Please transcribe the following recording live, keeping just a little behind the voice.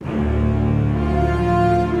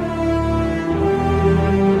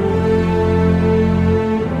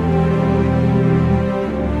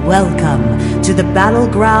to the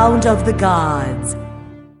battleground of the gods.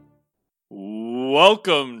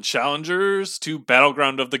 Welcome, challengers, to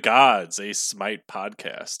Battleground of the Gods, a Smite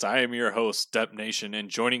podcast. I am your host, Dep Nation, and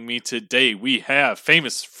joining me today we have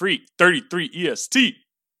Famous Freak 33 EST.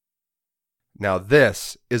 Now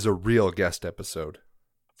this is a real guest episode.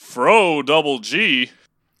 Fro Double G.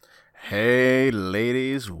 Hey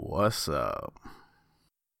ladies, what's up?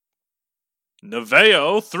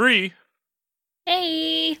 Neveo 3.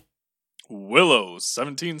 Hey! Willow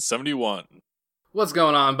 1771. What's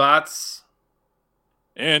going on, bots?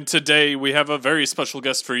 And today we have a very special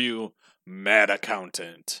guest for you, Mad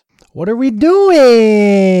Accountant. What are we doing?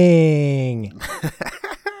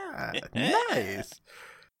 Nice.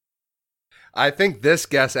 I think this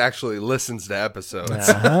guest actually listens to episodes.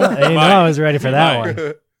 I was ready for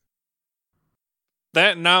that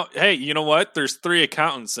one. Hey, you know what? There's 3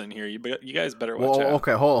 accountants in here. You guys better watch out.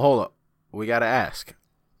 Okay, hold up. We gotta ask: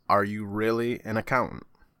 are you really an accountant?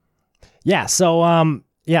 Yeah. So,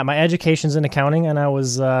 my education's in accounting, and I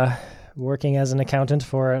was working as an accountant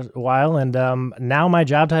for a while, and now my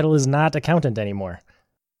job title is not accountant anymore.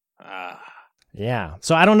 Yeah.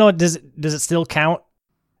 So I don't know. Does it still count?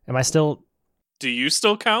 Am I still? Do you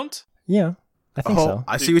still count? Yeah, I think so.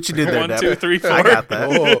 I see what you did there, 1, Deb. 2, 3, 4. I got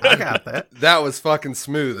that. I got that. That was fucking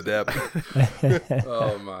smooth, Deb.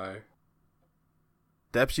 Oh my.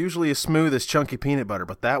 Deb's usually as smooth as chunky peanut butter,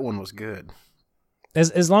 but that one was good.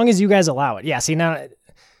 As long as you guys allow it. Yeah. See, now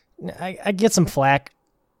I get some flack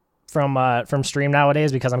from Stream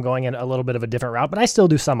nowadays because I'm going in a little bit of a different route, but I still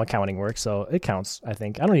do some accounting work, so it counts. I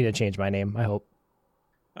think I don't need to change my name. I hope.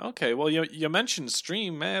 Okay, well, you mentioned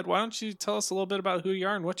Stream, Mad. Why don't you tell us a little bit about who you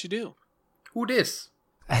are and what you do? Who dis?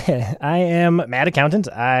 I am Mad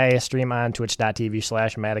Accountant. I stream on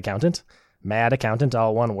twitch.tv/Mad Accountant. Mad Accountant,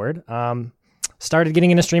 all one word. Started getting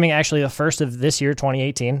into streaming actually the first of this year,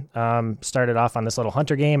 2018. Started off on this little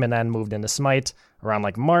hunter game and then moved into Smite around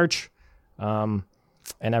like March. And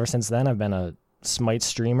ever since then, I've been a Smite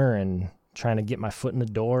streamer and trying to get my foot in the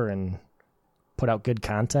door and put out good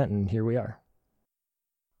content, and here we are.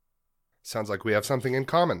 Sounds like we have something in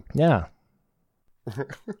common. Yeah.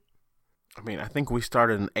 I mean, I think we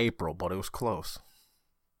started in April, but it was close.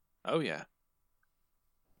 Oh, yeah.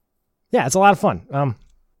 Yeah, it's a lot of fun.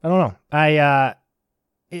 I don't know.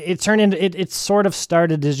 It turned into it sort of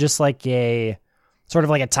started as just like a sort of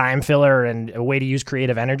like a time filler and a way to use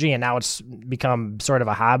creative energy, and now it's become sort of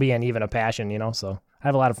a hobby and even a passion, so I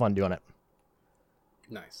have a lot of fun doing it.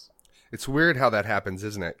 Nice. It's weird how that happens,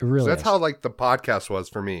 isn't it? It really that's is. how like the podcast was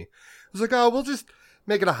for me. It was like, oh, we'll just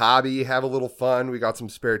make it a hobby, have a little fun. We got some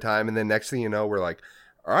spare time, and then next thing you know, we're like,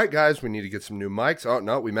 all right, guys, we need to get some new mics. Oh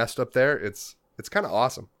no, we messed up there. It's kind of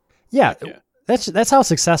awesome. Yeah. That's how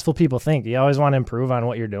successful people think. You always want to improve on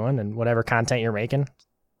what you're doing and whatever content you're making.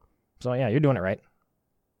 So yeah, you're doing it right.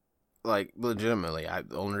 Like, legitimately,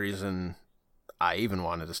 the only reason I even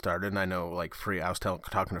wanted to start it, and I know, like, I was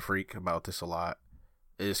talking to Freak about this a lot,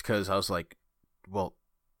 is because I was like, well,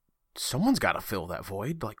 someone's got to fill that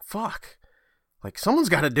void. Like, fuck. Like, someone's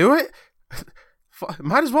got to do it.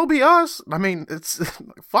 Might as well be us. I mean, it's,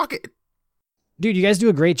 fuck it. Dude, you guys do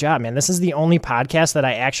a great job, man. This is the only podcast that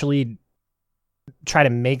I actually try to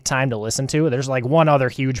make time to listen to. There's, like, one other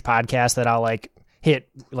huge podcast that I'll, like, hit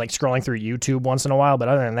like scrolling through YouTube once in a while, but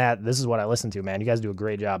other than that, this is what I listen to, man. You guys do a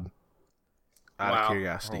great job. Out of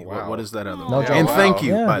curiosity, what is that other No one? joke. And thank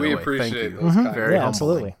you, Yeah. by the We way. appreciate Thank you. those kind Very Yeah,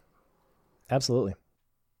 humbling. Absolutely.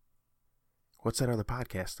 What's that other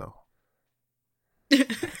podcast, though?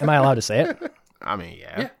 Am I allowed to say it? I mean,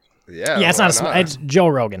 yeah. Yeah. Yeah, it's why not. It's Joe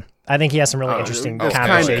Rogan. I think he has some really Oh, interesting that's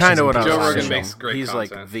conversations. kind of what I and was Joe people on Rogan the makes show. great He's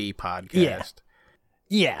content. like the podcast. Yeah.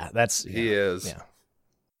 Yeah, that's He is. Yeah.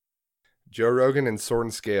 Joe Rogan and Sword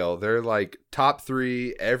and Scale. They're like top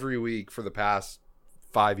 3 every week for the past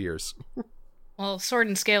 5 years. Well, Sword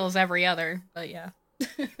and Scale is every other, but yeah.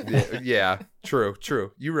 Yeah, true.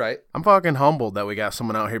 You're right. I'm fucking humbled that we got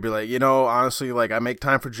someone out here be like, honestly, like, I make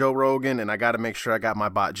time for Joe Rogan, and I got to make sure I got my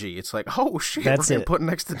bot G. It's like, oh, shit, That's we're getting it. put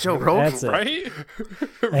next to Joe Rogan. That's it. Right?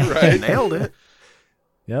 Right. Nailed it.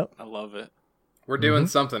 Yep. I love it. We're doing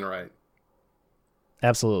something right.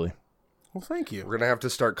 Absolutely. Well, thank you. We're going to have to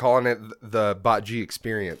start calling it the Bot G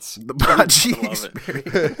Experience. The bot G I love it.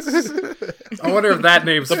 experience. I wonder if that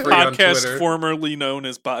name's The free on podcast Twitter. formerly known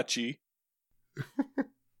as Bocce. It's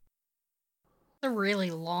a really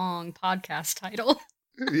long podcast title.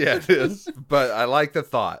 Yeah, it is. But I like the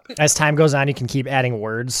thought. As time goes on, you can keep adding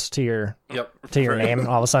words to your Yep. name.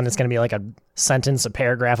 All of a sudden, it's going to be like a sentence, a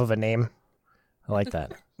paragraph of a name. I like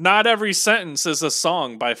that. Not every sentence is a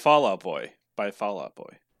song by Fall Out Boy.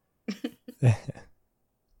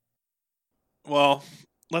 Well,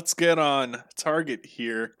 let's get on target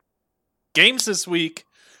here. Games this week,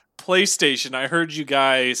 PlayStation. I heard you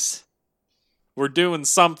guys were doing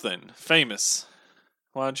something famous.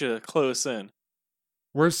 Why don't you close in?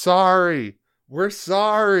 We're sorry. We're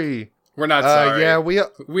sorry. We're not sorry. Yeah, we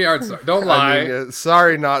aren't sorry. Don't lie. I mean,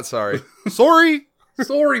 sorry, not sorry. Sorry.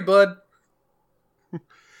 Sorry, bud.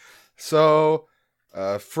 So,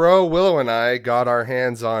 Fro, Willow, and I got our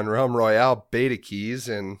hands on Realm Royale beta keys,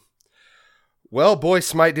 and well, boy,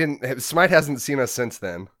 Smite hasn't seen us since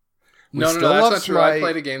then. No, that's not true. I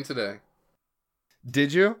played a game today.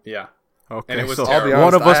 Did you? Yeah. Okay, And it was so terrible. I'll be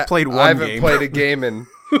honest, one of us played one game. I haven't played a game in.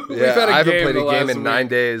 Yeah, had a I haven't game played the a game last in 9 week.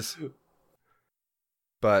 days.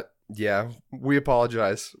 But yeah, we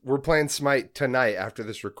apologize. We're playing Smite tonight after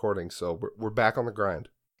this recording, so we're back on the grind.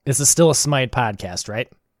 This is still a Smite podcast, right?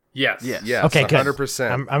 Yes. Yes. Yes, Okay, good.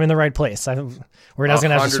 100%. I'm in the right place. We're just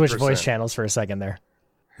gonna have to switch 100%. voice channels for a second there.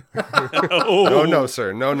 No,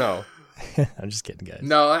 sir. No. I'm just kidding, guys.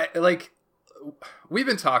 No, we've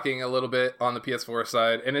been talking a little bit on the PS4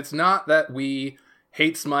 side, and it's not that we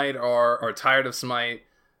hate Smite or are tired of Smite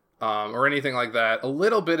or anything like that. A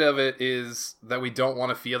little bit of it is that we don't want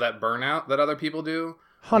to feel that burnout that other people do.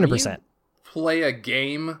 100%. Play a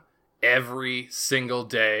game every single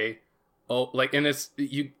day. Oh, and it's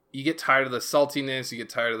you get tired of the saltiness, you get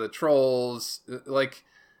tired of the trolls.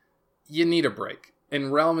 You need a break.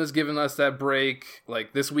 And Realm has given us that break.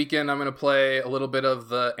 Like this weekend, I'm gonna play a little bit of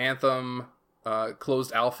the Anthem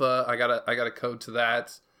closed alpha. I got a code to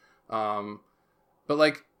that.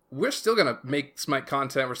 But we're still gonna make Smite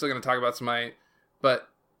content. We're still gonna talk about Smite. But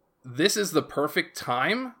this is the perfect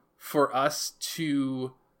time for us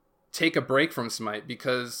to take a break from Smite,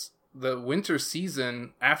 because the winter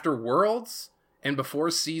season after Worlds and before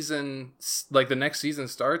season, the next season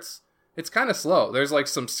starts, it's kind of slow. There's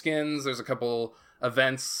some skins, there's a couple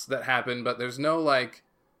events that happen, but there's no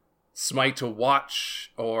Smite to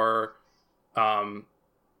watch or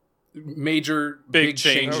major big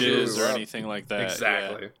changes or anything like that.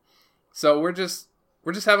 Exactly. Yeah. So we're just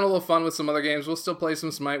having a little fun with some other games. We'll still play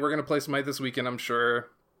some Smite. We're gonna play Smite this weekend, I'm sure,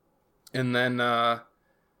 and then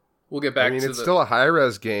we'll get back. It's still a high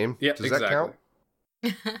res game. Yeah, Does that count?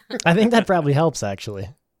 I think that probably helps, actually.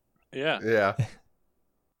 Yeah. Yeah.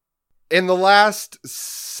 In the last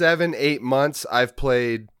 7-8 months, I've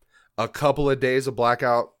played a couple of days of Black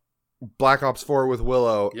Ops 4 with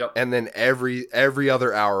Willow, Yep. and then every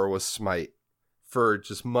other hour was Smite for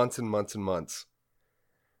just months and months and months.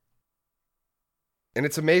 And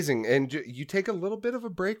it's amazing. And you take a little bit of a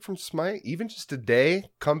break from Smite, even just a day,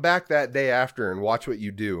 come back that day after and watch what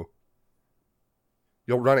you do.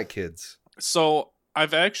 You'll run it, kids. So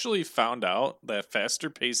I've actually found out that faster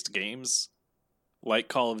paced games like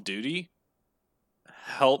Call of Duty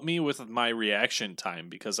help me with my reaction time,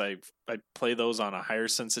 because I play those on a higher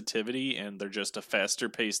sensitivity and they're just a faster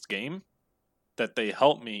paced game, that they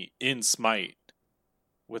help me in Smite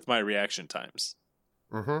with my reaction times.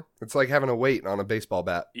 Mm-hmm. It's like having a weight on a baseball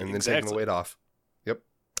bat and then taking the weight off. Yep.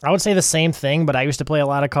 I would say the same thing, but I used to play a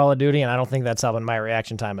lot of Call of Duty, and I don't think that's helping my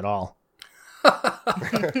reaction time at all.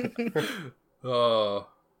 Oh,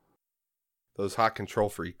 Those hot control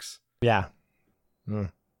freaks. Yeah.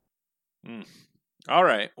 All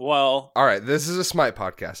right. Well, All right, this is a Smite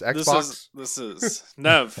podcast. Xbox. This is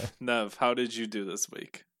Nev, how did you do this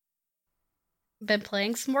week? Been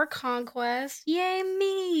playing some more Conquest. Yay,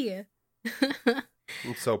 me!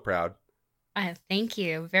 I'm so proud. Thank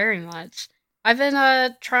you very much. I've been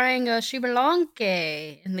trying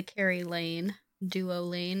Shibelonke in the carry lane, duo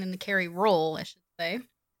lane, in the carry role, I should say,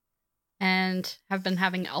 and have been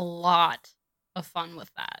having a lot of fun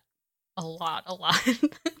with that. A lot.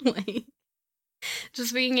 Like,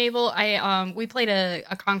 just being able, we played a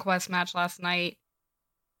Conquest match last night,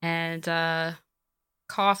 and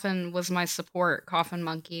Coffin was my support, Coffin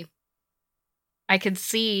Monkey. I could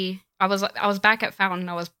see, I was back at Fountain,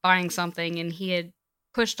 I was buying something, and he had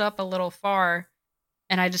pushed up a little far,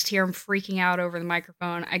 and I just hear him freaking out over the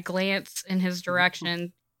microphone. I glance in his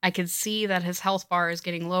direction. I could see that his health bar is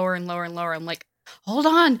getting lower and lower and lower. I'm like, hold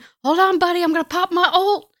on, buddy, I'm gonna pop my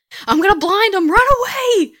ult. I'm gonna blind him. Run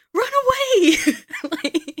away!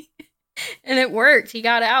 And it worked. He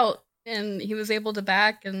got out, and he was able to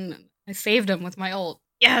back, and I saved him with my ult.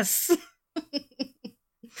 Yes!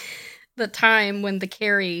 The time when the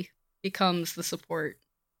carry becomes the support.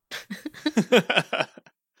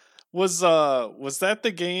 Was that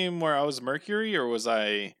the game where I was Mercury, or was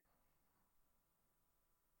that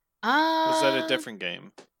a different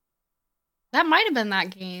game? That might have been that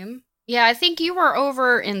game. Yeah, I think you were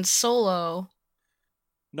over in solo.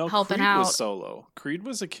 No, helping Creed out. was solo. Creed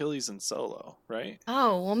was Achilles in solo, right?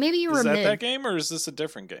 Oh, well, maybe you were Is that mid. that game, or is this a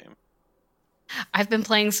different game? I've been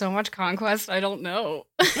playing so much Conquest, I don't know.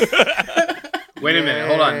 Wait a minute,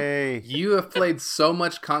 hold on. Yay. You have played so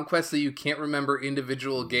much Conquest that you can't remember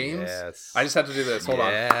individual games? Yes. I just have to do this. Hold on.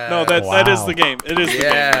 No, that is Wow. the game. It is the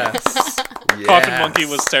game. Yes. Coffin Monkey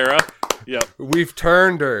was Terra. Yep. We've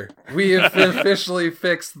turned her. We have officially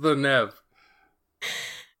fixed the Nev.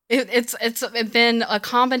 It's been a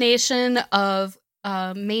combination of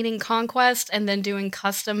maining Conquest and then doing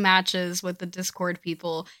custom matches with the Discord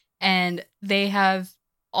people, and they have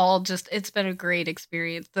all just, it's been a great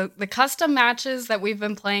experience. The custom matches that we've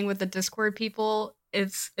been playing with the Discord people,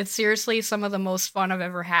 it's seriously some of the most fun I've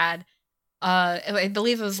ever had. I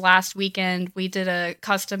believe it was last weekend we did a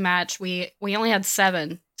custom match. We only had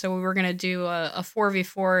 7, so we were gonna do a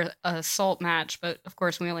 4v4 assault match, but of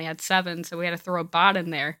course we only had 7, so we had to throw a bot in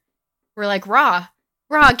there. We're like, Raw,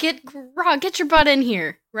 get your butt in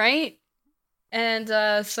here, right?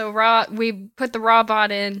 And so Raw, we put the Raw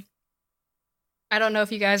bot in. I don't know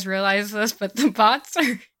if you guys realize this, but the bots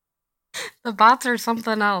are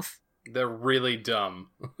something else. They're really dumb.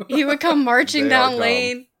 He would come marching They are down dumb.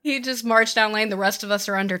 lane. He'd just march down lane. The rest of us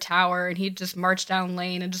are under tower, and he'd just march down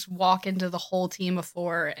lane and just walk into the whole team of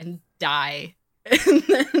 4 and die. And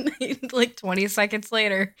then, like 20 seconds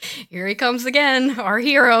later, here he comes again, our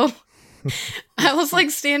hero. I was like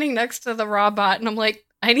standing next to the Raw bot, and I'm like,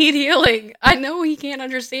 I need healing. I know he can't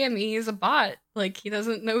understand me. He's a bot. Like, he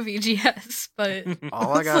doesn't know VGS, but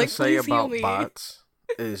All I it's gotta like, say please heal about me. bots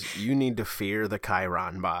is you need to fear the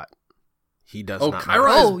Chiron bot. He does Oh, not Chiron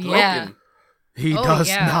miss. Oh, is yeah. broken. He Oh, does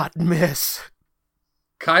yeah. not miss.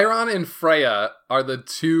 Chiron and Freya are the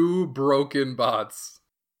 2 broken bots.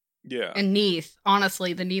 Yeah. And Neath.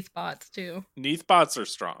 Honestly, the Neath bots, too. Neath bots are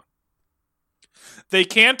strong. They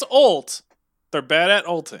can't ult. They're bad at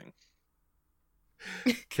ulting.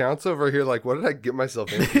 Counts over here like, what did I get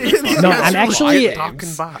myself into? No, I'm actually-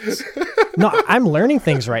 talking bots. No, I'm learning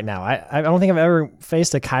things right now. I don't think I've ever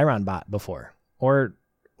faced a Chiron bot before. Or,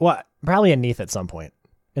 what? Probably a Neath at some point.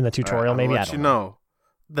 In the tutorial, I'll maybe. let I don't you know. know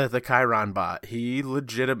that the Chiron bot, he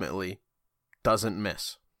legitimately doesn't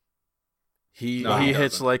miss. He No, he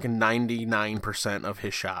hits doesn't. like 99% of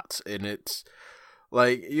his shots, and it's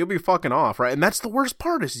like you'll be fucking off, right? And that's the worst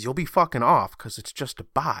part is you'll be fucking off because it's just a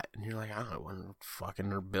bot, and you're like, I don't want to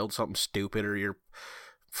fucking or build something stupid, or you're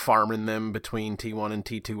farming them between T1 and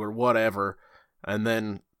T2 or whatever, and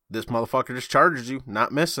then this motherfucker just charges you,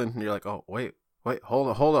 not missing, and you're like, oh wait, hold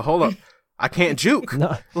up. I can't juke.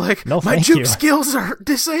 No. Like, No, my thank juke you. skills are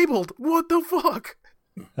disabled. What the fuck?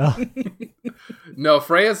 Oh, No,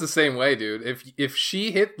 Freya's the same way, dude. If she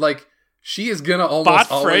hit, like, she is gonna Bot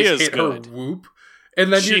almost always Freya's hit good. her whoop.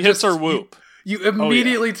 And then She you hits just, her whoop. You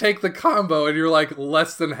immediately take the combo and you're like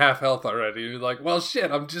less than half health already. And you're like, well, shit,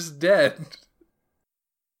 I'm just dead.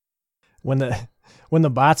 when the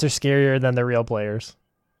bots are scarier than the real players.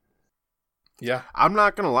 Yeah. I'm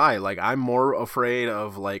not gonna lie, like, I'm more afraid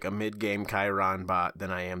of, like, a mid-game Chiron bot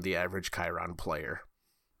than I am the average Chiron player.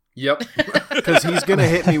 Yep. Because he's gonna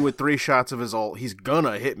hit me with 3 shots of his ult, he's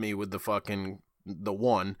gonna hit me with the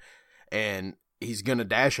 1, and he's gonna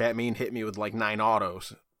dash at me and hit me with, like, 9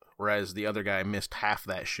 autos, whereas the other guy missed half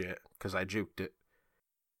that shit, because I juked it.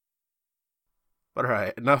 But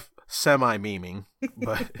alright, enough semi-memeing,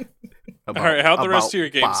 but... All right, how'd the rest about of your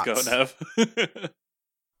games bots. go, Nev?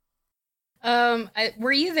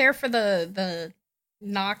 Were you there for the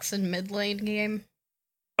Nox and mid lane game?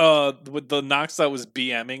 With the Nox that was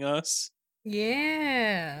BMing us.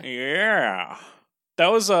 Yeah. Yeah, that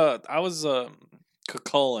was I was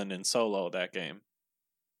Cucullin in solo that game.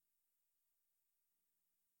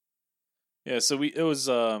 Yeah, so it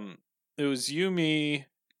was you, me,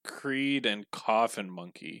 Creed, and Coffin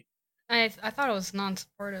Monkey. I thought it was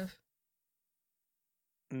non-supportive.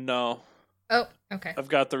 No, Oh, okay. I've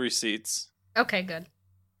got the receipts. Okay, good.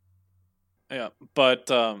 Yeah, but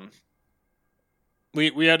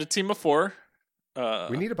we had a team of 4.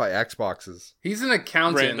 We need to buy Xboxes. He's an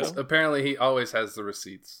accountant. Random. Apparently, he always has the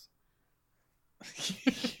receipts.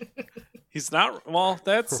 He's not. Well,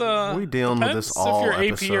 that's We dealing with this depends all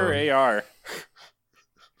if you're AP or episode. AR.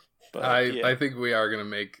 But, I think we are gonna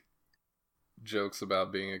make jokes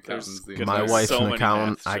about being accountants. There's The My There's entire- wife's so an many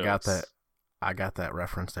accountant. math I got that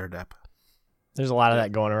reference there, Depp. There's a lot of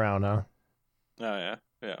that going around, huh? Oh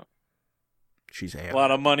yeah. She's A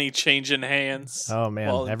lot of money changing hands. Oh, man,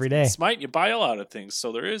 Well, every day. Smite, you buy a lot of things,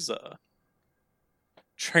 so there is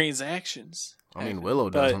transactions. I mean, Willow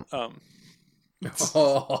But doesn't.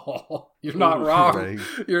 Oh, you're not wrong. Right.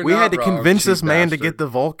 You're We not had to wrong. convince this cheap man to bastard. get the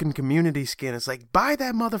Vulcan community skin. It's like, buy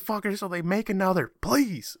that motherfucker so they make another,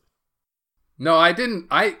 please. No, I didn't.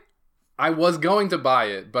 I was going to buy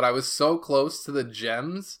it, but I was so close to the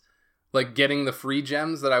gems, like getting the free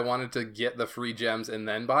gems, that I wanted to get the free gems and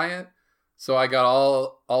then buy it. So I got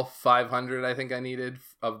all 500 I think I needed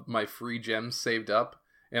of my free gems saved up,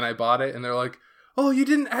 and I bought it. And they're like, "Oh, you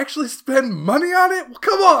didn't actually spend money on it? Well,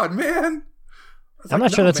 come on, man." I was I'm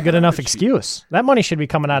like, not sure "No, that's a man, good I'm enough cheap." excuse. That money should be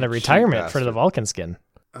coming out of Cheap retirement for the bastard. Vulcan skin.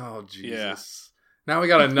 Oh Jesus! Now we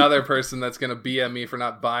got another person that's gonna BM me for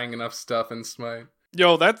not buying enough stuff in Smite.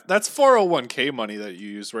 Yo, that's 401k money that you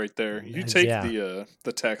use right there. You take Yeah.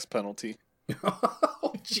 the tax penalty.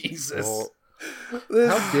 Oh Jesus! Well,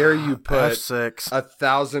 how dare you put F6.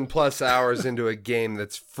 1,000+ hours into a game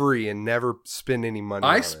that's free and never spend any money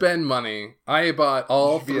on I it? spend money. I bought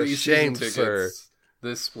all You should be 3 season ashamed, tickets. sir.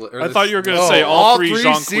 This split. I thought you were gonna Oh, say all three three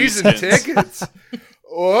Jean season skins. tickets.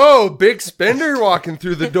 Whoa, big spender walking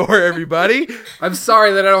through the door, everybody. I'm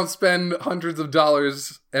sorry that I don't spend hundreds of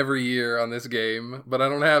dollars every year on this game, but I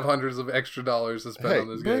don't have hundreds of extra dollars to spend Hey, on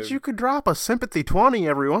this Bet game. you could drop a sympathy 20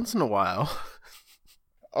 every once in a while.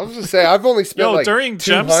 I was just say I've only spent Yo, like during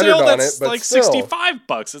gem 200 sale, on that's it, but like still.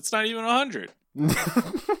 $65. It's not even 100.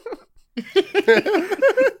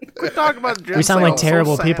 We talk about gem We sound like sales.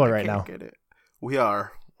 terrible sad people I right can't now. get it. We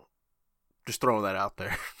are. Just throwing that out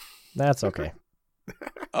there. That's okay.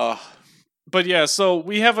 But yeah, so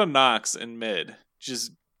we have a Nox in mid,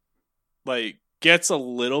 just like gets a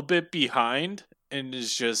little bit behind and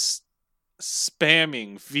is just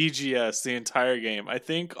spamming VGS the entire game. I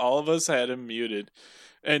think all of us had him muted.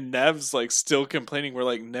 And Nev's like still complaining. We're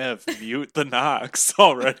like, Nev, mute the Nox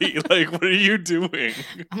already. Like, what are you doing?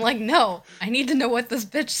 I'm like, no, I need to know what this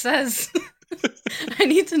bitch says. I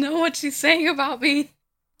need to know what she's saying about me.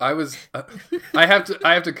 I was. I have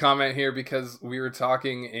to comment here because we were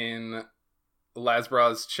talking in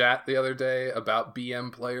Lasbraw's chat the other day about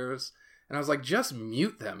BM players, and I was like, just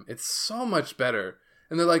mute them. It's so much better.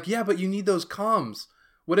 And they're like, yeah, but you need those comms.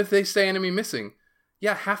 What if they say enemy missing?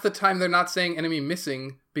 Yeah, half the time they're not saying enemy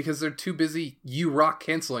missing because they're too busy rock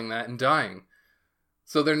canceling that and dying.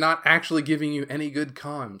 So they're not actually giving you any good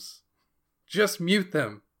comms. Just mute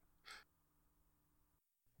them.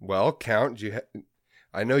 Well, Count,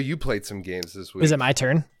 I know you played some games this week. Is it my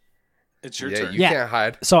turn? It's your Yeah, turn. you Yeah. can't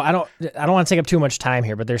hide. So I don't want to take up too much time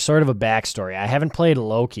here, but there's sort of a backstory. I haven't played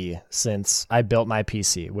Loki since I built my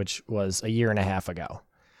PC, which was a year and a half ago.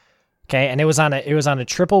 Okay, and it was on a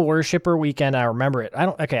triple worshiper weekend. I remember it. I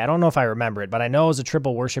don't know if I remember it, but I know it was a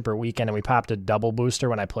triple worshiper weekend, and we popped a double booster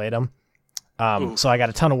when I played them. So I got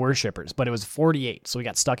a ton of worshippers, but it was 48, so we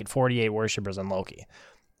got stuck at 48 worshippers on Loki.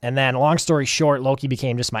 And then, long story short, Loki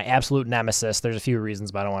became just my absolute nemesis. There's a few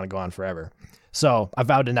reasons, but I don't want to go on forever. So I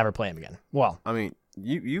vowed to never play him again. Well, I mean,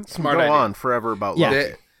 you can Smart go idea. on forever about Yeah.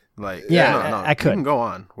 Loki. Like, Yeah, no, I you could. can go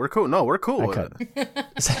on. We're cool. No, we're cool I with could.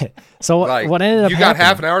 it. So Like, what ended up you got happening,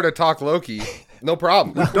 half an hour to talk Loki. No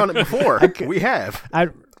problem. We've done it before. We have.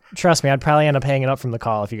 Trust me, I'd probably end up hanging up from the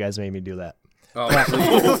call if you guys made me do that. Oh,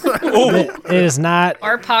 please. It is not.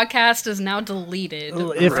 Our podcast is now deleted.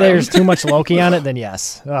 If there's too much Loki on it, then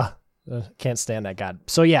yes. Ugh, can't stand that god.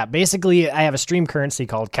 So yeah, basically, I have a stream currency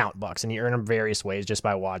called Count Bucks, and you earn them various ways. Just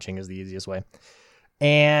by watching is the easiest way.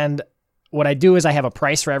 And what I do is I have a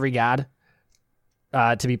price for every god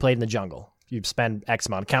to be played in the jungle. You spend X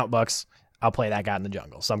amount of Count Bucks, I'll play that god in the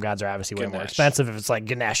jungle. Some gods are obviously way more Ganesh. expensive if it's like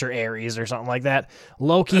Ganesh or Ares or something like that.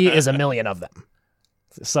 Loki is a million of them.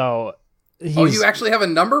 So You actually have a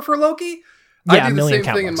number for Loki? Yeah, I a do the million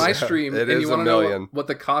same thing in count my bucks. stream, It and is you a want to know million. what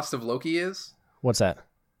the cost of Loki is? What's that?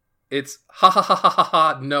 It's ha ha ha ha ha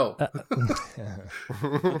ha no.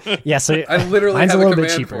 Yeah, so I literally mine's a have a little bit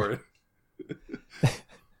command cheaper. for it.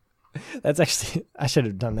 That's actually I should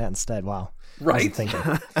have done that instead. Wow. Right? Wasn't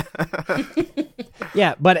thinking.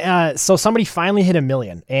 Yeah, but so somebody finally hit 1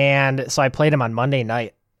 million, and so I played him on Monday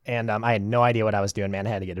night, and I had no idea what I was doing, man.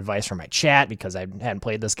 I had to get advice from my chat because I hadn't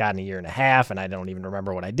played this guy in a year and a half, and I don't even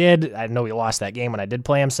remember what I did. I know we lost that game when I did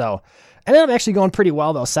play him, so I ended up actually going pretty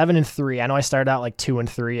well though, 7-3. I know I started out like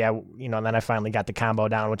 2-3, and then I finally got the combo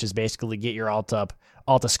down, which is basically get your ult up,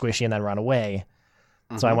 ult a squishy, and then run away.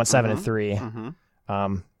 So I went 7-3.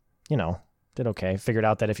 Did okay. Figured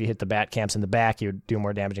out that if you hit the bat camps in the back, you would do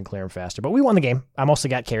more damage and clear them faster. But we won the game. I mostly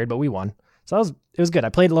got carried, but we won. So it was good. I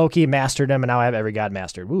played Loki, mastered him, and now I have every god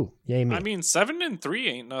mastered. Woo, yay me. I mean, 7-3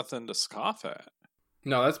 ain't nothing to scoff at.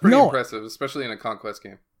 No, that's pretty No. impressive, especially in a conquest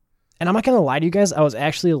game. And I'm not going to lie to you guys, I was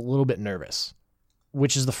actually a little bit nervous,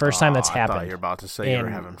 which is the first time that's I thought you happened. were about to say you were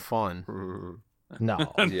And- having fun.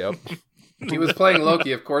 No. Yep. He was playing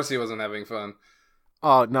Loki. Of course he wasn't having fun.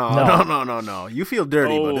 Oh, no. You feel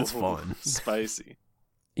dirty, but it's fun. Spicy.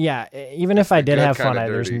 Yeah, even if I did good have fun, kinda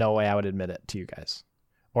there's dirty. no way I would admit it to you guys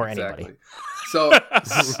or Exactly. anybody.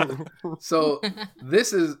 So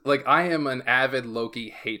this is like, I am an avid Loki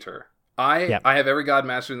hater. I have every god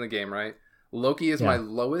mastered in the game, right? Loki is my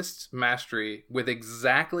lowest mastery with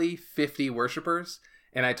exactly 50 worshippers,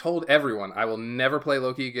 and I told everyone I will never play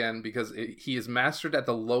Loki again because he is mastered at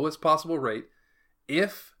the lowest possible rate.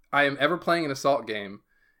 If I am ever playing an assault game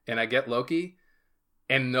and I get Loki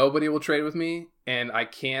and nobody will trade with me and I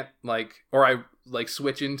can't I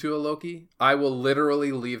switch into a Loki, I will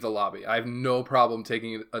literally leave the lobby. I have no problem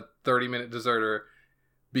taking a 30-minute deserter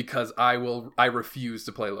because I refuse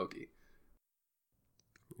to play Loki.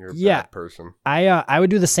 You're a bad person. I would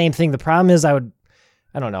do the same thing. The problem is I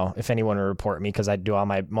don't know if anyone would report me because I do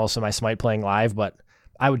most of my Smite playing live, but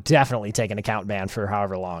I would definitely take an account ban for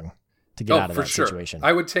however long to get out of that situation.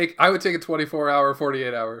 I would take a 24-hour,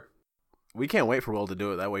 48-hour. We can't wait for Will to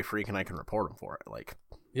do it. That way Freak and I can report him for it. Like,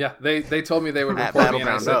 yeah, they told me they would At report me, and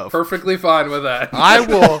I Battleground said of. perfectly fine with that. I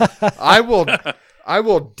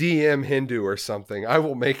will DM Hindu or something. I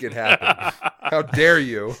will make it happen. How dare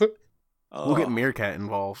you? we'll get Meerkat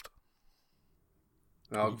involved.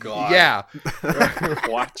 Oh god. Yeah.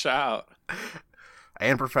 Watch out.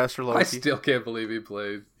 And Professor Loki. I still can't believe he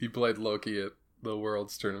played Loki at the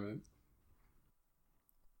Worlds tournament.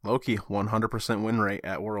 Loki, 100% win rate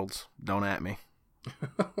at Worlds. Don't at me.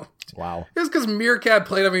 Wow. It's because Meerkat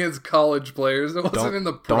played him against college players. It wasn't in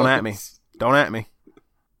the pros. Don't at me. Don't at me.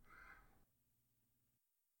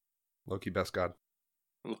 Loki, best god.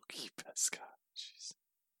 Loki, best god. Jeez.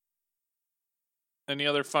 Any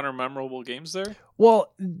other fun or memorable games there?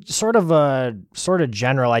 Well, sort of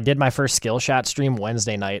general. I did my first skill shot stream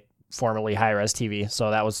Wednesday night, formerly High Res TV.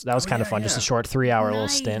 So that was kind of fun. Just a short 3-hour little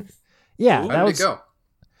stint. Yeah, Ooh, that how was. did it go?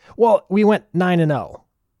 Well, we went 9-0.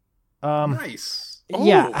 Nice.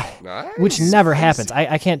 Yeah, Nice. which never happens.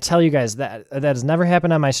 I can't tell you guys that has never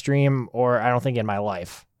happened on my stream, or I don't think in my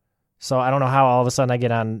life. So I don't know how all of a sudden I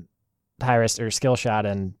get on High Res or skill shot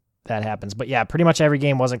and that happens. But yeah, pretty much every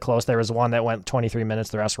game wasn't close. There was one that went 23 minutes.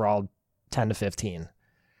 The rest were all 10 to 15.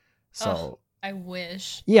 So I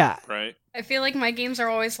wish. yeah, Right. I feel like my games are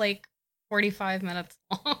always like 45 minutes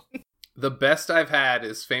long. The best I've had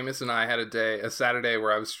is Famous and I had a Saturday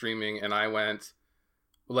where I was streaming and I went,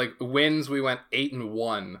 like, wins, we went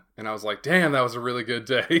 8-1. And I was like, damn, that was a really good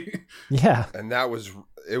day. yeah. And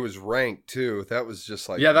it was ranked too. That was just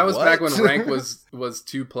like, yeah, that was what? back when rank was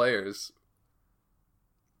 2 players.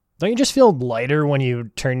 Don't you just feel lighter when you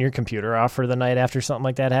turn your computer off for the night after something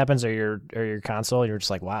like that happens, or your console? You're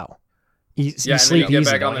just like, wow. You Yeah, and then sleep you get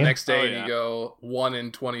easy, back on don't the you? next day Oh, and yeah. you go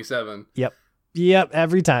 1-27. Yep,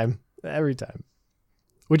 every time.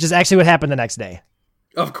 Which is actually what happened the next day.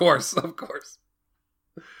 Of course.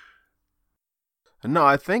 No,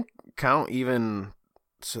 I think Count even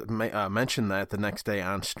mentioned that the next day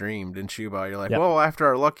on stream, didn't you? About you're like, Yep. well, after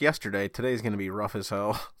our luck yesterday, today's going to be rough as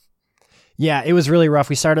hell. Yeah, it was really rough.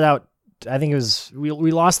 We started out, I think it was, we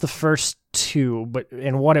lost the first 2,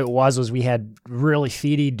 and what it was we had really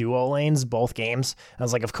feedy duo lanes both games. I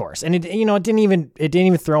was like, of course. And it didn't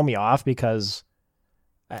even throw me off because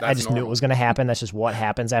I That's just knew it normal. was going to happen. That's just what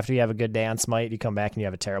happens after you have a good day on Smite. You come back and you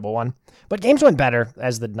have a terrible one. But games went better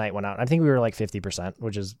as the night went out. I think we were like 50%,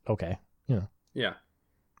 which is okay. Yeah.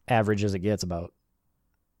 Average as it gets about.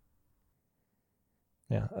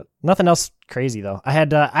 Yeah. Nothing else crazy though. I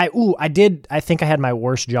had I think I had my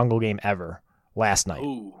worst jungle game ever last night.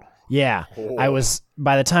 Ooh. Yeah. I was,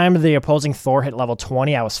 by the time the opposing Thor hit level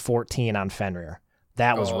 20, I was 14 on Fenrir.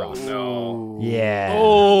 That was rough. No. Yeah.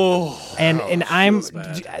 Oh. And I'm, feels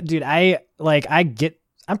bad. dude, I'm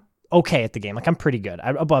okay at the game. Like I'm pretty good.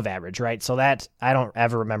 I'm above average, right? So that, I don't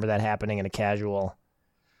ever remember that happening in a casual.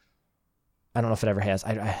 I don't know if it ever has.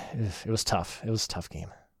 It was tough. It was a tough game.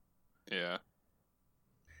 Yeah.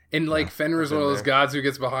 And like Fenrir's I've one of been those there. gods who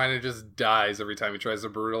gets behind and just dies every time he tries to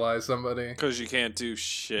brutalize somebody. Because you can't do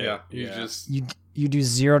shit. Yeah. You just You do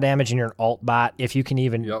 0 damage in your alt bot if you can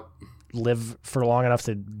even Yep. live for long enough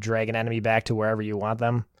to drag an enemy back to wherever you want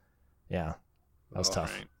them. Yeah. That was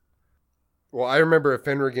tough. Right. Well, I remember a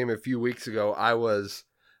Fenrir game a few weeks ago. I was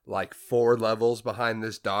like 4 levels behind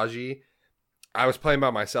this Daji. I was playing by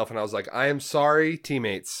myself and I was like, I am sorry,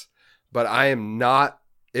 teammates, but I am not.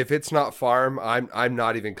 If it's not farm, I'm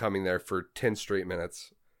not even coming there for 10 straight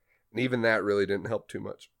minutes. And even that really didn't help too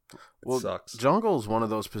much. It sucks. Jungle is one of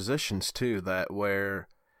those positions too that where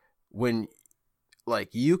when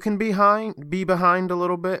like you can be behind a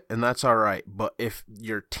little bit and that's all right, but if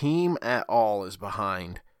your team at all is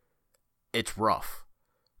behind, it's rough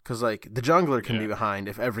Because, like, the jungler can Yeah. be behind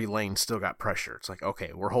if every lane still got pressure. It's like,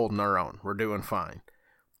 okay, we're holding our own. We're doing fine.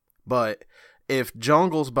 But if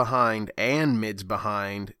jungle's behind and mid's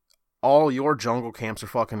behind, all your jungle camps are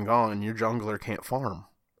fucking gone. Your jungler can't farm.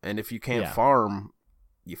 And if you can't Yeah. farm,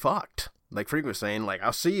 you fucked. Like Freak was saying, like,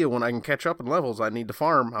 I'll see you when I can catch up in levels. I need to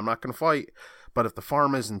farm. I'm not going to fight. But if the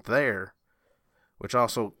farm isn't there, which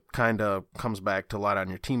also kind of comes back to a lot on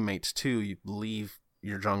your teammates, too, you leave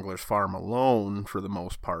your jungler's farm alone for the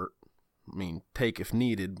most part. I mean, take if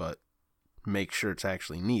needed, but make sure it's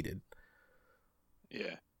actually needed.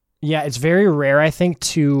 Yeah. Yeah, it's very rare, I think,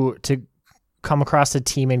 to come across a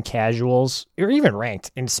team in casuals or even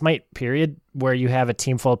ranked in Smite period where you have a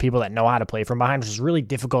team full of people that know how to play from behind, which is really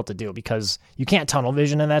difficult to do because you can't tunnel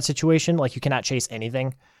vision in that situation. Like, you cannot chase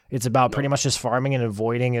anything. It's about pretty much just farming and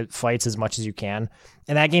avoiding fights as much as you can.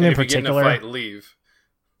 And that game And in if you get in a particular, fight, leave.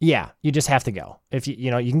 yeah, you just have to go. If you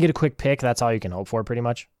can get a quick pick, that's all you can hope for, pretty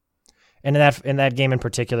much. And in that game in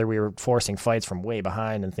particular, we were forcing fights from way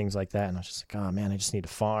behind and things like that. And I was just like, oh man, I just need to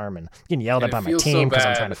farm, and getting yelled And at it by my feels so team because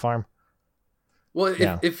I'm bad. trying to farm. Well,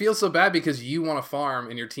 Yeah. it feels so bad because you want to farm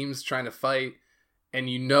and your team's trying to fight, and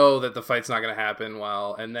you know that the fight's not going to happen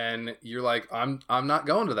well, and then you're like, I'm not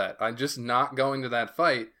going to that. I'm just not going to that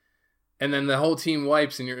fight. And then the whole team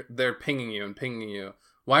wipes, and they're pinging you.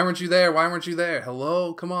 Why weren't you there? Why weren't you there?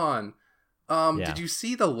 Hello, come on. Yeah. Did you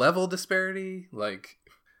see the level disparity? Like,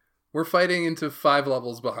 we're fighting into 5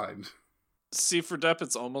 levels behind. See, for Depp,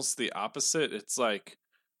 it's almost the opposite. It's like,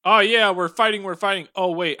 oh yeah, we're fighting.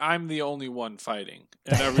 Oh wait, I'm the only one fighting,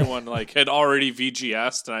 and everyone like had already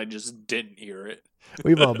VGS'd, and I just didn't hear it.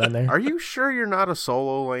 We've all been there. Are you sure you're not a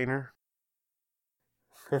solo laner?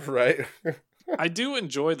 Right? I do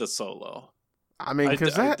enjoy the solo. I mean, I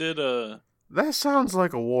because did a. that sounds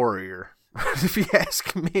like a warrior, if you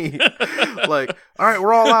ask me. Like, all right,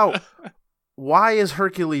 we're all out. Why is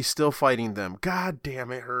Hercules still fighting them? God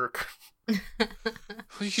damn it, Herc.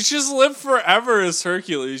 You just live forever as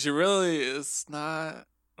Hercules. You really, it's not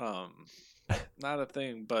a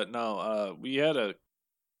thing. But no, we had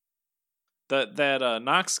that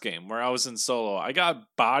Nox game where I was in solo. I got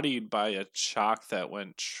bodied by a Chalk that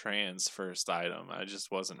went trans first item. I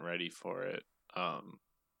just wasn't ready for it.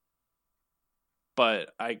 But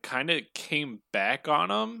I kind of came back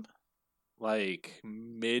on him like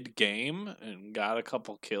mid game and got a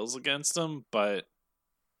couple kills against him, but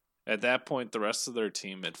at that point the rest of their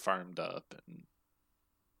team had farmed up and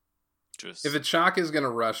just If a Chalk is going to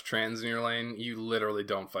rush trans in your lane, you literally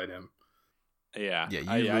don't fight him. yeah.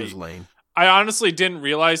 Yeah, you lose lane. I honestly didn't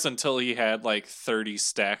realize until he had like 30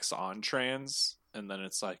 stacks on trans, and then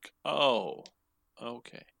it's like, oh,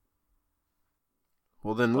 okay.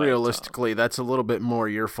 Well, then But, realistically, that's a little bit more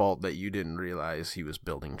your fault that you didn't realize he was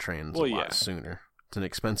building trans Well, a lot yeah. sooner. It's an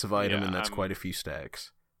expensive item, Yeah, and that's I'm- quite a few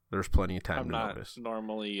stacks. There's plenty of time I'm to not notice.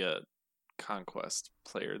 normally a conquest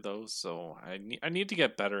player though, so I need to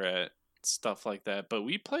get better at stuff like that. But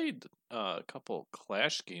we played a couple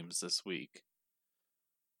Clash games this week,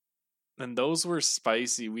 and those were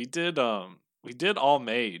spicy. We did all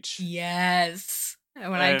mage. Yes.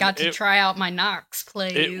 When I And got to it- try out my Nox It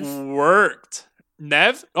plays. worked.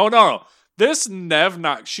 Nev? Oh no. This Nev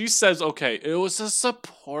Nox. She says, okay, it was a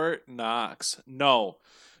support Nox. No.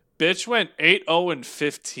 Bitch went 8-0 and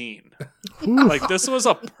 15. Like, this was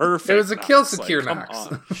a perfect It was a Nox. kill Like, secure come Nox.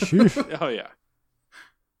 on. Sheesh. Oh yeah.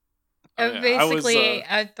 Oh, yeah. Basically,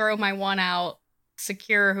 I'd throw my one out,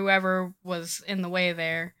 secure whoever was in the way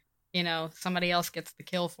there. You know, somebody else gets the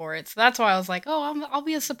kill for it. So that's why I was like, oh, I'll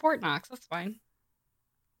be a support Nox. That's fine.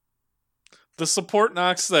 the support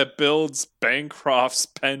Nox that builds Bancroft's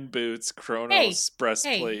pen boots, Chronos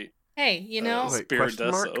breastplate. Hey, you know, Wait,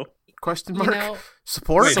 Spiridesso. Question you mark? know,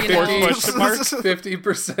 Support? Wait, You Support? know- Question mark?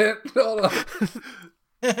 50%?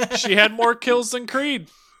 Hold on. She had more kills than Creed.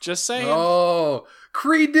 Just saying. Oh,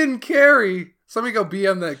 Creed didn't carry. Somebody go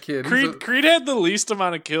BM that kid. He's a- Creed had the least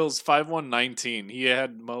amount of kills, 5-1-19. He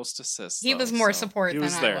had most assists. He though, was more so support he than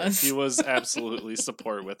was I there. was. He was absolutely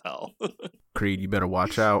support with hell. Creed, you better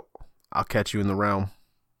watch out. I'll catch you in the realm.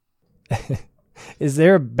 Is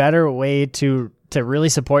there a better way to really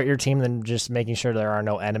support your team than just making sure there are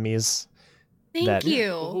no enemies? Thank That-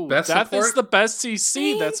 you. Ooh, Best that support? is the best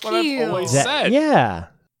CC. That's Thank what you. I've always That- said. yeah,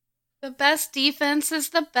 The best defense is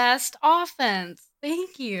the best offense.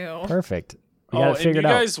 Thank you. perfect. You Oh, got it and you figured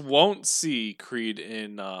out. guys won't see Creed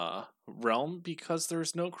in Realm because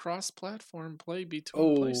there's no cross-platform play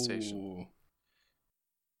between PlayStation. Oh,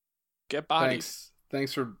 Get bodied.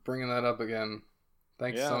 thanks for bringing that up again.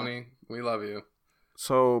 Thanks, Yeah. Sony. We love you.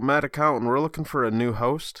 So, Matt Accountant, we're lking for a new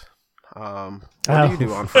host. What Oh. do you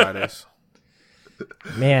do on Fridays?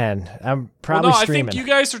 Man, I'm Well, probably no, I streaming. think you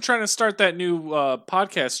guys are trying to start that new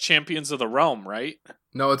podcast, Champions of the Realm, right?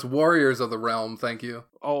 No, it's Warriors of the Realm. Thank you.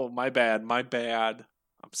 Oh, my bad.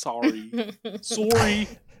 I'm sorry. Sorry.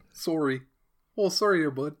 Sorry. Well, sorry,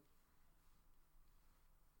 here, bud.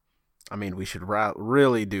 I mean, we should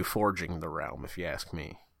really do Forging the Realm, if you ask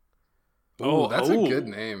me. Oh, that's a oh. good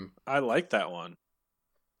name. I like that one.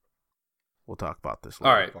 We'll talk about this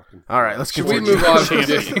All later. right. All right, let's Should we continue. move on from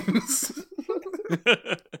Champions.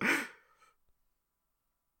 games?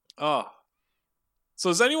 Oh. So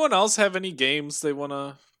does anyone else have any games they want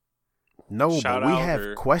to... No, Shout but we out have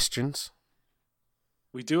or- questions.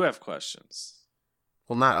 We do have questions.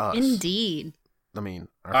 Well, not us. Indeed. I mean,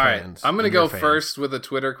 our All right, fans. I'm going to and go your fans. first with the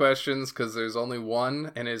Twitter questions because there's only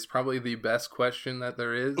one, and it's probably the best question that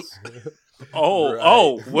there is.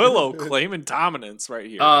 Oh, Willow claiming dominance right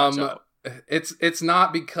here. Watch out. It's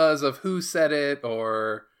not because of who said it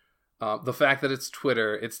or the fact that it's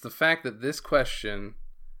Twitter. It's the fact that this question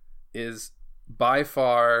is by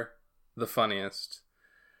far the funniest.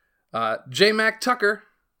 J Mac Tucker,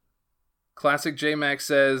 classic J Mac,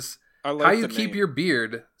 says, I like "How you the keep name. your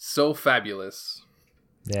beard so fabulous?"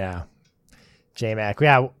 Yeah. J-Mac.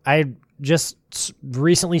 Yeah, I just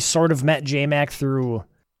recently sort of met J-Mac through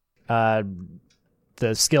the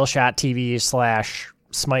Skillshot TV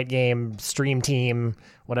 / Smite game stream team,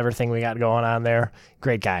 whatever thing we got going on there.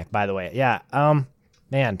 Great guy, by the way. Yeah.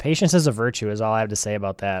 Man, patience is a virtue is all I have to say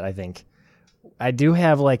about that, I think. I do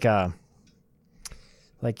have I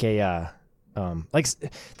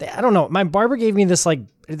don't know. My barber gave me this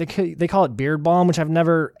they call it beard balm, which I've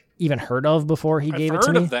never even heard of before he gave it to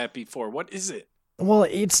I've me. heard of that before. What is it? Well,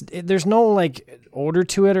 there's no odor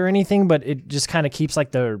to it or anything, but it just kind of keeps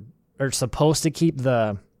supposed to keep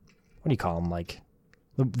the, what do you call them?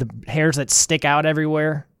 The hairs that stick out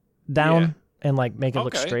everywhere down and make it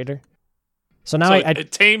look Okay. straighter. So now So I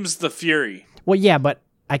it tames the fury. well, yeah, but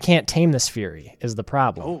I can't tame this fury is the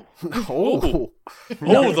problem. Oh,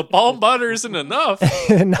 Oh, the balm butter isn't enough.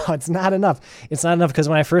 No, it's not enough. It's not enough because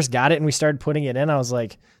when I first got it and we started putting it in, I was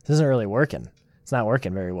like, this isn't really working. It's not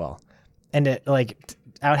working very well. And it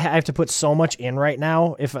I have to put so much in right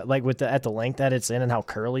now if at the length that it's in and how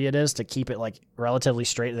curly it is to keep it relatively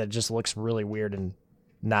straight that it just looks really weird and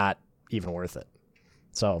not even worth it.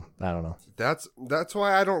 So, I don't know. That's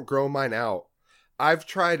why I don't grow mine out. I've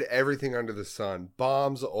tried everything under the sun.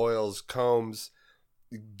 Balms, oils, combs,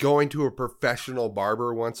 going to a professional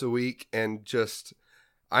barber once a week, and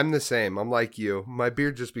I'm the same. I'm like you. My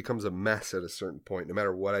beard just becomes a mess at a certain point, no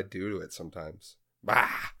matter what I do to it sometimes. Bah!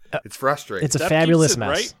 It's frustrating. It's a That fabulous keeps it mess.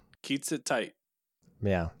 Right? Keeps it tight.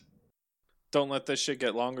 Yeah. Don't let this shit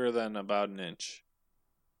get longer than about an inch.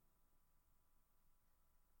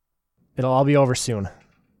 It'll all be over soon.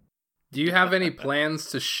 do you have any plans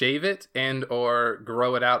to shave it and or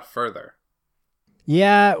grow it out further?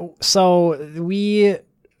 Yeah, so we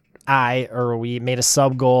made a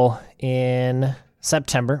sub goal in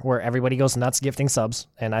September where everybody goes nuts gifting subs,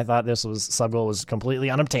 and I thought this sub goal was completely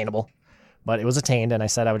unobtainable, but it was attained, and I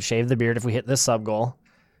said I would shave the beard if we hit this sub goal,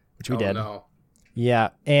 which we did. No. Yeah,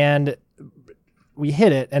 and we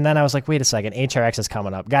hit it, and then I was like, wait a second, HRX is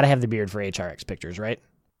coming up. Got to have the beard for HRX pictures, right?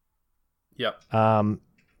 Yep.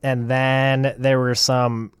 And then there were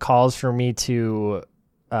some calls for me to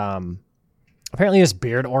apparently there's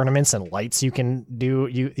beard ornaments and lights you can do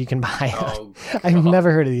you can buy. Oh, I've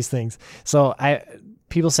never heard of these things. So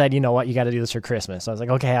people said, you know what, you got to do this for Christmas. So I was like,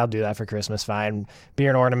 okay, I'll do that for Christmas. Fine.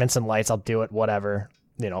 Beard ornaments and lights, I'll do it, whatever.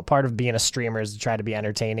 Part of being a streamer is to try to be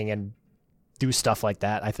entertaining and do stuff like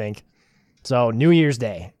that, I think. So New Year's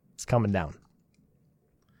Day, it's coming down.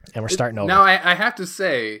 And we're starting over. Now, I have to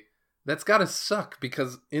say, that's got to suck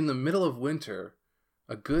because in the middle of winter,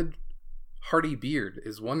 a good hearty beard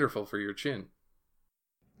is wonderful for your chin.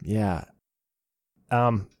 Yeah.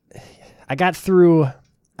 I got through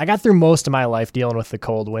most of my life dealing with the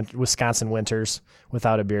cold Wisconsin winters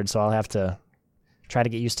without a beard, so I'll have to try to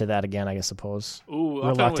get used to that again, I suppose. Ooh,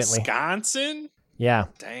 up in Reluctantly. Wisconsin? Yeah.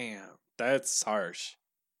 Damn, that's harsh.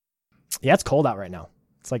 Yeah, it's cold out right now.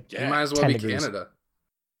 It's like Yeah. You might as well 10 be degrees. Canada.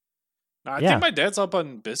 I Yeah. think my dad's up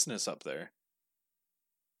on business up there.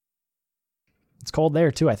 It's cold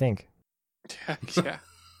there too, I think. Yeah.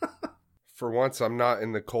 For once, I'm not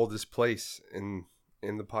in the coldest place in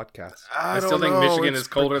the podcast. I still think Michigan is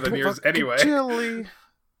colder than yours anyway. Chilly.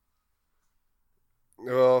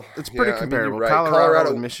 Well, It's pretty yeah, I mean, comparable. you're right.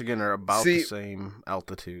 Colorado and Michigan are about See- the same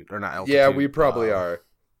altitude, or not altitude. Yeah, we probably are.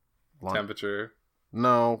 Temperature.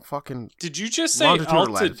 No, fucking. Did you just say Longitude or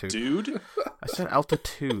altitude? I said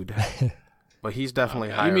altitude, but he's definitely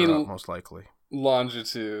You higher mean- up, most likely.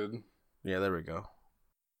 Longitude. Yeah, there we go.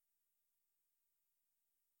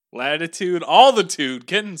 latitude, all the tude,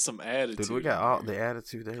 getting some attitude. Dude, we got all the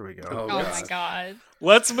attitude. There we go. Oh, Oh my God. god.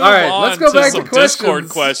 Let's move All right, on let's go to back some to questions. Discord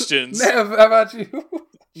questions. Nev, how about you?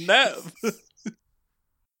 Nev.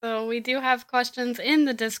 So we do have questions in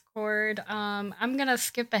the Discord. I'm gonna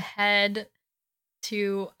skip ahead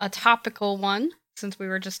to a topical one since we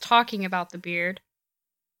were just talking about the beard.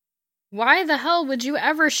 Why the hell would you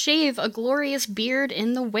ever shave a glorious beard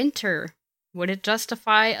in the winter? Would it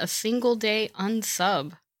justify a single day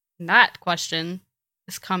unsub? That question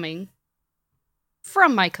is coming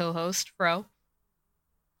from my co-host, Fro.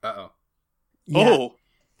 Uh-oh. Yeah, Oh.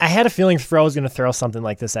 I had a feeling Fro was going to throw something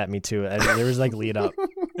like this at me too. There was like lead up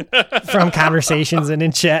from conversations and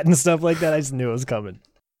in chat and stuff like that. I just knew it was coming.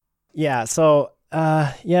 Yeah, so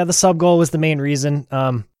the sub goal was the main reason.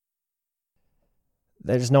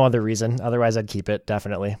 There's no other reason. Otherwise, I'd keep it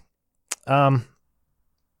definitely. Let's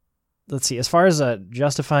see. As far as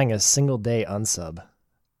justifying a single day unsub,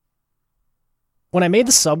 when I made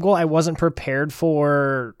the sub goal, I wasn't prepared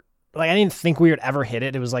for. Like, I didn't think we would ever hit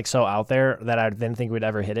it. It was like so out there that I didn't think we'd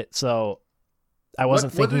ever hit it. So I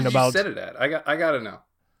wasn't what thinking did about you set it at? I gotta know.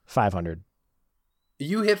 500.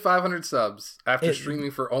 You hit 500 subs after streaming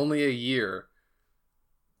for only a year.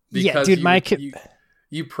 Yeah, dude,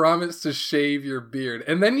 you promised to shave your beard,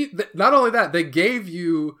 and then not only that, they gave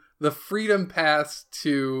you the freedom pass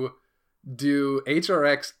to do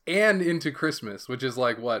HRX and into Christmas, which is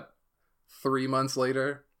like what, 3 months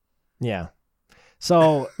later. Yeah.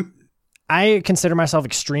 So I consider myself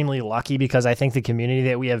extremely lucky because I think the community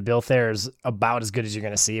that we have built there is about as good as you're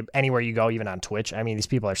going to see anywhere you go, even on Twitch. I mean, these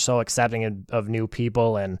people are so accepting of new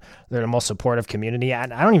people and they're the most supportive community. I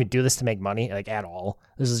don't even do this to make money, like, at all.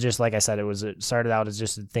 This is just, like I said, it started out as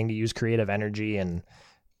just a thing to use creative energy and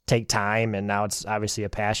take time. And now it's obviously a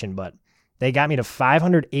passion, but they got me to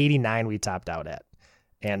 589 we topped out at.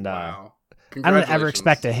 And, Wow. I don't ever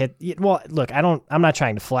expect to hit. Well, look, I'm not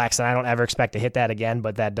trying to flex, and I don't ever expect to hit that again.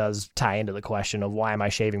 But that does tie into the question of why am I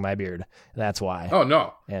shaving my beard? That's why. Oh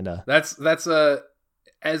no, And that's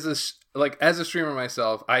as a streamer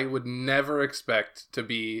myself, I would never expect to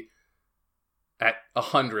be at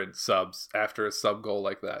 100 subs after a sub goal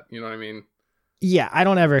like that. You know what I mean? yeah, I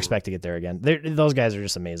don't ever expect to get there again. Those guys are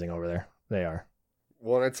just amazing over there. They are.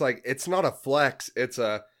 Well, it's like, it's not a flex. It's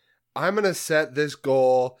I'm going to set this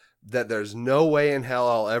goal that there's no way in hell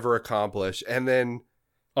I'll ever accomplish. And then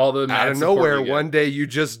All the out of support nowhere, we get. one day you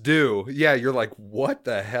just do. Yeah, you're like, what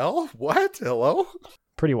the hell? What? Hello?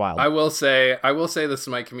 Pretty wild. I will say the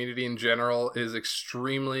Smite community in general is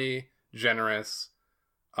extremely generous.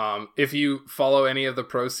 If you follow any of the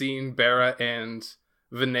pro scene, Bera and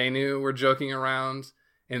Venenu were joking around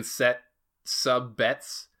and set sub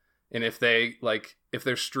bets, and if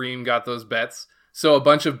their stream got those bets, so a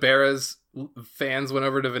bunch of Bera's fans went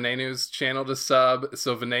over to Venenu's channel to sub,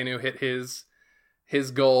 so Venenu hit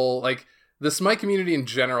his goal. Like, the Smite community in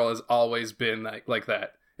general has always been like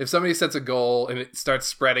that. If somebody sets a goal and it starts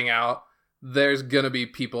spreading out, there's gonna be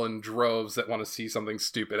people in droves that want to see something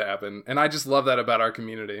stupid happen, and I just love that about our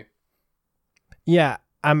community. Yeah,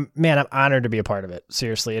 I'm honored to be a part of it.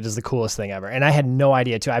 Seriously, it is the coolest thing ever. And I had no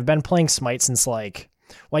idea too. I've been playing Smite since I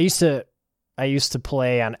used to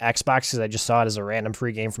play on Xbox because I just saw it as a random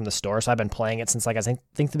free game from the store. So I've been playing it since I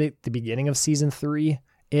think the beginning of season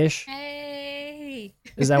 3-ish. Hey.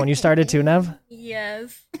 Is that when you started too, Nev?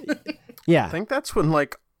 Yes. Yeah. I think that's when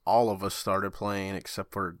all of us started playing,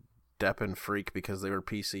 except for Depp and Freak, because they were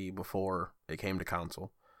PC before it came to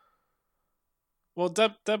console. Well,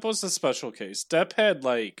 Depp was a special case. Depp had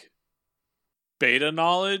beta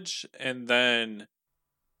knowledge and then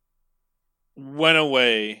went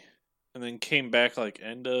away and then came back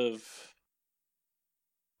end of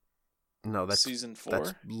No, that's season 4.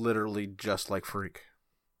 That's literally just like Freak.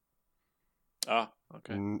 Ah,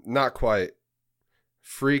 okay. Not quite.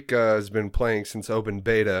 Freak has been playing since open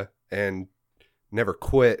beta and never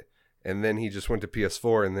quit. And then he just went to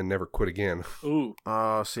PS4 and then never quit again. Ooh.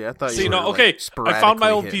 See, I thought See, you were no, okay. I found my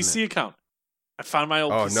old sporadically PC hitting account. I found my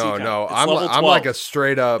old Oh, PC no, account. no. It's I'm level 12. like a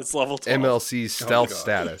straight up It's level 12. MLC stealth God.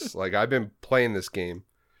 status. I've been playing this game.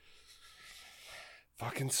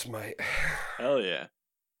 Fucking Smite. Hell yeah.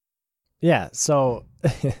 Yeah. So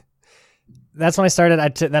that's when I started.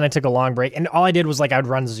 Then I took a long break, and all I did was I'd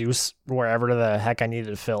run Zeus wherever the heck I needed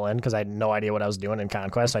to fill in because I had no idea what I was doing in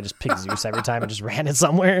Conquest. So I just picked Zeus every time and just ran it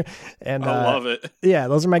somewhere. And I love it. Yeah,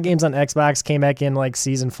 those are my games on Xbox. Came back in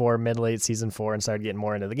season 4, late season 4, and started getting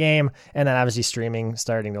more into the game. And then obviously streaming,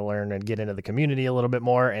 starting to learn and get into the community a little bit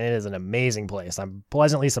more. And it is an amazing place. I'm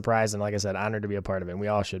pleasantly surprised, and like I said, honored to be a part of it. And we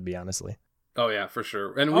all should be, honestly. Oh yeah, for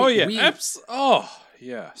sure. And Oh, yeah. Oh,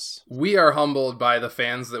 yes. we are humbled by the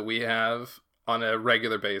fans that we have. on a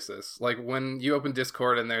regular basis. Like when you open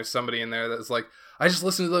Discord and there's somebody in there that's like, I just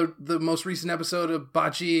listened to the most recent episode of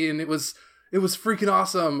Bocce and it was freaking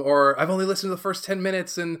awesome, or I've only listened to the first 10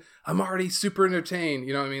 minutes and I'm already super entertained.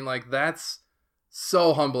 You know what I mean? Like that's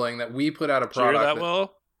so humbling that we put out a Did you hear product that,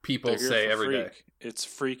 Will? people They're here say for every day. Freak. It's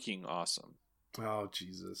freaking awesome. Oh,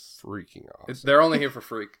 Jesus. Freaking awesome. They're only here for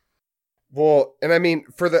Freak. Well, and I mean,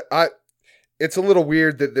 it's a little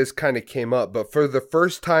weird that this kind of came up, but for the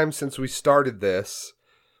first time since we started this,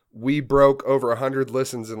 we broke over 100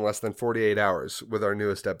 listens in less than 48 hours with our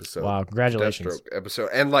newest episode. Wow, congratulations. Deathstroke episode.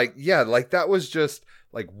 And like, yeah, like that was just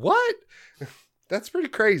what? That's pretty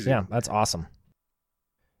crazy. Yeah, that's awesome.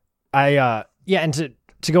 And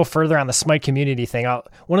to go further on the Smite community thing,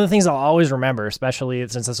 one of the things I'll always remember, especially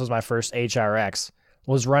since this was my first HRX,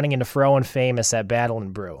 was running into Fro and Famous at Battle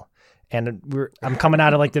and Brew. And I'm coming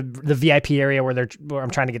out of like the VIP area where I'm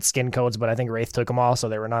trying to get skin codes, but I think Wraith took them all, so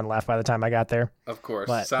there were none left by the time I got there. Of course.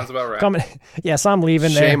 But sounds about right. So I'm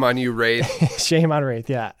leaving there. Shame on you, Wraith. Shame on Wraith,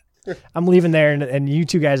 yeah. I'm leaving there, and you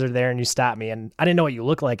two guys are there, and you stop me, and I didn't know what you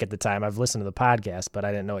looked like at the time. I've listened to the podcast, but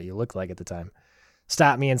I didn't know what you looked like at the time.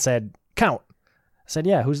 Stopped me and said, "Count." I said,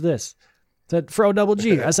 "Yeah, who's this?" Said, "Fro Double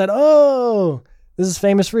G." I said, "Oh, this is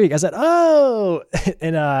Famous Freak." I said, "Oh,"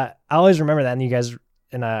 and I always remember that. And you guys,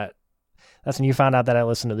 that's when you found out that I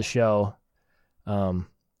listened to the show.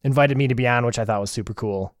 Invited me to be on, which I thought was super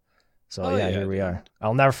cool. So here we are.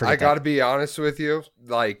 I'll never forget. I got to be honest with you,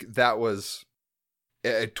 like that was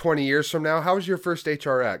 20 years from now. How was your first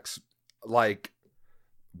HRX? Like,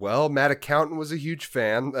 well, Matt Accountant was a huge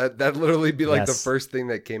fan. That'd literally be like the first thing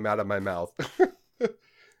that came out of my mouth.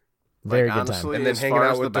 Very like, good honestly, time. And then hanging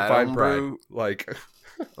out with Divine Pride.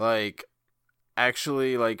 Like,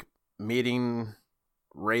 actually, like, meeting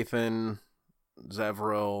Wraithen,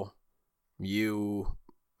 Zevril, you,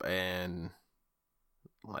 and,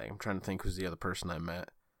 like, I'm trying to think who's the other person I met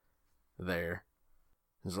there.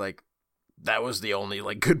 It's like, that was the only,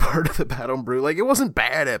 like, good part of the Battle and Brew. Like, it wasn't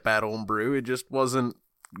bad at Battle and Brew. It just wasn't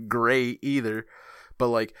great either. But,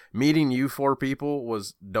 like, meeting you four people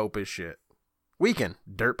was dope as shit. Weekend,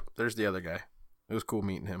 Derp. There's the other guy. It was cool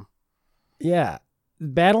meeting him. Yeah.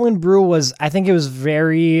 Battle and Brew was, I think it was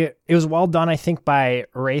well done, I think, by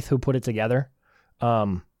Wraith, who put it together.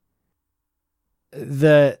 The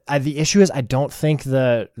issue is I don't think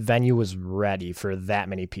the venue was ready for that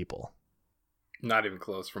many people. Not even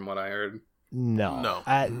close from what I heard. No. No.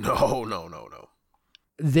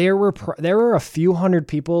 There were a few hundred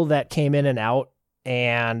people that came in and out,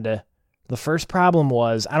 and the first problem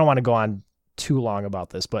was, I don't want to go on too long about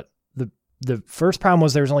this, but the first problem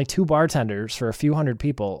was there was only 2 bartenders for a few hundred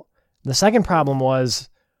people. The second problem was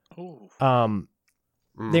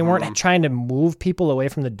they weren't trying to move people away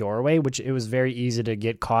from the doorway, which it was very easy to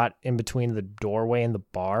get caught in between the doorway and the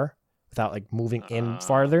bar without like moving in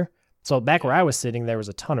farther. So back where I was sitting, there was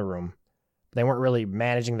a ton of room. They weren't really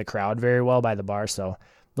managing the crowd very well by the bar. So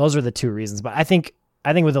those are the 2 reasons. But I think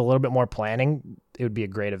with a little bit more planning, it would be a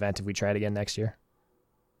great event if we tried again next year.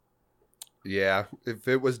 Yeah, if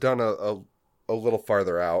it was done a little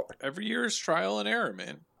farther out. Every year is trial and error,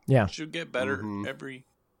 man. Yeah. It should get better every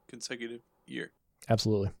consecutive year.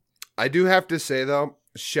 Absolutely. I do have to say, though,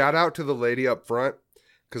 shout out to the lady up front,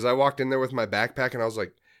 because I walked in there with my backpack and I was like,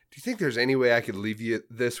 do you think there's any way I could leave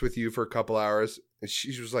this with you for a couple hours? And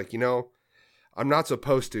she was like, I'm not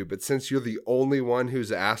supposed to, but since you're the only one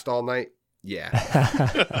who's asked all night,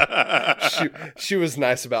 yeah. she was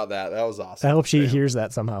nice about that. That was awesome. I hope she hears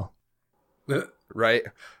that somehow. Right?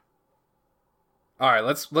 All right,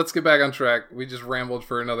 let's get back on track. We just rambled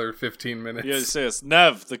for another 15 minutes. Yes.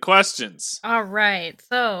 Nev, the questions. All right.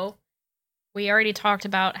 So we already talked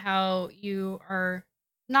about how you are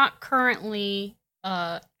not currently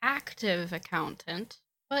active accountant,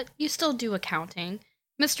 but you still do accounting.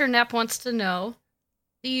 Mr. Nepp wants to know,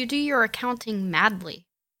 do you do your accounting madly?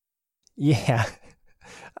 Yeah.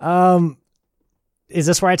 Is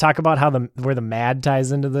this where I talk about where the mad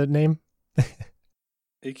ties into the name?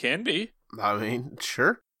 It can be. I mean,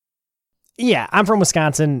 sure. Yeah, I'm from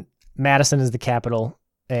Wisconsin. Madison is the capital,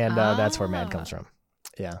 and that's where mad comes from.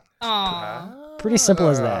 Yeah. Aww. Pretty simple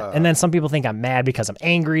as that. And then some people think I'm mad because I'm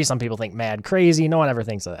angry. Some people think mad crazy. No one ever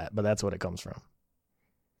thinks of that, but that's what it comes from.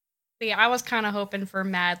 See, I was kind of hoping for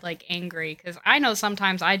mad like angry, because I know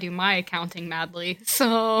sometimes I do my accounting madly,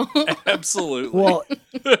 so... Absolutely. Well,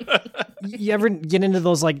 you ever get into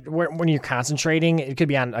those, like, when you're concentrating, it could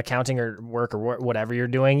be on accounting or work or whatever you're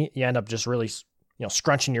doing, you end up just really,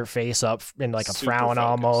 scrunching your face up in like a Super frown focused.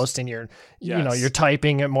 almost, and you're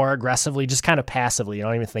typing it more aggressively, just kind of passively. You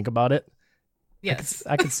don't even think about it. Yes.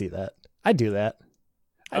 I could see that. I do that.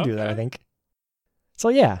 I do that, I think. So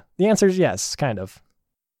yeah, the answer is yes, kind of.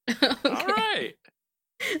 All right.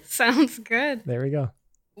 Sounds good. There we go.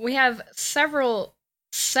 We have several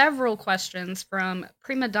questions from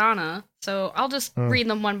Prima Donna, so I'll just read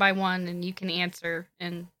them one by one, and you can answer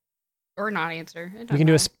or not answer. We can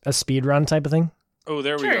do a speed run type of thing. Oh,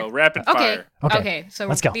 there we Sure. go. Rapid fire. Okay. So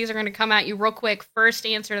Let's go. these are going to come at you real quick. First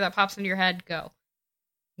answer that pops into your head, go.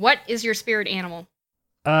 What is your spirit animal?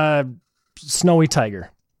 Snowy tiger.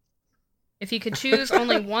 If you could choose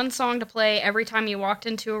only one song to play every time you walked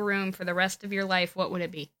into a room for the rest of your life, what would it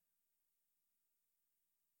be?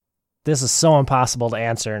 This is so impossible to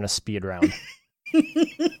answer in a speed round.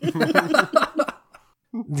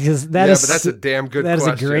 Because But that's a damn good that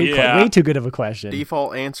question. is a great Yeah. way too good of a question.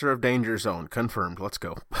 Default answer of Danger Zone. Confirmed. Let's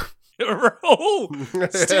go. Oh,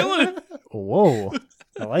 steal it. Whoa,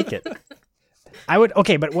 I like it.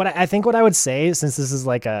 But what I would say, since this is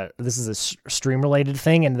a stream related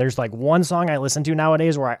thing, and there's like one song I listen to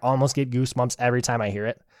nowadays where I almost get goosebumps every time I hear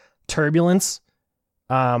it, Turbulence,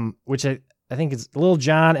 which I think it's Lil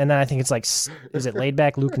Jon, and then I think it's like, is it Laid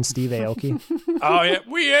Back Luke and Steve Aoki? Oh, yeah.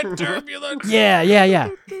 We had turbulence. Yeah. Yeah.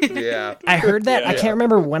 I heard that. Yeah. I can't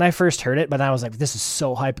remember when I first heard it, but I was like, this is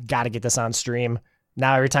so hype. Got to get this on stream.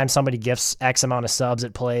 Now every time somebody gifts X amount of subs,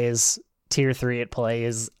 it plays. Tier 3, it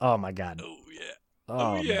plays. Oh my God. Oh, yeah.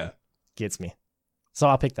 Oh, yeah. man. Gets me. So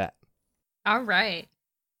I'll pick that. All right.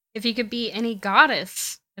 If you could be any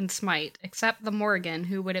goddess in Smite except the Morrigan,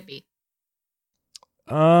 who would it be?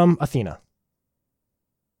 Athena.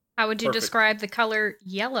 How would you Perfect. describe the color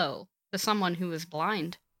yellow to someone who is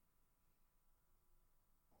blind?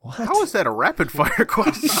 What? How is that a rapid fire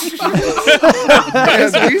question?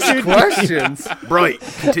 Man, these questions. Bright.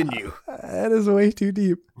 Continue. That is way too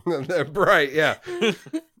deep. Right, yeah.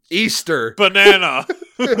 Easter. Banana.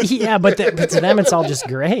 Yeah, but to them it's all just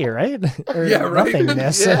gray, right? Or Yeah, right.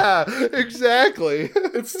 nothingness. Yeah, exactly.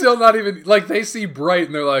 It's still not even like they see bright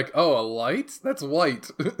and they're like, "Oh, a light? That's white."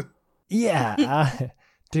 Yeah.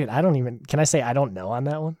 Dude, I don't even. Can I say I don't know on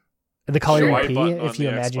that one? The color Sure. you White pee, button on if you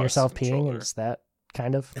the imagine Xbox yourself peeing, controller. it's that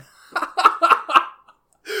kind of.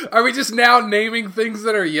 Are we just now naming things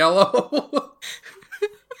that are yellow?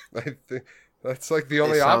 I think that's like the It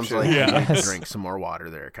only sounds option. like you Yeah. need to Yes. drink some more water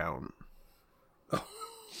there, Count.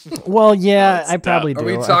 Well, yeah, I Stop. probably do. Are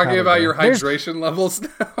we I talking probably about do. your hydration levels now?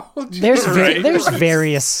 Right. There's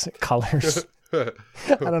various colors. I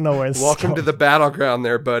don't know where this is Welcome to going. the battleground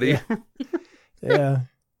there, buddy. Yeah.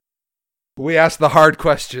 We ask the hard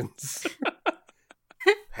questions.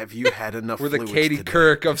 Have you had enough We're the fluids Katie today?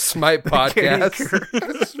 Couric of Smite Katie podcast.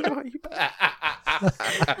 Couric.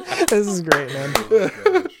 This is great, man. Oh,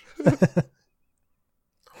 gosh.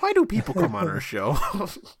 Why do people come on our show?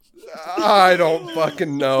 I don't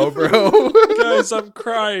fucking know, bro. Guys, I'm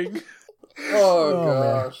crying. Oh, man.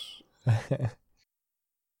 gosh.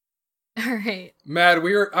 All right. Matt,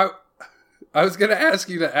 I was gonna ask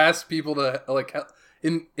you to ask people to like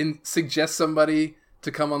suggest somebody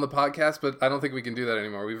to come on the podcast, but I don't think we can do that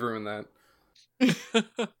anymore. We've ruined that.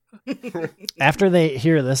 After they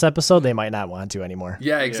hear this episode, they might not want to anymore.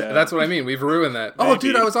 Yeah, Yeah. That's what I mean. We've ruined that. Oh,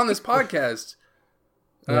 dude, Maybe. I was on this podcast.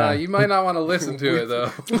 Yeah. You might not want to listen to it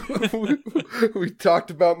though. We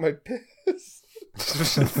talked about my piss.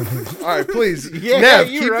 All right, please. Yeah, Nev,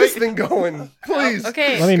 you're keep right. this thing going. Please.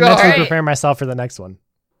 Okay. Let me Scott. mentally All right. prepare myself for the next one.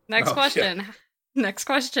 Next Oh, question. Next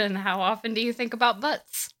question. How often do you think about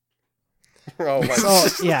butts? Oh, my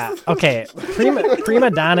So yeah, okay.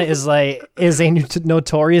 Prima Donna is a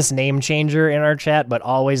notorious name changer in our chat, but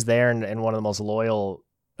always there and one of the most loyal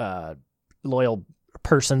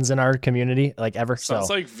persons in our community, like ever. Sounds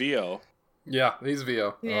So like VO. Yeah, he's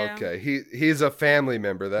VO. Yeah. Okay, he's a family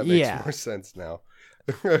member. That makes Yeah. more sense now.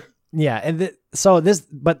 yeah, and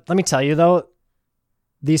but let me tell you though,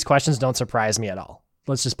 these questions don't surprise me at all.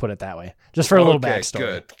 Let's just put it that way. Just for a little Okay,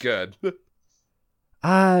 backstory. Good.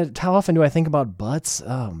 How often do I think about butts?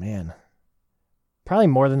 Oh man, probably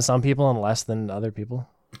more than some people and less than other people.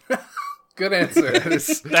 Good answer.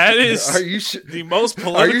 That is Are you sure? the most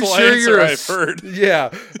Are you political sure answer you're I've heard. Yeah,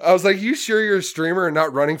 I was like, you sure you're a streamer and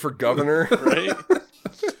not running for governor? Right?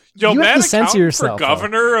 Yo, You have Matt, to censor accountant yourself, for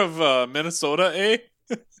governor of Minnesota, eh?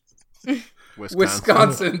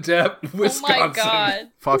 Wisconsin, Deb. Wisconsin. Oh my god.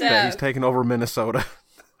 Fuck that. Deb. He's taking over Minnesota.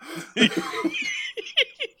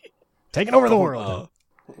 Taking over the world.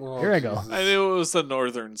 Oh, Here I go. Jesus. I knew it was the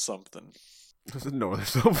northern something. This is northern.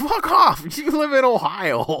 So fuck off. You live in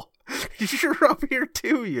Ohio. You're up here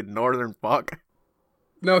too, you northern fuck.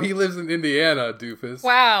 No, he lives in Indiana, doofus.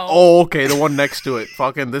 Wow. Oh, okay, the one next to it.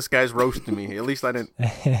 Fucking this guy's roasting me. At least I didn't.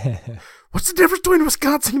 What's the difference between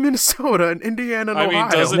Wisconsin and Minnesota and Indiana and I Ohio?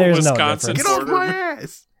 mean, doesn't There's no Wisconsin Get difference. off border? my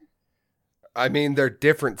ass. I mean, they're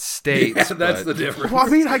different states. Yeah, that's the but- difference. Well, I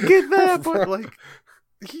mean, I get that, but like,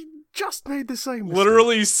 he just made the same mistake.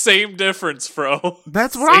 Literally same difference, bro.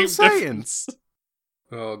 That's what I'm Same saying. difference.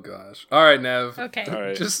 Oh gosh. All right, Nev. Okay. All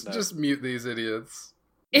right, Just mute these idiots.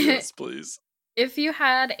 Yes, please. If you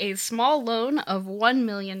had a small loan of $1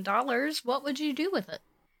 million, what would you do with it?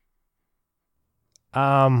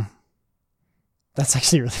 That's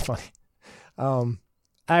actually really funny.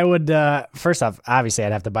 I would first off, obviously,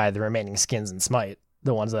 I'd have to buy the remaining skins in Smite,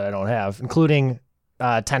 the ones that I don't have, including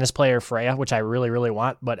tennis player Freya, which I really, really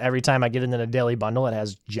want. But every time I get into the daily bundle, it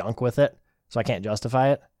has junk with it, so I can't justify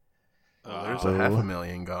it. Well, there's Oh. a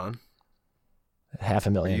 500,000 gone. Are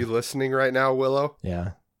 $500,000. you listening right now, Willow?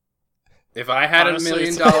 Yeah. If I had Honestly, $1 million,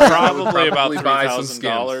 it's I would probably about buy some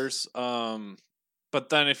skins. $3,000. But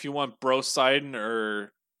then if you want Brosidon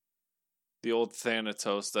or the old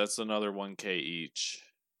Thanatos, that's another 1K each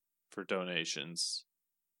for donations,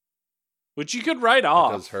 which you could write It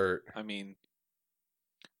off. does hurt. I mean,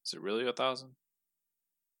 is it really 1,000?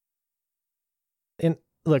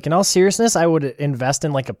 Look, in all seriousness, I would invest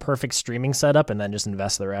in like a perfect streaming setup and then just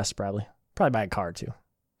invest the rest. Probably buy a car too.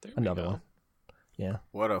 There we Another go. one. Yeah.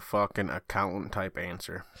 What a fucking accountant type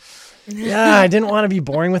answer. Yeah, I didn't want to be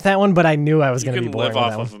boring with that one, but I knew I was You going to be can boring live with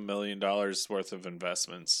off that of $1 million worth of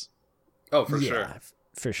investments. Oh, for one. sure. Yeah,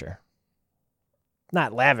 for sure.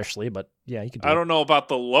 Not lavishly, but yeah, you could do I it. don't know about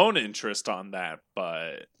the loan interest on that,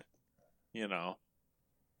 but you know.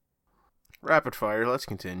 Rapid fire, let's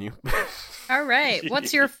continue. All right.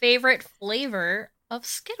 What's your favorite flavor of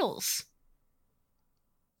Skittles?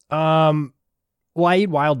 Well, I eat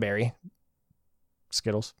wild berry.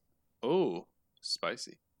 Skittles. Oh,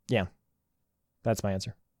 spicy. That's my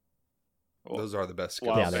answer. Oh, Those are the best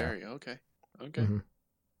wild skills. they are. berry. Okay. Okay. Mhm.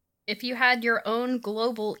 If you had your own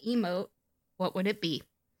global emote, what would it be?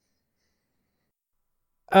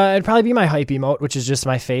 It'd probably be my hype emote, which is just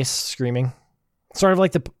my face screaming, sort of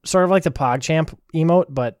like the PogChamp emote,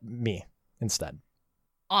 but me instead.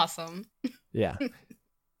 Awesome. Yeah.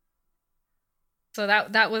 So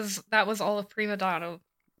that was all of Prima Donna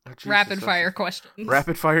Oh, Jesus, rapid that's- fire questions.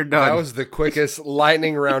 Rapid fire done. That was the quickest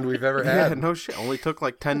lightning round we've ever yeah, had. no shit. Only took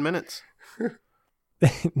like 10 minutes.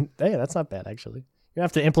 Hey, that's not bad actually. You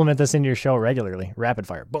have to implement this into your show regularly. Rapid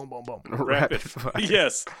fire. Boom, boom, boom. Rapid. fire.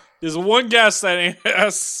 Yes. There's one guest that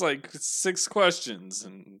asks like 6 questions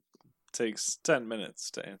and takes 10 minutes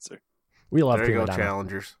to answer. We love There you Prima go, Donna.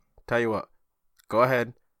 challengers. Tell you what. Go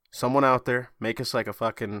ahead. Someone out there, make us like a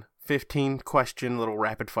fucking 15 question little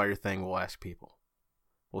rapid fire thing we'll ask people.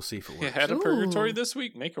 We'll see if it You works. had a purgatory Ooh. this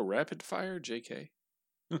week? Make a rapid fire, JK.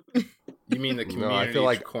 You mean the No, community I feel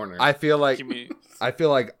like corner? I feel like Give me-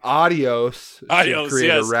 Adios should Adios, create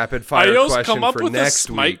yes. a rapid fire Adios question come up for with a next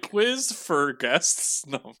Smite week. quiz for guests?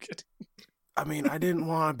 No, I'm kidding. I mean, I didn't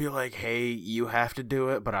want to be like, hey, you have to do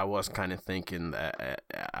it, but I was kind of thinking that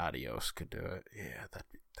Adios could do it. Yeah,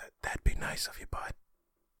 that'd be nice of you, bud.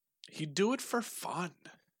 He'd do it for fun.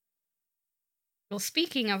 Well,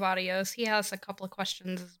 speaking of Adios, he has a couple of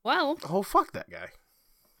questions as well. Oh, fuck that guy.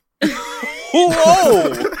 Whoa!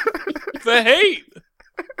 The hate!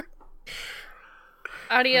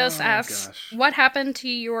 Adios Oh, asks, gosh. what happened to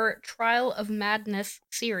your Trial of Madness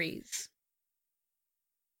series?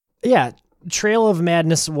 Yeah, Trail of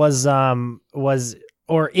Madness was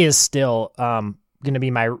or is still going to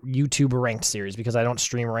be my YouTube ranked series because I don't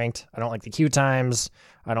stream ranked. I don't like the queue times.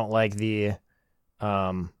 I don't like the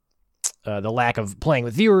lack of playing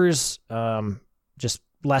with viewers. Just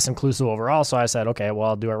less inclusive overall. So I said, okay, well,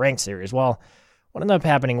 I'll do a ranked series. Well, what ended up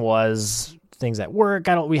happening was things at work.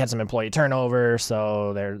 We had some employee turnover,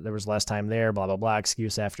 so there was less time there. Blah blah blah.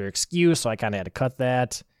 Excuse after excuse. So I kind of had to cut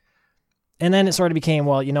that. And then it sort of became,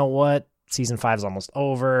 well, you know what? Season 5 is almost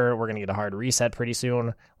over. We're going to get a hard reset pretty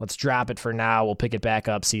soon. Let's drop it for now. We'll pick it back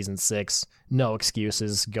up season 6. No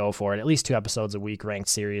excuses. Go for it. At least 2 episodes a week ranked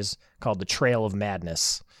series called The Trail of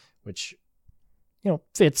Madness, which,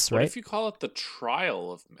 fits, What right? if you call it the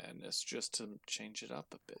Trial of Madness just to change it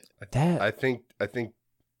up a bit? That, I think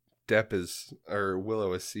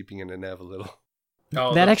Willow is seeping into Nev a little.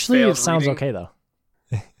 Oh, that the actually failed sounds reading? okay, though.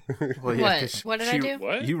 Well, What? 'cause What did I do?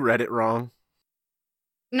 What? You read it wrong.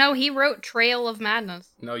 No, he wrote Trail of Madness.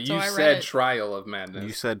 No, you So I read said it. Trial of Madness.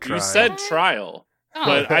 You said You try. said trial, Oh,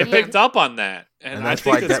 but I man. picked up on that, and, And I that's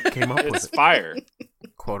think why it's, Depp came up with it's it. fire.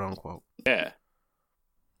 Quote unquote. Yeah.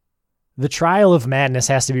 The Trial of Madness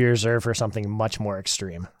has to be reserved for something much more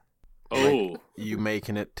extreme. Oh, You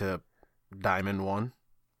making it to Diamond 1?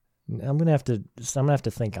 I'm gonna have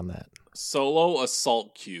to think on that. solo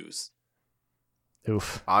assault cues.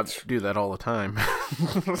 Oof. I do that all the time.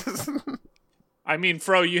 I mean,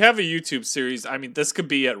 Fro, you have a YouTube series. I mean, this could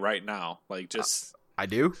be it right now. Like, just I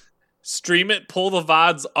do? stream it, pull the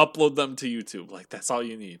VODs, upload them to YouTube. Like, that's all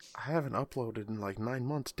you need. I haven't uploaded in like 9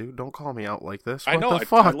 months, dude. Don't call me out like this. I know. The I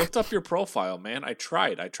fuck? looked up your profile, man. I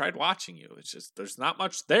tried watching you. It's just, there's not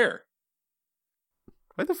much there.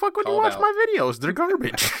 Why the fuck would you Called watch out. my videos? They're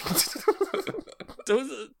garbage.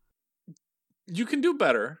 You can do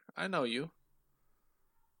better. I know you.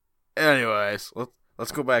 Anyways,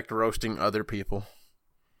 let's go back to roasting other people.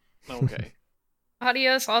 Okay.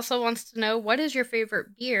 Adios also wants to know, what is your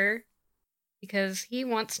favorite beer? Because he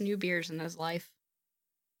wants new beers in his life.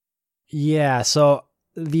 Yeah, so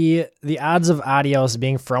the odds of Adios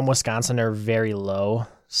being from Wisconsin are very low.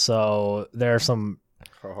 So there's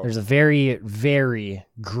a very, very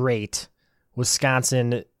great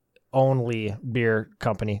Wisconsin only beer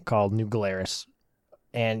company called New Glarus.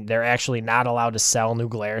 And they're actually not allowed to sell New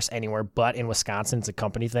Glarus anywhere but in Wisconsin. It's a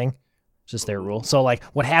company thing. It's just their rule. So like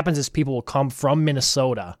what happens is people will come from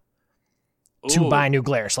Minnesota to Ooh. buy New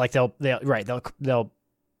Glarus. Like they'll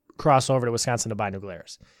cross over to Wisconsin to buy New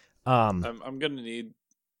Glarus. I'm gonna need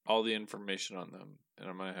all the information on them, and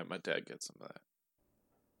I'm gonna have my dad get some of that.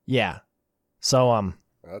 Yeah. So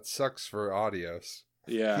That sucks for Adios.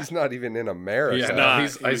 Yeah, He's not even in America. Yeah, Nah, no,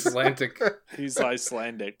 he's Icelandic. he's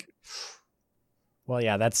Icelandic. well,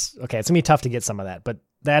 yeah, that's okay. It's gonna be tough to get some of that, but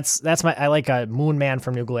that's I like Moon Man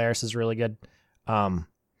from New Glarus is really good. I'm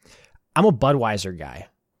a Budweiser guy,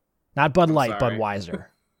 not Bud Light, sorry. Budweiser.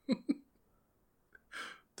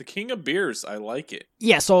 The king of beers. I like it.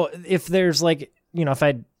 Yeah. So if there's like, if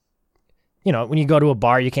I, when you go to a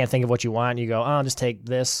bar, you can't think of what you want. You go, oh, I'll just take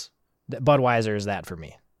this. Budweiser is that for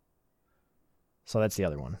me. So that's the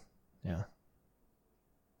other one. Yeah.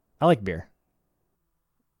 I like beer.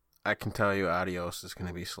 I can tell you Adios is going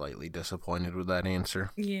to be slightly disappointed with that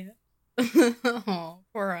answer. Yeah. Oh,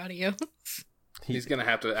 poor Adios. He's gonna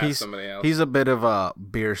have to ask somebody else. He's a bit of a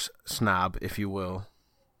beer snob, if you will.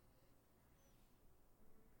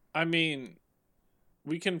 I mean,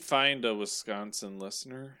 we can find a Wisconsin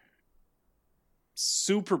listener.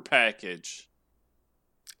 Super package.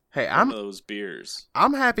 Hey, One of those beers.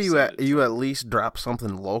 I'm happy you Send it to at least dropped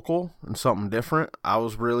something local and something different. I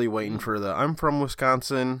was really waiting for the I'm from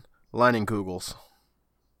Wisconsin Leinenkugels.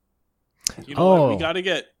 You know what? Oh. We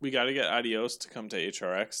gotta get Adios to come to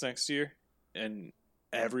HRX next year, and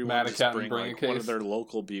everyone Matt just Accountant bring bring a one case. of their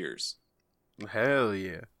local beers. Hell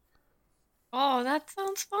yeah. Oh, that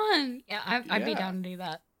sounds fun. Yeah, I'd be Yeah. down to do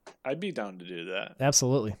that. I'd be down to do that.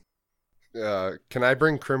 Absolutely. Can I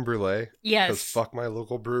bring creme brulee? Because Yes. fuck my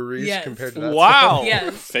local breweries Yes. compared to that. Wow,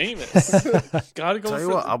 Yes. famous. Gotta go Tell you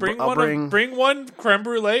for what, I'll bring one creme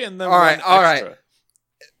brulee and then All right, one all extra. right.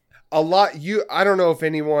 I don't know if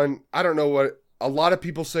anyone, I don't know what, a lot of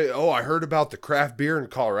people say, oh, I heard about the craft beer in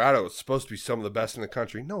Colorado. It's supposed to be some of the best in the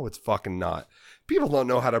country. No, it's fucking not. People don't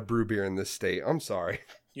know how to brew beer in this state. I'm sorry.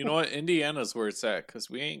 You know what? Indiana's where it's at because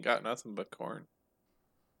we ain't got nothing but corn.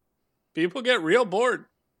 People get real bored.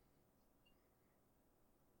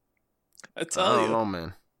 I I tell don't you. know,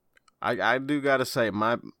 man. I do gotta say,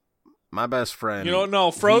 my best friend. You don't know.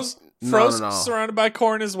 Fro's No. surrounded by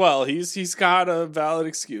corn as well. He's got a valid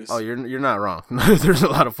excuse. Oh, you're not wrong. There's a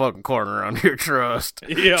lot of fucking corn around here. Trust.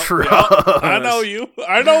 Yep, Trust. yep. I know you.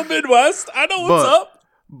 I know Midwest. I know what's up.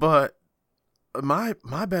 But my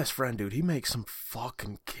best friend, dude, he makes some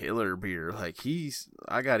fucking killer beer. Like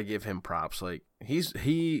I gotta give him props. Like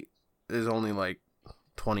he is only like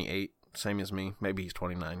 28, same as me. Maybe he's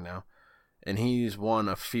 29 now. And he's won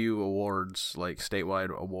a few awards, like statewide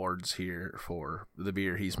awards here for the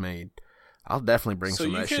beer he's made. I'll definitely bring So some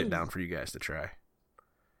of you that shit can- down for you guys to try.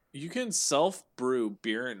 You can self brew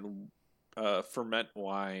beer and ferment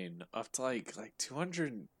wine up to like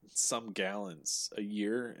 200 some gallons a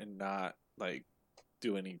year and not like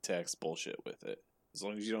do any tax bullshit with it. As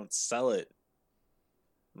long as you don't sell it,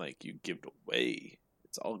 like you give it away,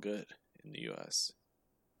 it's all good in the U.S.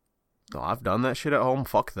 No, I've done that shit at home.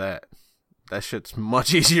 Fuck that. That shit's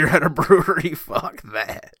much easier at a brewery. Fuck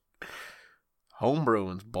that. Home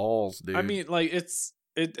brewing's balls, dude. I mean, like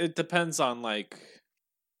it depends on like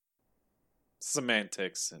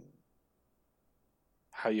semantics and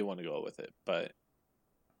how you want to go with it. But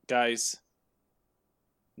guys,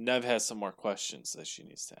 Nev has some more questions that she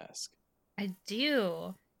needs to ask. I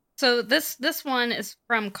do. So this one is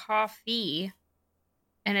from Coffee,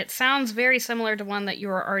 and it sounds very similar to one that you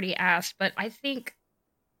were already asked, but I think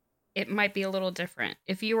it might be a little different.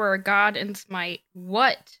 If you were a god in Smite,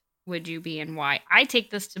 what would you be and why? I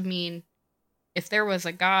take this to mean if there was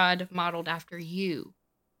a god modeled after you,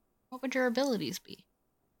 what would your abilities be?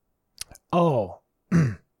 Oh,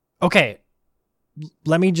 okay.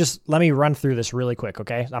 let me run through this really quick,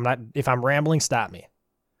 okay? If I'm rambling, stop me.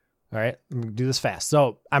 All right, I'm gonna do this fast.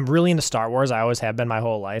 So I'm really into Star Wars. I always have been my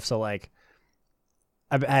whole life. So like,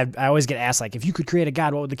 I always get asked like, if you could create a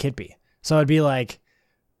god, what would the kit be? So it'd be like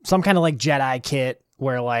some kind of like Jedi kit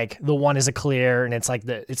where like the one is a clear and it's like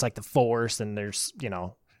the Force and there's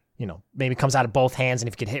maybe it comes out of both hands and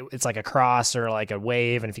if you get hit, it's like a cross or like a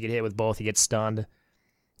wave, and if you get hit with both, you get stunned.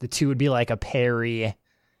 The 2 would be like a parry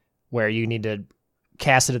where you need to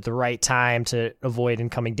cast it at the right time to avoid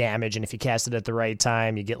incoming damage, and if you cast it at the right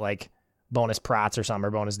time, you get like bonus prots or something,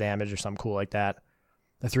 or bonus damage or something cool like that.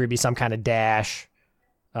 The 3 would be some kind of dash.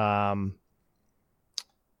 I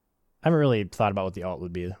haven't really thought about what the alt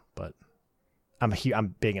would be, but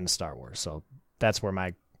I'm big into Star Wars, so that's where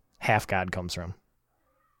my half god comes from.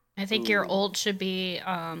 I think your ult should be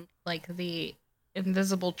like the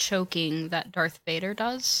invisible choking that Darth Vader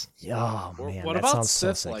does. Oh man, what that about sounds so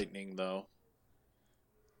Sith sick. lightning though?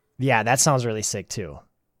 Yeah, that sounds really sick too.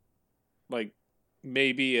 Like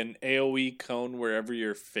maybe an AoE cone wherever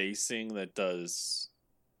you're facing that does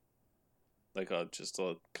like just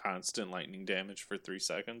a constant lightning damage for 3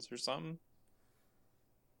 seconds or something.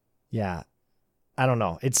 Yeah, I don't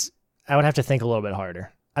know. I would have to think a little bit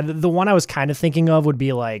harder. The one I was kind of thinking of would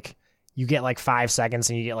be like you get like 5 seconds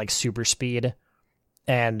and you get like super speed,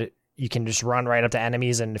 and you can just run right up to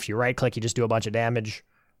enemies. And if you right click, you just do a bunch of damage.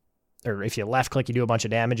 Or if you left click, you do a bunch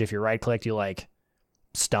of damage. If you right click, you like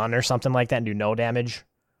stun or something like that and do no damage.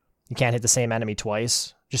 You can't hit the same enemy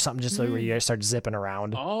twice. Just something like where you guys start zipping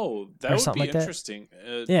around. Oh, that or would something be like that. interesting.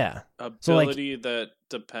 Yeah. Ability that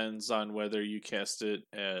depends on whether you cast it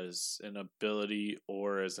as an ability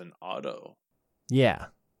or as an auto. Yeah.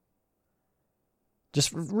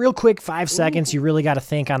 Just real quick, 5 seconds. You really got to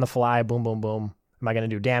think on the fly. Boom, boom, boom. Am I going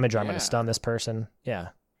to do damage or I'm going to stun this person? Yeah.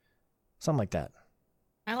 Something like that.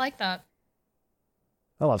 I like that.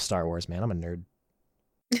 I love Star Wars, man. I'm a nerd.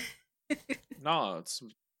 No, it's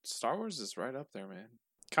Star Wars is right up there, man.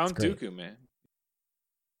 Count great. Dooku, man.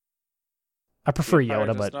 I prefer The Empire Yoda,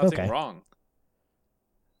 does but nothing okay. wrong.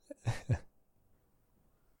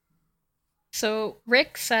 So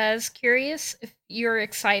Rick says, curious if you're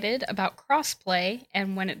excited about crossplay,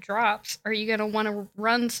 and when it drops, are you going to want to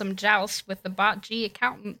run some joust with the Bot G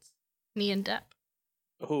accountants, me and Depp?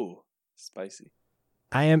 Oh, spicy.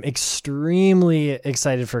 I am extremely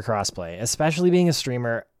excited for crossplay, especially being a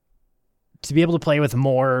streamer. To be able to play with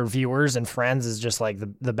more viewers and friends is just like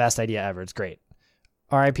the best idea ever. It's great.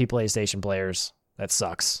 RIP PlayStation players. That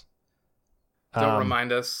sucks. Don't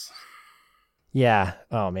remind us. Yeah.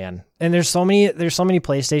 Oh man. And there's so many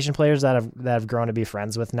PlayStation players that have grown to be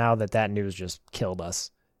friends with now that news just killed us.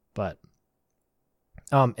 But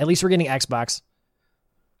at least we're getting Xbox.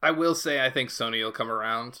 I will say I think Sony will come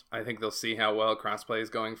around. I think they'll see how well crossplay is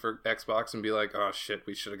going for Xbox and be like, oh shit,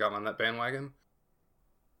 we should have gotten on that bandwagon.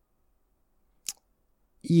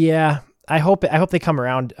 Yeah. I hope they come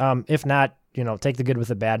around. If not, take the good with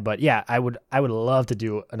the bad. But yeah, I would love to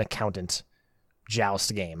do an accountant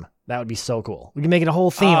joust game. That would be so cool. We can make it a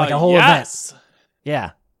whole theme, like a whole event.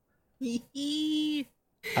 Yeah. I'd be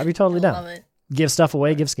totally down. Love it. Give stuff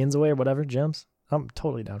away, give skins away or whatever, gems. I'm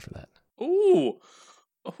totally down for that. Ooh.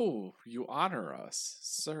 Oh, you honor us,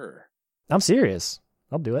 sir. I'm serious.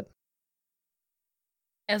 I'll do it.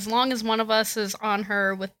 As long as one of us is on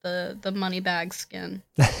her with the money bag skin.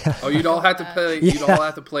 Oh, you'd all have to play. Yeah. You'd all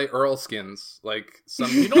have to play Earl skins, like some.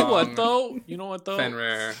 You know what though?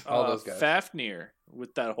 Fenrir, all those guys. Fafnir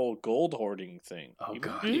with that whole gold hoarding thing. Oh, He would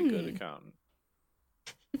God. be a good accountant.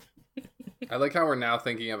 I like how we're now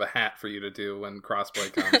thinking of a hat for you to do when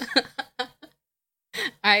crossplay comes.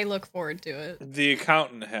 I look forward to it. The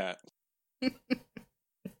accountant hat.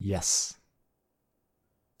 Yes.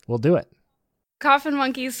 We'll do it. Coffin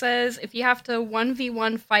Monkey says, if you have to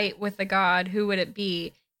 1v1 fight with a god, who would it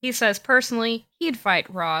be? He says, personally, he'd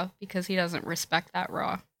fight Ra because he doesn't respect that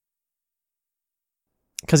Ra.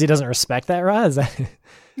 Because he doesn't respect that Ra? Is that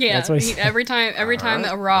Yeah, That's what he said. every time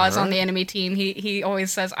that Ra is on the enemy team, he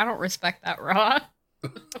always says, I don't respect that Ra.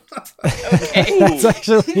 Okay. That's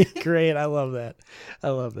actually great. I love that.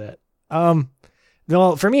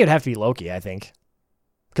 Well, for me it'd have to be Loki, I think.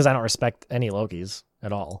 Because I don't respect any Lokis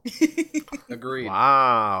at all. Agreed.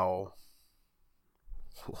 Wow.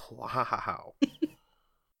 Wow.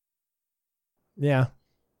 Yeah.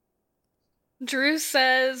 Drew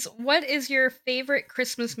says, what is your favorite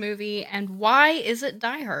Christmas movie and why is it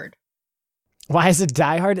Die Hard? Why is it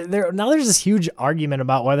Die Hard? There's this huge argument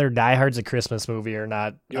about whether Die Hard's a Christmas movie or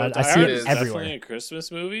not. Yo, I Die see Hard it is everywhere. definitely a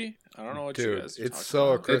Christmas movie. I don't know what you Dude, guys are it's talking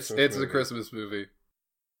so about. Christmas It's a movie. Christmas movie.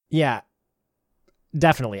 Yeah.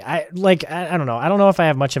 definitely. I don't know. I don't know if I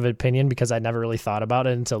have much of an opinion because I never really thought about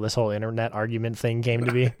it until this whole internet argument thing came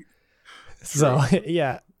to be. So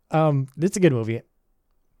yeah, it's a good movie.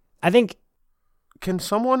 I think. Can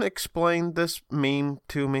someone explain this meme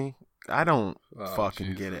to me? I don't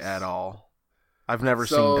fucking get it at all. I've never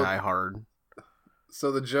seen Die Hard.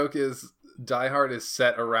 So the joke is Die Hard is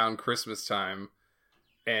set around Christmas time,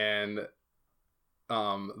 and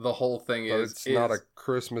the whole thing is it's not a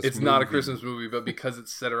Christmas. It's movie. not a Christmas movie, but because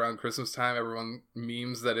it's set around Christmas time, everyone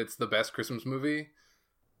memes that it's the best Christmas movie.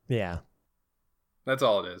 Yeah, that's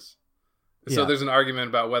all it is. So there's an argument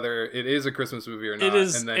about whether it is a Christmas movie or not. It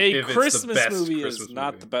is and then a if Christmas it's the best movie Christmas is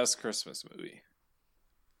not movie. the best Christmas movie.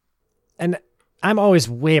 and I'm always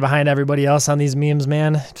way behind everybody else on these memes,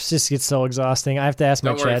 man. It just gets so exhausting. I have to ask my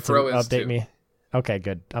Don't worry, chat to Fro is update too. me. Okay,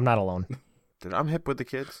 good. I'm not alone. Dude, I'm hip with the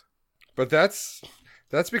kids. But that's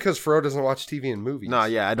because Fro doesn't watch TV and movies. No,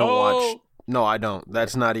 yeah, I don't Oh. watch. No, I don't.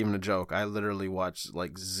 That's not even a joke. I literally watch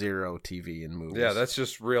like zero TV and movies. Yeah, that's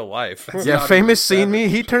just real life. Yeah, not Famous even seen me.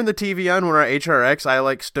 savage. He turned the TV on when our HRX. I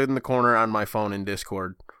like stood in the corner on my phone in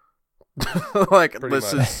Discord. Like Pretty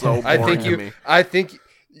this much. is so boring I think to me.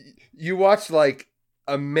 you watched like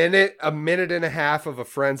a minute and a half of a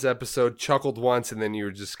Friends episode, chuckled once, and then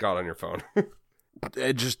you just got on your phone.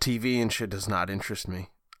 It just TV and shit does not interest me.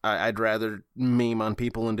 I'd rather meme on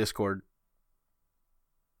people in Discord.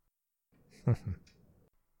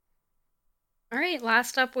 All right,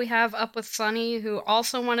 last up we have Up with Sunny, who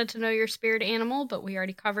also wanted to know your spirit animal, but we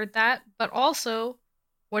already covered that. But also,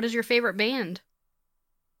 what is your favorite band?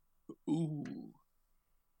 Ooh.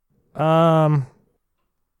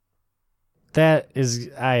 That is,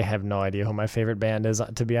 I have no idea who my favorite band is,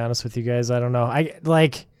 to be honest with you guys. I don't know. I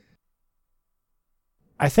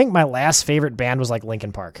think my last favorite band was like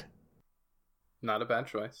Linkin Park. Not a bad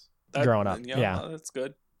choice. Growing up, yeah. That's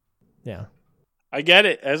good. Yeah. I get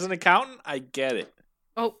it. As an accountant, I get it.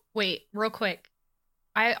 Oh, wait, real quick.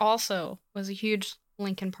 I also was a huge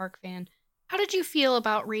Linkin Park fan. How did you feel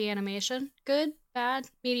about Reanimation? Good, bad,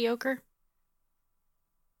 mediocre?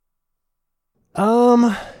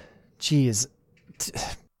 Geez. It's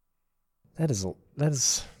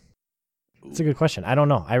a good question. I don't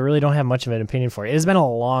know. I really don't have much of an opinion for it. It's been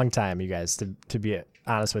a long time, you guys, to be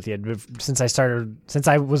honest with you. Since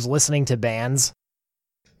I was listening to bands,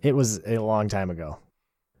 it was a long time ago.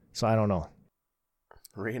 So I don't know.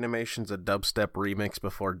 Reanimation's a dubstep remix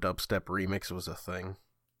before dubstep remix was a thing.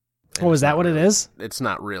 And Oh, it's is that not what it really- is? It's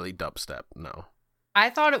not really dubstep, no. I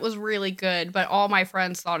thought it was really good, but all my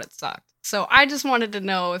friends thought it sucked. So I just wanted to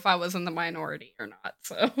know if I was in the minority or not.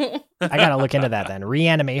 So I gotta look into that then.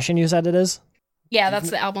 Reanimation, you said it is? yeah, that's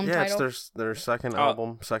the album Yeah, title. it's their second I'll-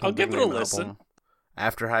 album, second I'll big give it a name listen. album.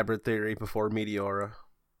 After Hybrid Theory, before Meteora.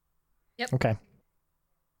 Okay.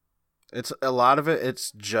 It's a lot of it.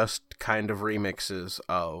 It's just kind of remixes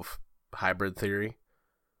of Hybrid Theory,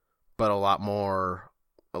 but a lot more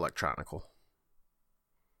electronical.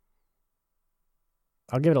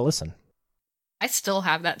 I'll give it a listen. I still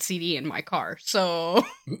have that CD in my car, so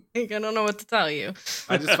I don't know what to tell you.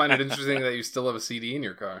 I just find it interesting that you still have a CD in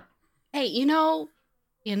your car. Hey, you know,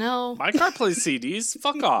 My car plays CDs.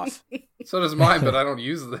 Fuck off. So does mine, but I don't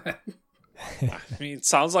use that. I mean, it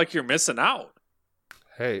sounds like you're missing out.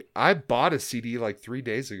 Hey, I bought a CD like 3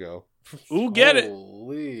 days ago. Ooh, get it.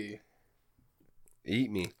 Holy.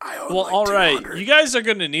 Eat me. Well, all right. You guys are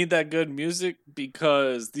going to need that good music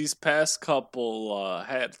because these past couple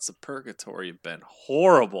Hats of Purgatory have been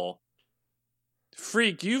horrible.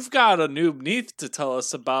 Freak, you've got a Noob Neath to tell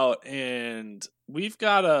us about, and we've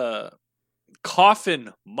got a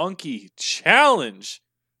Coffin Monkey Challenge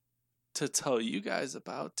to tell you guys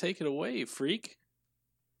about. Take it away, Freak.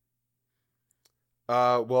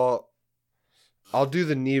 Well, I'll do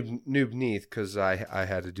the Noob Neath because I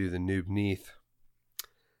had to do the Noob Neath.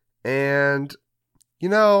 And, you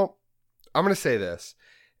know, I'm going to say this.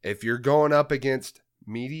 If you're going up against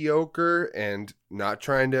mediocre and not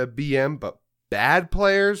trying to BM, but bad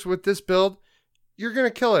players with this build, you're going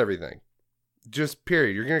to kill everything. Just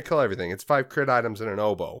period. You're going to kill everything. It's 5 crit items and an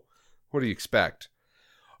oboe. What do you expect?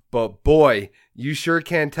 But boy, you sure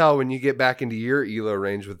can tell when you get back into your elo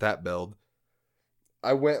range with that build.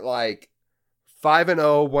 I went like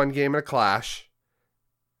 5-0 one game in a clash.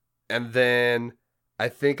 And then I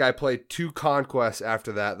think I played 2 conquests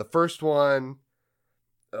after that. The first one,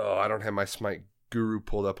 I don't have my Smite Guru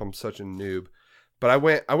pulled up. I'm such a noob. But I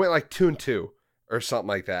went like 2-2 or something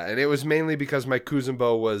like that. And it was mainly because my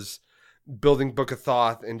Kuzumbo was building Book of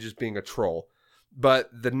Thoth and just being a troll. But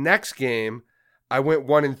the next game, I went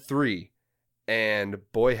 1-3. And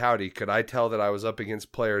boy howdy, could I tell that I was up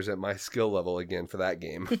against players at my skill level again for that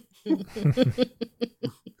game.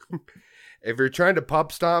 If you're trying to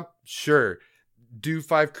pop stomp, sure. Do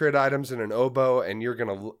 5 crit items and an oboe, and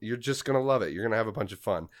you're just gonna love it. You're gonna have a bunch of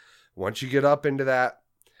fun. Once you get up into that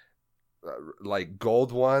like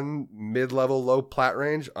gold 1 mid-level low plat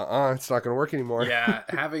range, it's not gonna work anymore. Yeah,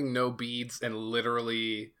 having no beads and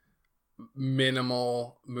literally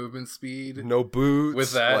minimal movement speed. No boots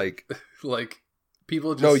With that, like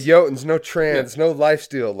people just no Jotuns, no trans, no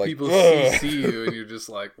lifesteal. Like people CC you and you're just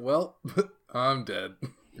like, well, I'm dead.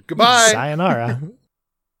 Goodbye. Sayonara.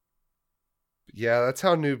 Yeah, that's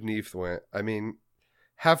how Noob Neath went. I mean,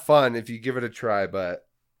 have fun if you give it a try, but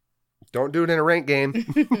don't do it in a ranked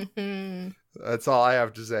game. That's all I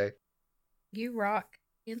have to say. You rock.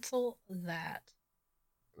 Cancel that.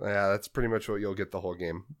 Yeah, that's pretty much what you'll get the whole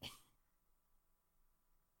game.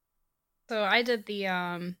 So I did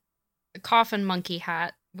the coffin monkey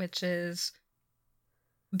hat, which is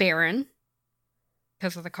Baron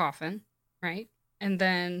because of the coffin, right? And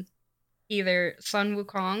then either Sun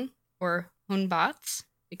Wukong or Hun Batz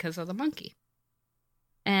because of the monkey.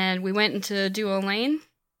 And we went into duo lane.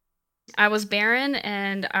 I was Baron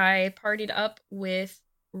and I partied up with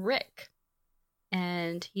Rick.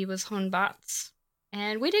 And he was Hun Batz.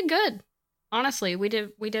 And we did good. Honestly, we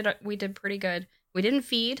did pretty good. We didn't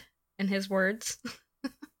feed, in his words.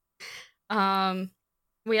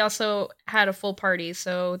 We also had a full party,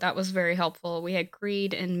 so that was very helpful. We had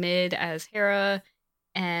Creed in mid as Hera,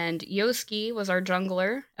 and Yoski was our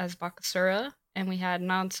jungler as Bakasura, and we had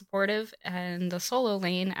non-supportive and the solo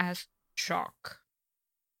lane as Shock.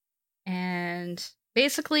 And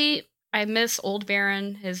basically, I miss Old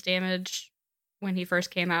Baron. His damage when he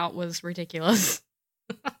first came out was ridiculous.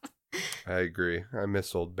 I agree. I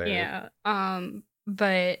miss Old Baron. Yeah.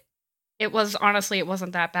 But it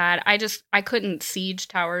wasn't that bad. I couldn't siege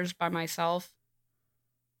towers by myself.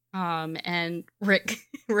 And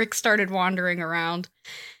Rick started wandering around,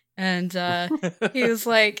 and he was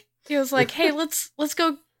like, "Hey, let's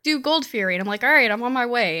go do Gold Fury." And I'm like, "All right, I'm on my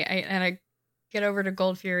way." I get over to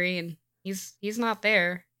Gold Fury, and he's not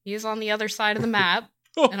there. He's on the other side of the map.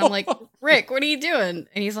 And I'm like, "Rick, what are you doing?"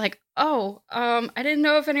 And he's like, "Oh, I didn't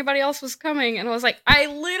know if anybody else was coming." And I was like, "I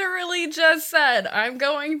literally just said I'm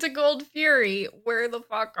going to Gold Fury. Where the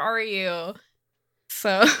fuck are you?"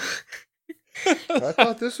 So I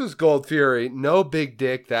thought this was Gold Fury. No, big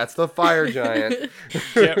dick. That's the fire giant.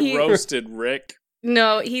 Get roasted, Rick.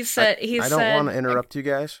 No, he said. I don't want to interrupt you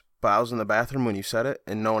guys, but I was in the bathroom when you said it,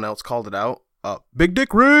 and no one else called it out. Big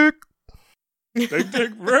Dick Rick. Big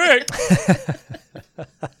Dick Rick.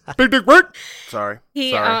 Big dick Rick. Sorry.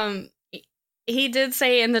 He did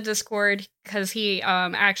say in the Discord, because he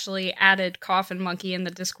actually added Coffin Monkey in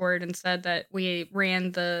the Discord and said that we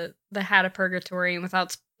ran the Hat of Purgatory, and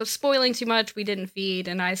without spoiling too much, we didn't feed.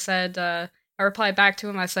 And I said, I replied back to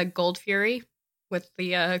him, I said Gold Fury with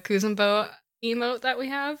the Kuzumbo emote that we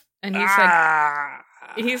have, and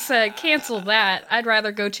he said, cancel that. I'd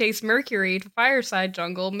rather go chase Mercury to Fireside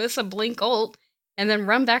Jungle, miss a blink ult, and then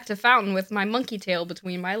run back to Fountain with my monkey tail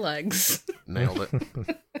between my legs. Nailed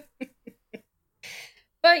it.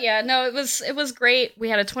 But yeah, no, it was great. We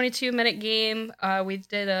had a 22-minute game. We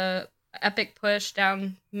did a epic push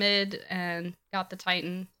down mid and got the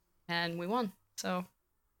Titan, and we won. So,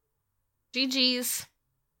 GG's.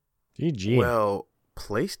 GG. Well,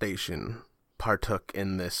 PlayStation partook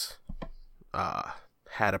in this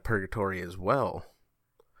Hat of Purgatory as well.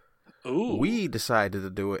 Ooh. We decided to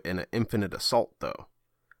do it in an Infinite Assault, though.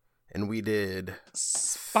 And we did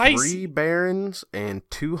Spicy. 3 Barons and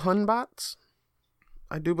 2 Hunbots,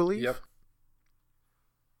 I do believe. Yep.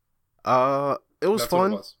 It was That's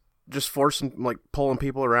fun. what it was. Just forcing, pulling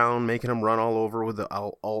people around, making them run all over with the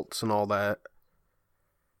alts and all that.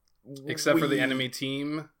 Except for the enemy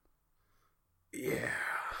team. Yeah.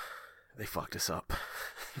 They fucked us up.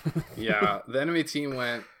 Yeah, the enemy team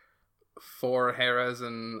went 4 Heras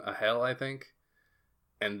and a Hell, I think.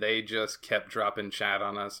 And they just kept dropping chat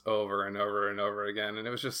on us over and over and over again. And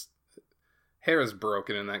it was just... Hera's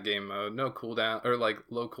broken in that game mode. No cooldown, or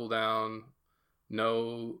low cooldown.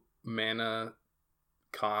 No mana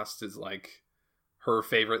cost is her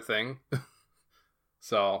favorite thing.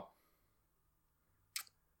 So...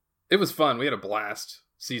 It was fun. We had a blast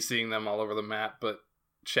CCing them all over the map, but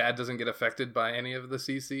Chad doesn't get affected by any of the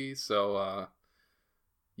CC, so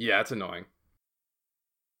yeah, it's annoying.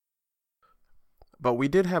 But we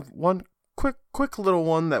did have one quick little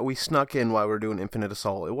one that we snuck in while we were doing Infinite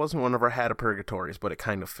Assault. It wasn't one of our Hat of Purgatories, but it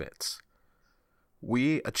kind of fits.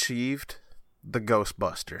 We achieved the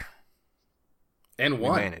Ghostbuster. And We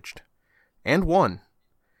won. managed. And won.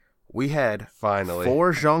 We had Finally.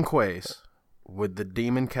 4 Zhongkuis with the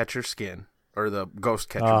demon catcher skin, or the ghost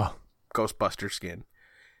catcher, Ghostbuster skin,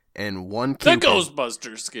 and 1 Cupid. The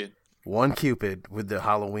Ghostbuster skin. 1 Cupid with the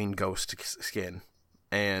Halloween ghost skin.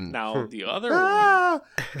 And Now the other Run!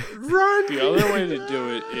 the other way to do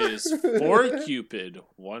it is 4 Cupid,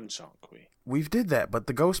 1 Zhongkui. we've did that, but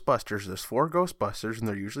the Ghostbusters, there's 4 Ghostbusters, and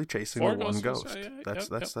they're usually chasing 4 the one Ghostbusters, ghost.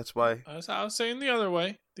 yeah, That's why I was saying the other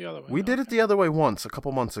way. The other way. we did it the other way once, a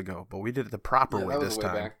couple months ago, but we did it the proper way that was this way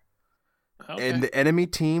time. back. Okay. And the enemy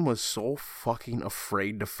team was so fucking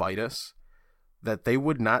afraid to fight us that they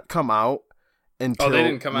would not come out until They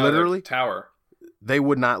didn't come out literally of their tower. they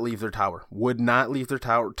would not leave their tower. Would not leave their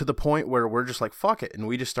tower, to the point where we're just like, fuck it. And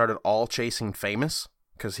we just started all chasing Famous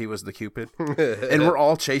because he was the Cupid. And we're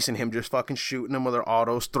all chasing him, just fucking shooting him with our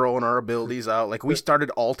autos, throwing our abilities out. Like, we started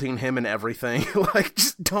alting him and everything. Like,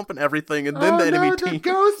 just dumping everything. And then the enemy team. The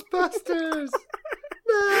Ghostbusters!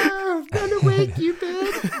 No! Run away,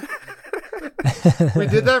 Cupid! We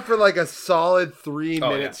did that for like a solid 3 Oh,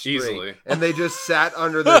 minutes straight. easily. And they just sat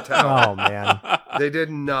under their tower. Oh man. They did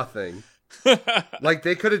nothing. Like,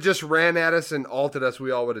 they could have just ran at us and alted us.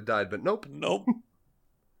 We all would have died. But nope. Nope.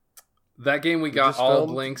 That game we got just all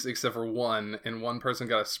filmed? blinks except for one, and one person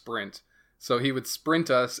got a sprint. So he would sprint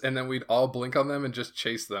us, and then we'd all blink on them and just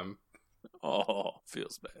chase them. Oh,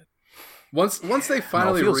 feels bad. Once they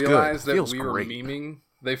finally feels good. realized that Feels we great. were memeing,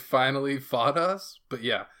 they finally fought us. But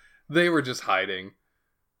yeah, they were just hiding.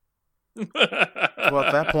 Well,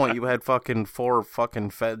 at that point, you had fucking 4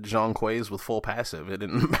 fucking fed Zhongkuis with full passive. It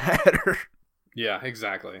didn't matter. Yeah,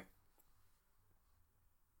 exactly.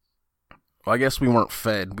 Well, I guess we weren't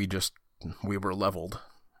fed. We were leveled.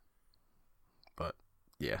 But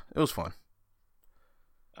yeah, it was fun.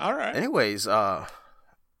 All right. Anyways,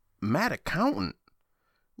 Matt Accountant,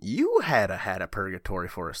 you had a purgatory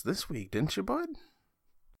for us this week, didn't you, bud?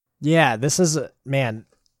 Yeah, this is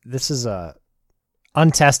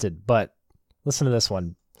untested, but listen to this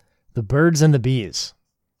one. The Birds and the Bees.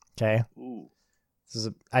 Okay? Ooh. This is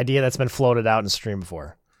an idea that's been floated out in stream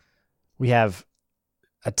before. We have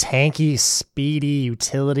a tanky, speedy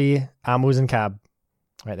utility Amuz Cobb.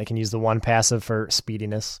 Right, they can use the 1 passive for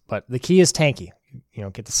speediness, but the key is tanky. You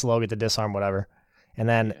know, get the slow, get the disarm, whatever. And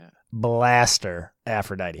then Yeah. Blaster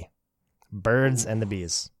Aphrodite. Birds and the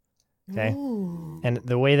Bees. Okay? And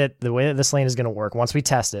the way that this lane is going to work, once we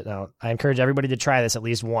test it, now I encourage everybody to try this at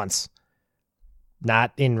least once.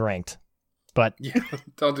 Not in ranked, but Yeah,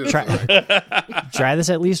 don't do Try- that. try this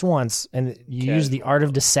at least once, and you use the Casual. art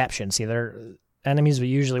of deception. See, their enemies would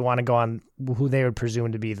usually want to go on who they would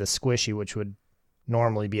presume to be the squishy, which would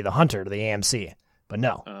normally be the hunter to the AMC. But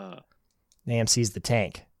no, the AMC's the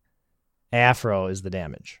tank. Afro is the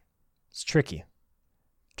damage. It's tricky.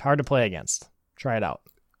 It's hard to play against. Try it out.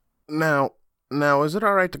 Now, is it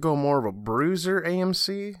all right to go more of a bruiser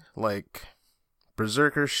AMC, like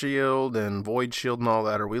Berserker Shield and Void Shield and all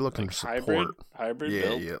that? Are we looking Like to hybrid support?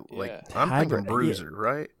 build. Yeah. Like Yeah. I'm Hybrid, thinking bruiser,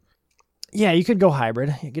 right? Yeah, you could go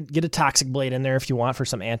hybrid. You could get a Toxic Blade in there if you want for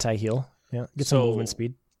some anti-heal. Yeah, get some So- movement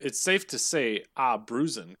speed. It's safe to say,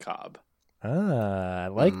 bruising Cobb. I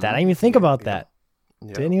like that. I didn't even think about that.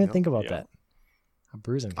 Yeah, Didn't even yep. think about Yep. that. A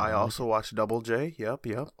bruising. I Cobb. also watched Double J. Yep.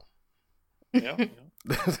 Yeah.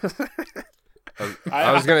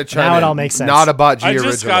 I was going to chime Now it in. all makes sense. Not a bot G I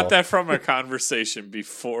original. just got that from a conversation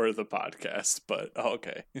before the podcast, but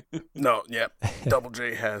okay. No, yep. Double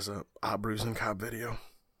J has a bruising Cobb video.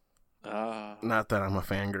 Not that I'm a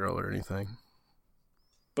fangirl or anything.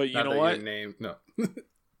 But you Not know that what? your name, no.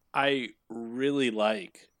 I really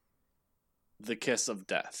like the Kiss of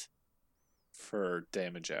Death for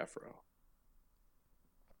damage Afro.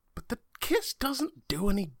 But the kiss doesn't do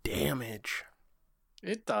any damage.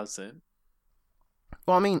 It doesn't.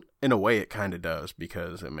 Well, I mean, in a way it kind of does,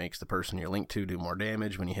 because it makes the person you're linked to do more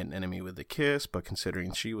damage when you hit an enemy with the kiss, but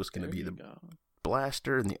considering she was going to There be you the go.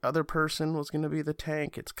 blaster and the other person was going to be the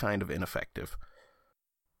tank, it's kind of ineffective.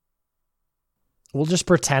 We'll just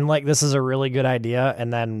pretend like this is a really good idea,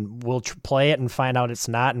 and then we'll play it and find out it's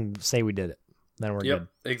not, and say we did it. Then we're Yep,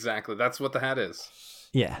 good. exactly. That's what the hat is.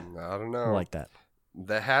 Yeah, I don't I know. like that.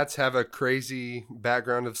 The hats have a crazy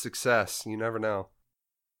background of success. You never know.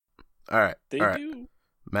 All right. They all right. do.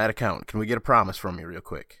 Matt Accountant, can we get a promise from you real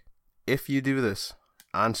quick? If you do this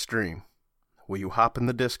on stream, will you hop in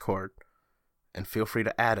the Discord and feel free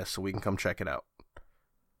to add us so we can come check it out?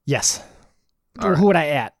 Yes. All right. Who would I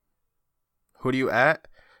at? Who do you at?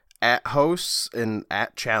 At hosts and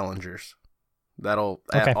at challengers. That'll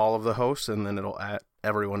Okay. at all of the hosts, and then it'll at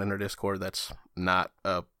everyone in our Discord that's not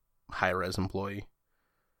a high-res employee.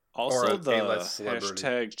 Also, a the A-list celebrity.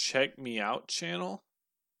 hashtag check me out channel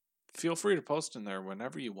feel free to post in there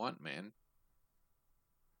whenever you want, man.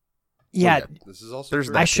 Yeah, this is also There's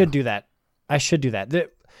true. that. I should do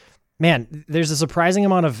that. Man, there's a surprising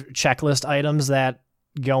amount of checklist items that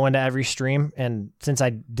go into every stream, and since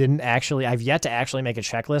I've yet to actually make a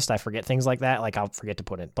checklist. I forget things like that. Like I'll forget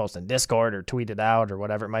to post in Discord or tweet it out or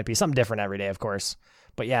whatever it might be. Something different every day, of course.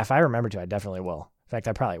 But yeah, if I remember to, I definitely will. In fact,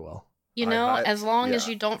 I probably will. You know, I- as long as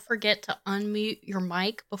yeah. you don't forget to unmute your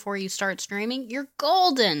mic before you start streaming, you're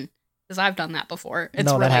golden. Because I've done that before. It's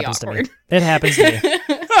No, really that happens awkward. to me. It happens to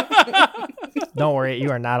me. Don't worry, you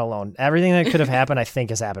are not alone. Everything that could have happened, I think,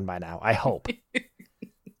 has happened by now. I hope.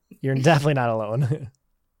 You're definitely not alone.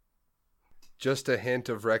 Just a hint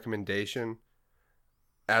of recommendation.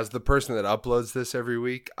 As the person that uploads this every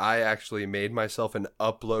week, I actually made myself an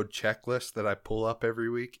upload checklist that I pull up every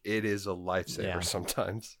week. It is a lifesaver Yeah.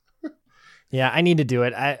 sometimes. Yeah, I need to do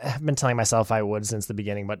it. I've been telling myself I would since the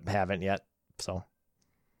beginning, but haven't yet. So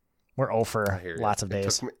we're 0 I for hear you. lots of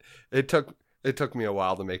days. It took me a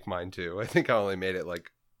while to make mine too. I think I only made it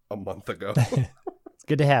like a month ago. It's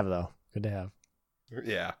good to have, though. Good to have.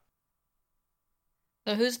 Yeah.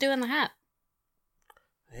 So who's doing the hat?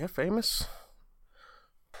 Yeah, famous.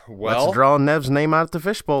 Well, Let's draw Nev's name out at the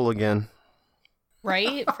fishbowl again.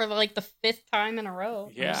 Right? For like the 5th time in a row.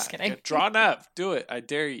 I'm Yeah, just kidding. draw Nev. Do it. I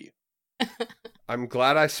dare you. I'm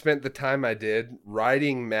glad I spent the time I did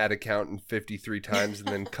writing Mad Accountant 53 times and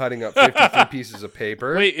then cutting up 53 pieces of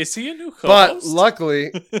paper. Wait, is he a new co-host? But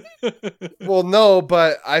luckily, well, no,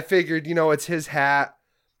 but I figured, it's his hat.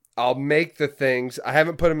 I'll make the things. I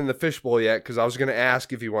haven't put him in the fishbowl yet because I was going to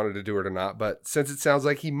ask if he wanted to do it or not. But since it sounds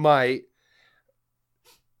like he might,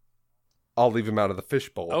 I'll leave him out of the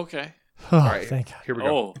fishbowl. Okay. Oh, All right, thank God. here we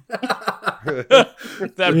go. Oh,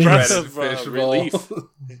 that breath of relief.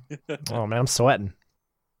 Oh, man, I'm sweating.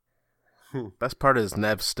 Best part is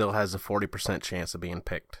Nev still has a 40% chance of being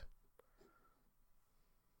picked.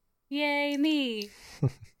 Yay, me.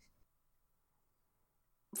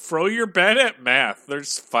 Throw your bet at math.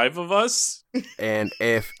 There's 5 of us. And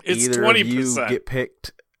if It's either of you 20%. get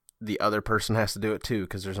picked, the other person has to do it too,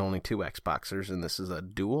 because there's only 2 Xboxers, and this is a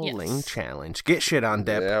dual Yes. lane challenge. Get shit on,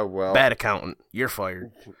 Depp. Yeah, well, Bad accountant. You're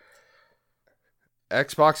fired.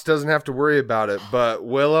 Xbox doesn't have to worry about it. But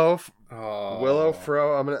Willow Oh.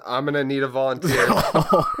 Fro, I'm gonna need a volunteer.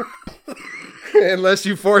 Unless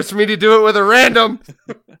you force me to do it with a random.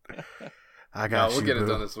 I No, got we'll you, get it boo.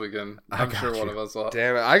 done this weekend. I I'm got sure one you. of us will.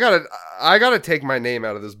 Damn it! I gotta take my name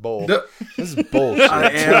out of this bowl. No. This is bullshit. I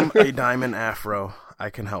am a diamond afro. I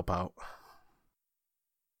can help out.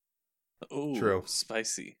 Ooh, True.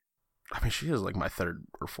 Spicy. I mean, she is like my 3rd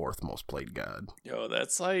or 4th most played god. Yo,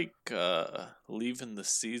 that's like leaving the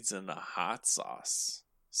seeds in a hot sauce.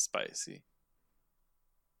 Spicy.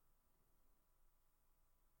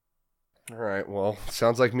 All right. Well,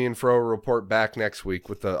 sounds like me and Fro will report back next week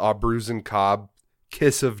with the Abruzzen Cobb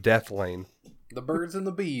Kiss of Death Lane. The birds and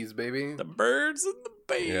the bees, baby. The birds and the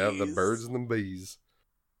bees. Yeah, the birds and the bees.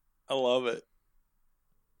 I love it.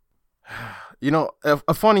 You know,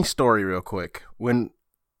 a funny story real quick. When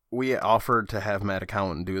we offered to have Matt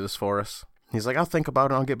Accountant do this for us, he's like, I'll think about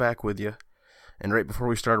it and I'll get back with you. And right before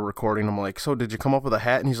we started recording, I'm like, so did you come up with a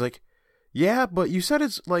hat? And he's like, yeah, but you said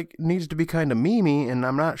it's like needs to be kind of memey, and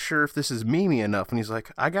I'm not sure if this is memey enough. And he's like,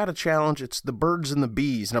 I got a challenge. It's the birds and the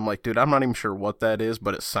bees. And I'm like, dude, I'm not even sure what that is,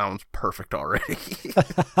 but it sounds perfect already.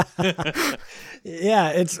 Yeah,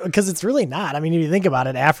 it's because it's really not. I mean, if you think about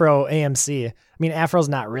it, Afro AMC. I mean, Afro's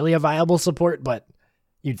not really a viable support, but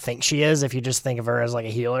you'd think she is if you just think of her as like a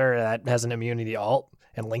healer that has an immunity alt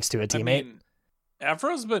and links to a teammate. I mean,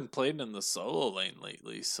 Afro's been played in the solo lane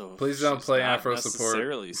lately, so Please don't she's play not Afro support.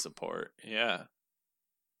 necessarily support. Yeah.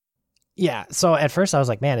 Yeah, so at first I was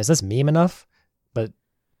like, man, is this meme enough? But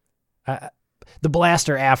the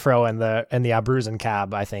Blaster Afro and the Abruzzen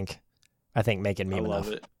Cobb, I think make it meme I love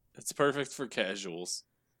enough. it. It's perfect for casuals.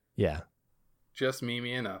 Yeah. Just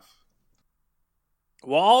memey enough.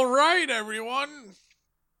 Well, all right, everyone.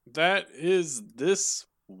 That is this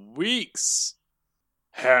week's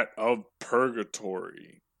Hat of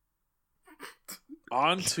Purgatory.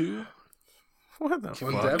 On to What the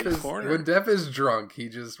When fuck? Depp is drunk, he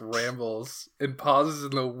just rambles and pauses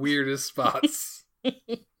in the weirdest spots.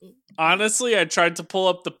 honestly, I tried to pull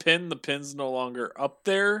up the pin. The pin's no longer up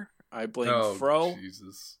there. I blame Fro.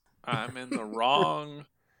 Jesus. I'm in the wrong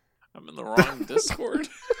Discord.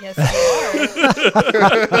 Yes, you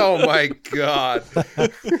are. Oh my god.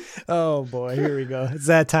 Oh boy, here we go. It's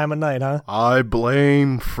that time of night, huh? I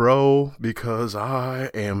blame Fro because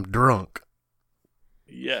I am drunk.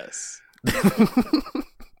 Yes.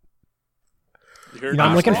 You know,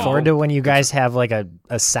 I'm looking forward to when you guys have like a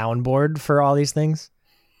soundboard for all these things.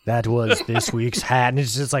 That was this week's hat. And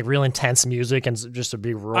it's just like real intense music and just a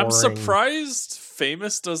big roaring. I'm surprised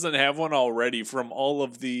Famous doesn't have one already from all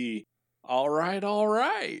of the all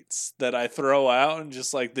rights that I throw out and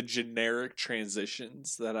just like the generic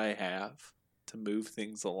transitions that I have to move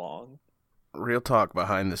things along. Real talk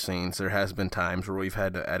behind the scenes, there has been times where we've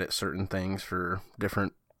had to edit certain things for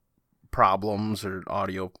different problems or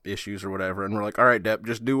audio issues or whatever, and we're like, all right, Depp,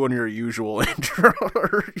 just do one of your usual intro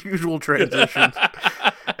or usual transitions.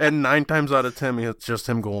 And 9 times out of 10, it's just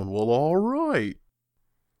him going, well, all right.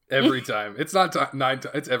 Every time. It's not 9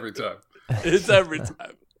 times. It's every time. It's every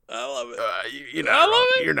time. I love it. You're not wrong.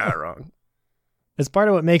 You're not wrong. It's part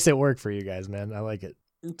of what makes it work for you guys, man. I like it.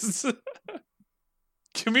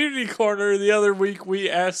 Community Corner, the other week we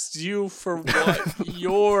asked you for what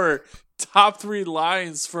your top 3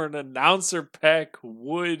 lines for an announcer pack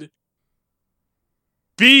would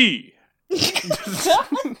be.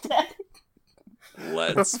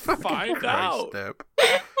 Let's find Christ, out. Depp.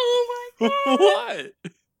 Oh my god. What?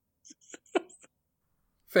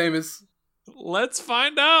 Famous. Let's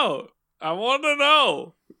find out. I want to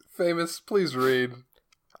know. Famous, please read.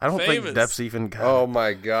 I don't think Famous. Depp's even got Oh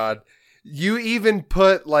my god. You even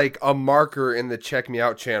put like a marker in the Check Me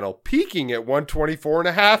Out channel, peaking at 124 and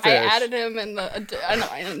a half I ish. added him in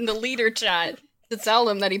the leader chat to tell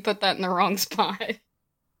him that he put that in the wrong spot.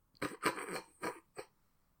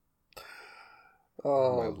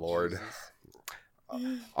 Oh, my lord.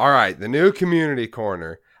 All right, the new Community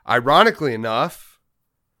Corner. Ironically enough,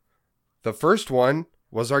 the first one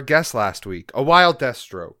was our guest last week, a wild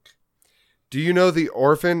Deathstroke. Do you know the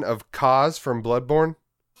orphan of Kaz from Bloodborne?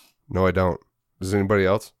 No, I don't. Does anybody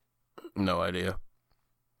else? No idea.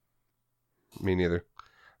 Me neither.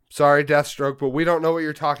 Sorry, Deathstroke, but we don't know what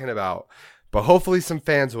you're talking about. But hopefully some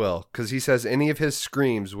fans will, because he says any of his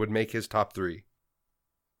screams would make his top 3.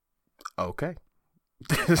 Okay.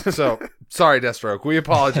 So, sorry, Deathstroke. We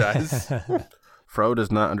apologize. Fro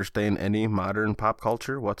does not understand any modern pop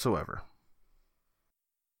culture whatsoever.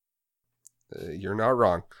 You're not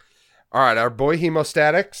wrong. All right, our boy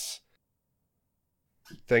Hemostatics.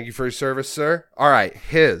 Thank you for your service, sir. All right,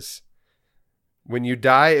 his. When you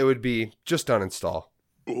die, it would be just uninstall.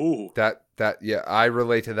 Ooh. Yeah, I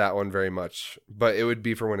relate to that one very much. But it would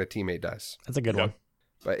be for when a teammate dies. That's a good one.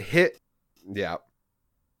 But yeah.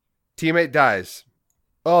 Teammate dies.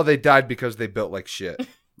 Oh, they died because they built like shit.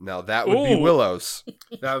 Now that would be Ooh. Willows.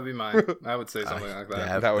 That would be mine. I would say something like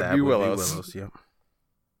that. That would be Willows. Yep.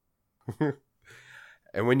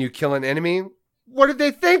 And when you kill an enemy, what did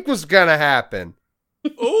they think was gonna happen?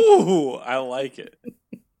 Ooh, I like it.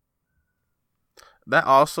 That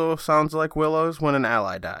also sounds like Willows when an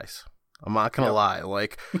ally dies. I'm not gonna lie,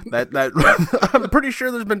 like that. I'm pretty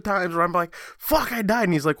sure there's been times where I'm like, "Fuck, I died,"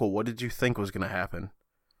 and he's like, "Well, what did you think was gonna happen?"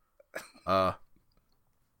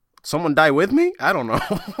 Someone die with me? I don't know.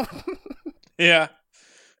 Yeah.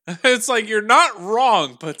 It's like you're not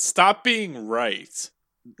wrong, but stop being right.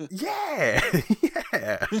 Yeah,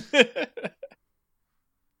 yeah.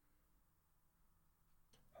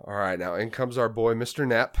 All right, now in comes our boy, Mr.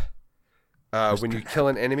 Nepp. When you kill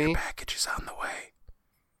an enemy, Package is on the way.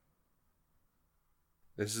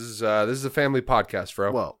 this is a family podcast,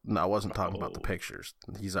 bro. Well, no, I wasn't talking about the pictures.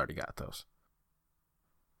 He's already got those.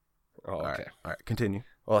 Oh, okay. All right, continue.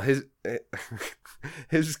 Well,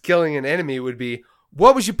 his killing an enemy would be,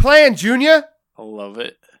 what was your plan, Junior? I love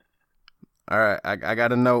it. All right, I got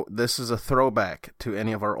to note, this is a throwback to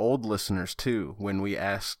any of our old listeners, too, when we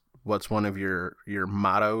asked what's one of your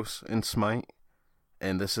mottos in Smite,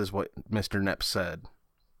 and this is what Mr. Nepp said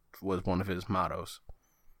was one of his mottos.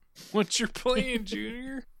 What's your plan,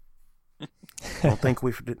 Junior? Don't think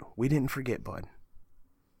we didn't forget, bud.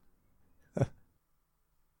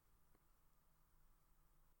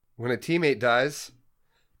 When a teammate dies,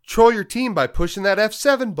 troll your team by pushing that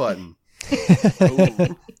F7 button.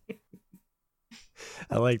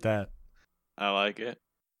 I like that. I like it.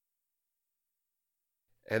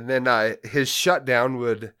 And then his shutdown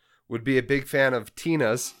would be a big fan of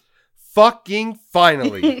Tina's fucking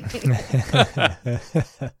finally.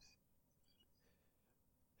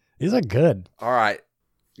 These are good. All right.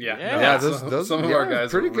 Yeah, Yeah, those some of yeah, our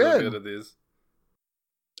guys pretty are really good. good at these.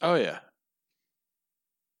 Oh, yeah.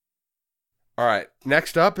 All right.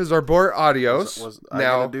 Next up is our boy Adios. Was I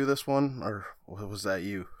now, gonna do this one, or was that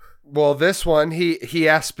you? well, this one he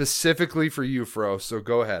asked specifically for you, Fro. So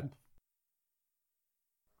go ahead.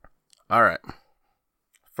 All right.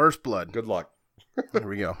 First blood. Good luck. Here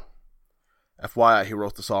we go. FYI, he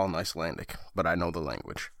wrote this all in Icelandic, but I know the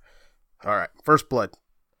language. All right. First blood.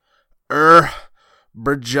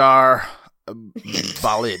 Bridjar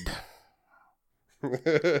Balid.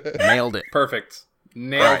 Nailed it. Perfect.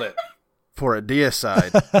 Nailed it. For a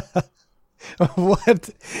deicide, What?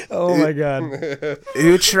 Oh my god.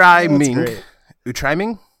 Utriming. great.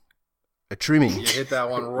 Utriming? A You trimming. hit that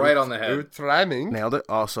one right on the head. Timing. Nailed it.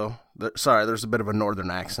 Also, sorry, there's a bit of a northern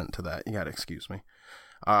accent to that. You gotta excuse me.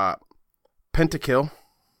 Pentakill.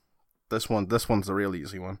 This one's the real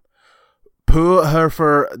easy one. Put her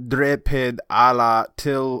for drepid ala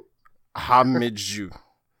till hamidju.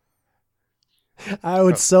 I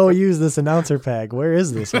would so use this announcer pack. Where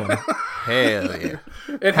is this one? Hell yeah.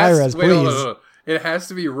 It has Hi-Rez, wait, hold on, please. hold on. It has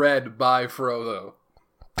to be read by Frodo.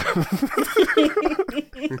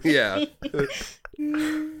 Yeah.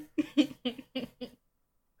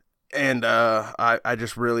 And I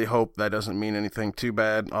just really hope that doesn't mean anything too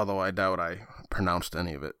bad, although I doubt I pronounced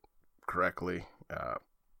any of it correctly.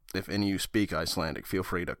 If any of you speak Icelandic, feel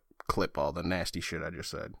free to clip all the nasty shit I just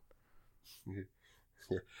said.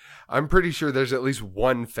 I'm pretty sure there's at least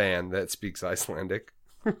one fan that speaks Icelandic.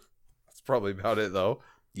 That's probably about it, though.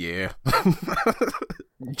 Yeah.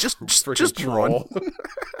 just Freaking one. troll.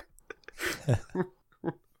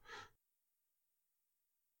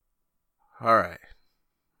 All right.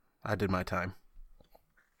 I did my time.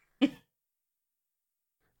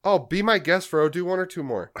 Oh, be my guest, Fro. Do one or two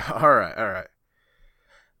more. All right.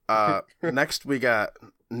 Next we got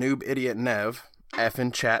Noob Idiot Nev, F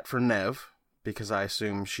in chat for Nev, because I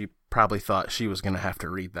assume she probably thought she was going to have to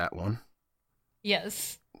read that one.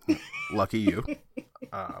 Yes. Lucky you.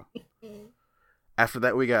 After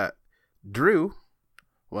that we got Drew,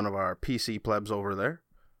 one of our PC plebs over there.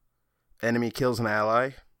 Enemy kills an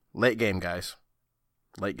ally. Late game, guys.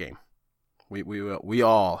 Late game. We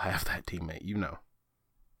all have that teammate, you know.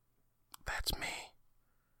 That's me.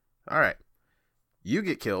 All right. You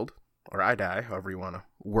get killed, or I die, however you want to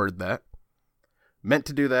word that. Meant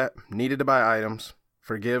to do that. Needed to buy items.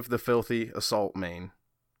 Forgive the filthy assault main.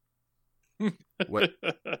 What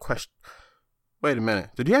question? Wait a minute.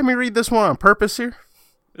 Did you have me read this one on purpose here?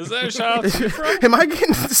 Is that a shout out to you, Fro? Am I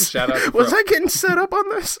getting Shout out to was Fro. I getting set up on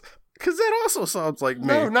this? Because that also sounds like me.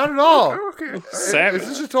 No, not at all. Okay. Savage. It's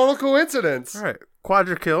just a total coincidence. All right.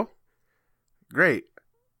 Quadra kill. Great.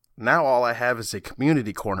 Now all I have is a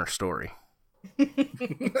community corner story.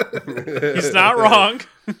 He's not wrong.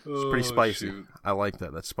 It's pretty spicy. Shoot. I like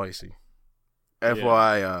that. That's spicy.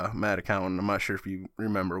 FYI, Mad Accountant, I'm not sure if you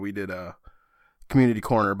remember, we did a community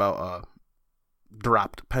corner about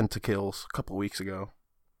dropped pentakills a couple weeks ago.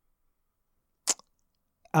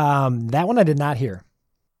 That one I did not hear.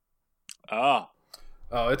 Oh,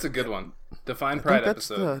 It's a good one. Define I Pride think that's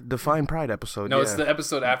episode. the Define Pride episode. No, yeah. it's the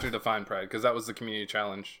episode after Define Pride, because that was the community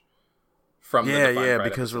challenge from the Yeah, Define yeah, Pride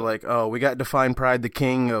because episode. we're like, oh, we got Define Pride, the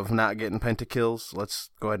king of not getting pentakills. Let's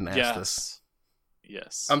go ahead and ask this.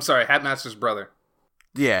 yes. I'm sorry, Hatmaster's brother.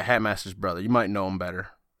 Yeah, Hatmaster's brother. You might know him better.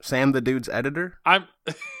 Sam, the dude's editor. I'm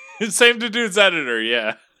same to dude's editor.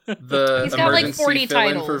 Yeah. The He's got, like, emergency 40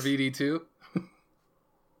 fill-in titles. for VD2.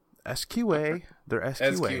 SQA. They're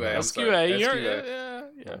SQA. SQA. now. sorry, SQA. You're, SQA.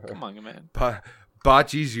 yeah. Come on, man.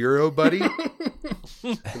 Bocce's Euro buddy.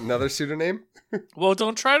 Another pseudonym. Well,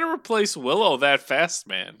 don't try to replace Willow that fast,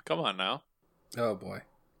 man. Come on now. Oh boy.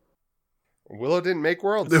 Willow didn't make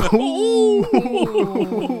worlds. Oh,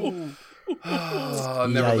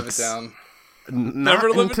 never live it Yikes. down. Not Never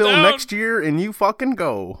live it until down. next year, and you fucking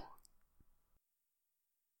go.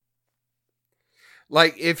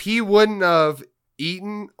 Like, if he wouldn't have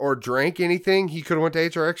eaten or drank anything, he could have went to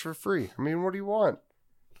HRX for free. I mean, what do you want?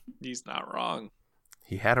 He's not wrong.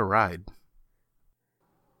 He had a ride.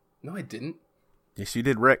 No, I didn't. Yes, you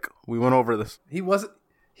did, Rick. We went over this. He wasn't.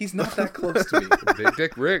 He's not that close to me. Big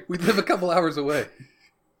Dick Rick. We live a couple hours away.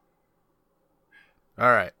 All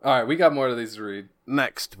right. All right, we got more of these to read.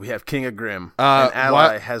 Next, we have King of Grimm. Uh, An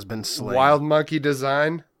ally what- has been slain. Wild Monkey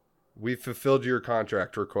Design. We fulfilled your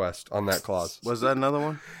contract request on that clause. Was that another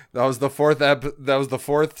one? That was the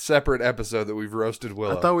fourth separate episode that we've roasted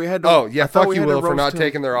Willow. I thought we had to. Oh, yeah, I thought fuck we you, had to Willow, for roast not him.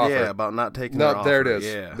 taking their offer. Yeah, about not taking their No, offer. there it is.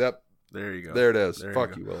 Yeah. Yep, There you go. there it is. There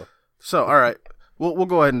Fuck go. you, Willow. So, all right. We'll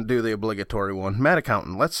go ahead and do the obligatory one. Mad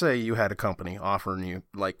Accountant, let's say you had a company offering you,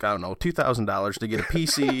 like, I don't know, $2,000 to get a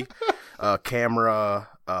PC, a camera,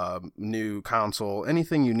 new console,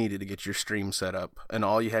 anything you needed to get your stream set up, and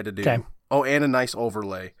all you had to do. Okay. Oh, and a nice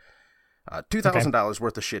overlay. $2,000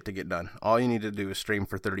 worth of shit to get done. All you need to do is stream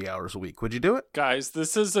for 30 hours a week. Would you do it? Guys,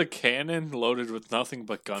 this is a cannon loaded with nothing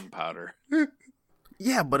but gunpowder.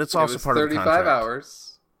 Yeah, but it's It also was part of the 35 contract. hours.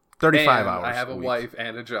 35 and hours. I have a week. wife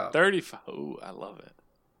and a job. 35. Ooh, I love it.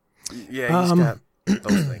 Yeah, he's got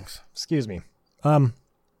those things. Excuse me.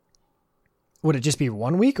 Would it just be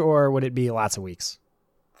 1 week or would it be lots of weeks?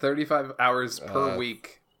 35 hours per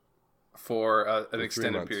week for an 3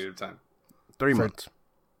 extended months. period of time. 3 For- months.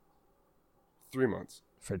 3 months.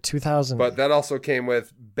 For 2000. But that also came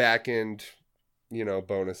with back end,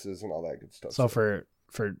 bonuses and all that good stuff. so for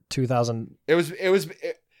 2000. it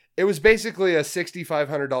was basically a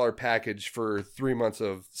 $6,500 package for 3 months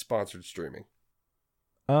of sponsored streaming.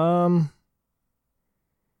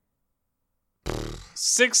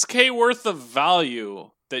 6K worth of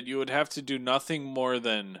value that you would have to do nothing more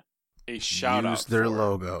than a shout out. Use their for.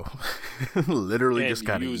 logo. Literally And just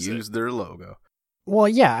got to use use it. their logo. Well,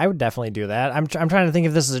 yeah, I would definitely do that. I'm trying to think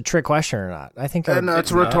if this is a trick question or not. I think. No,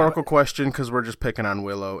 it's a not. rhetorical question because we're just picking on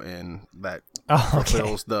Willow, and that Oh, okay.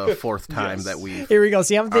 fulfills the fourth time Yes. that we. Here we go.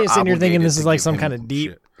 See, I'm sitting here thinking this is like some kind of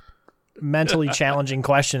deep, Shit. mentally challenging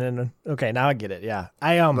question. And okay, now I get it. Yeah,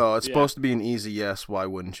 No, it's Yeah. supposed to be an easy yes. Why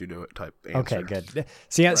wouldn't you do it? Type answer. Okay, good.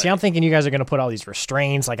 See, I'm thinking you guys are going to put all these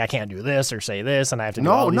restraints, like I can't do this or say this, and I have to do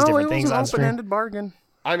all these No, different it was things an on stream. open-ended bargain.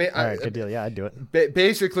 I mean, All right, good deal. Yeah, I'd do it.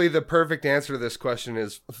 basically, the perfect answer to this question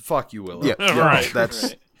is fuck you, Willow. Yeah, Right, That's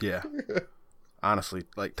right. yeah. Honestly,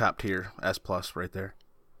 like top tier S+ right there.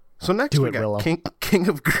 So next Do we it, got Willow. King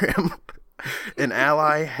of Grim. An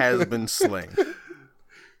ally has been slain.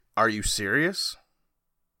 Are you serious?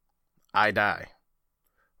 I die.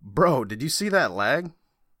 Bro, did you see that lag?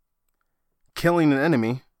 Killing an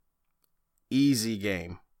enemy. Easy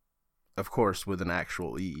game. Of course, with an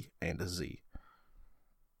actual E and a Z.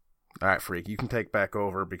 All right, Freak, you can take back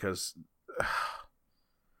over because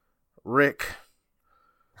Rick,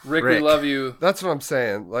 Rick, Rick. we love you. That's what I'm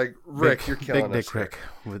saying. Like, Rick, Big- you're killing big us. Dick here.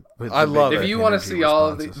 Rick. With I the love big it. If you want to energy see all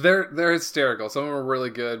of the, responses. they're hysterical. Some of them are really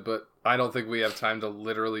good, but I don't think we have time to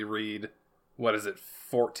literally read. What is it,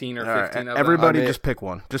 14 or All right, 15 of them? everybody, I mean- just pick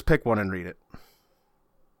one. Just pick one and read it.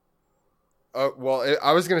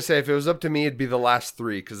 I was gonna say if it was up to me, it'd be the last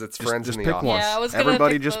three because it's friends just in the pick office. one. Yeah, I was gonna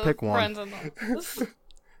Everybody pick just the pick one. Friends in the office.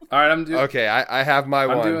 All right, I'm doing. Okay, I have my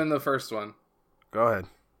I'm one. doing the first one. Go ahead.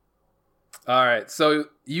 All right, so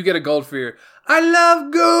you get a gold for your "I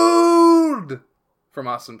love gold" from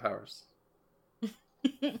Austin Powers.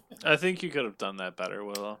 I think you could have done that better,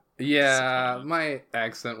 Willow. Yeah, my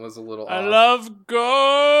accent was a little I off. love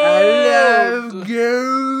gold. I love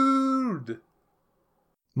gold.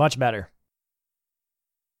 Much better.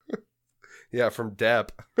 Yeah, from Depp.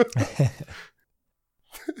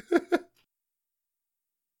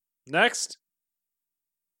 Next.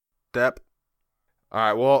 Depp. All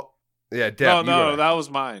right, well, yeah, Depp. No, that was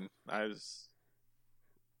mine. I was.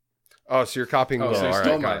 Oh, so you're copying Oh, Will. so you All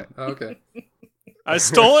stole right, got mine. it. Oh, okay. I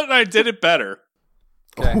stole it and I did it better.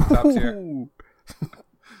 Okay, top tier. Ooh.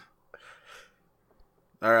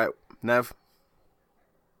 All right, Nev.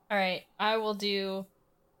 All right, I will do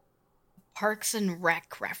Parks and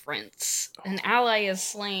Rec reference. An ally is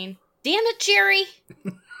slain. Damn it, Jerry!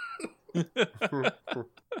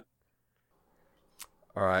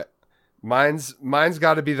 All right, mine's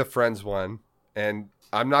got to be the Friends one, and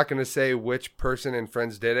I'm not gonna say which person in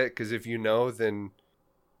Friends did it because if you know, then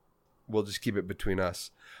we'll just keep it between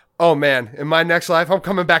us. Oh man, in my next life, I'm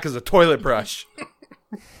coming back as a toilet brush.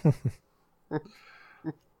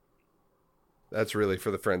 That's really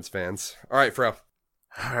for the Friends fans. All right, Fro.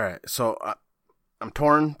 All right, so I'm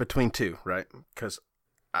torn between two, right? Because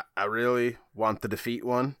I really want the defeat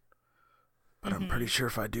one, but I'm pretty sure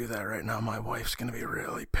if I do that right now, my wife's gonna be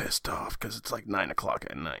really pissed off because it's like 9:00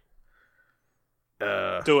 at night.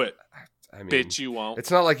 Do it. I mean, Bitch, you won't.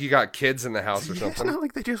 it's not like you got kids in the house or It's something. not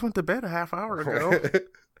like they just went to bed a half hour ago.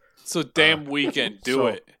 It's a damn weekend. Do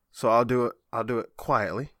it. So I'll do it. I'll do it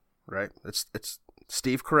quietly, right? It's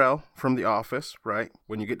Steve Carell from The Office, right?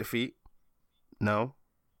 When you get defeat, no,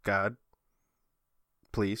 God,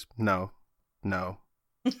 please, no, no,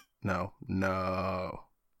 no, no.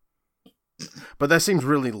 But that seems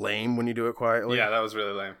really lame when you do it quietly. Yeah, that was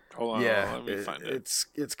really lame. Hold on. Yeah, Let me find it.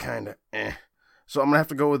 it's kind of eh. So I'm gonna have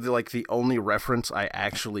to go with the only reference I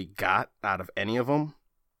actually got out of any of them,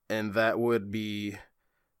 and that would be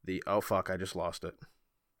the oh fuck, I just lost it.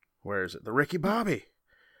 Where is it? The Ricky Bobby.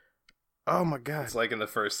 Oh my god! It's like in the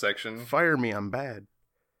first section. Fire me, I'm bad.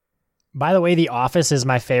 By the way, The Office is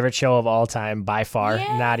my favorite show of all time by far.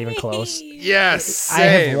 Not even Yay! close. Yes, I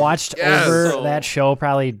have same. watched Yes. over that show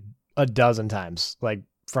probably a dozen times, like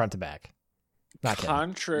front to back. Not kidding.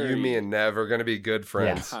 Contrary, You, me, and Nev are gonna be good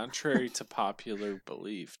friends. contrary to popular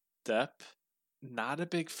belief, Depp, not a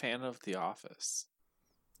big fan of The Office.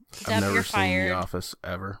 I've Depp, never you're seen fired. The Office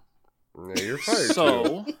ever. Yeah, you're fired. too.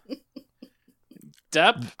 So,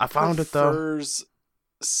 Depp I found it, though. prefers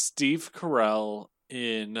Steve Carell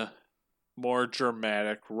in more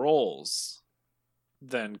dramatic roles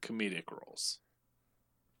than comedic roles.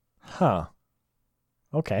 Huh.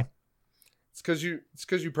 Okay. It's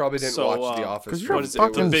because you probably didn't So, watch The Office. 'cause you're What a is it?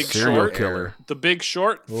 fucking The Big serial Short? killer. The Big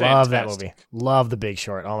Short. Love that Fantastic. movie. Love The Big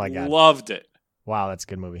Short. Oh my god. Loved it. Wow, that's a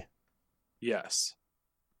good movie. Yes.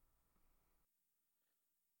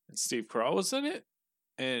 And Steve Carell was in it,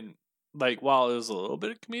 and like while it was a little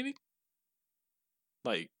bit of comedic,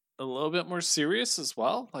 like a little bit more serious as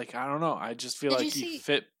well. Like I don't know, I just feel Did like you he see-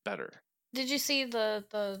 fit better. Did you see the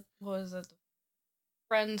what was it?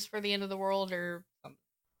 Friends for the End of the World or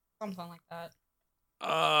something like that?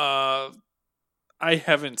 I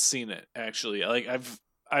haven't seen it actually. Like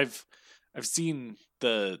I've seen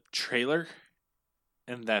the trailer,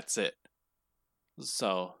 and that's it.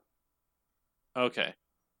 So, okay,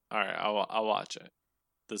 all right, I'll watch it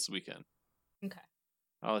this weekend. Okay.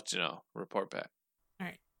 I'll let you know. Report back.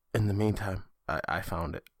 In the meantime, I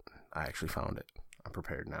found it. I actually found it. I'm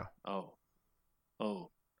prepared now. Oh.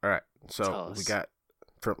 All right. Tell So us. we got,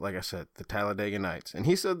 from like I said, the Talladega Nights, and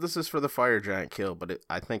he said this is for the fire giant kill, but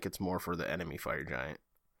I think it's more for the enemy fire giant.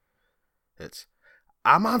 It's,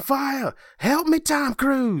 I'm on fire. Help me, Tom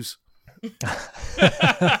Cruise.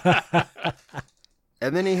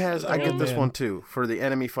 And then he has, I Oh, get this man. one too, for the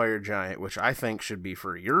enemy fire giant, which I think should be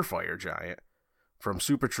for your fire giant, from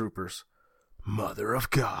Super Troopers, Mother of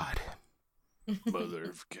God. Mother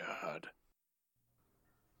of God.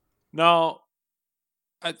 No,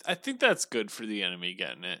 I think that's good for the enemy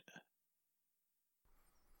getting it.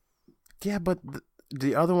 Yeah, but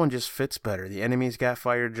the other one just fits better. The enemy's got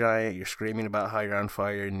fire giant. You're screaming about how you're on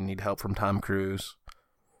fire and you need help from Tom Cruise.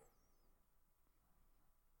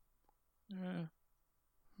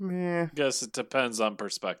 Meh. Guess it depends on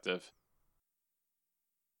perspective.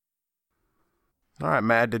 All right,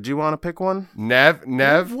 Matt, did you want to pick one?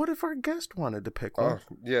 Nev. What if our guest wanted to pick Oh, one?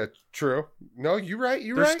 yeah, true. No, you're right.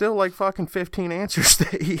 You're There's right. still like fucking 15 answers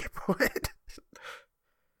that he put.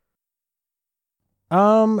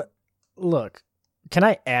 Look, can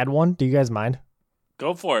I add one? Do you guys mind?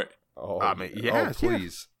 Go for it. Oh, I mean, yes,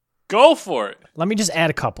 please. Go for it. Let me just add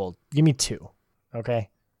a couple. Give me two. Okay.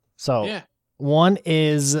 So Yeah. one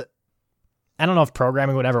is, I don't know if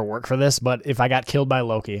programming would ever work for this, but if I got killed by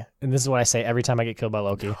Loki, and this is what I say every time I get killed by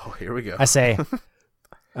Loki, Oh, here we go. I say,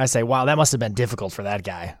 wow, that must have been difficult for that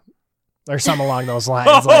guy. Or something along those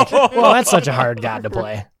lines. Like, well, that's such a hard god to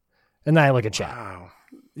play. And then I look at chat. Wow.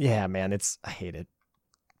 Yeah, man, I hate it.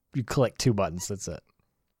 You click 2 buttons. That's it.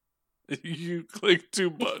 You click 2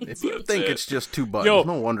 buttons. If you that's think it. it's just 2 buttons, Yo,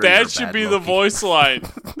 no wonder you're a that should bad be the Loki. voice line.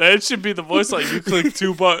 That should be the voice line. You click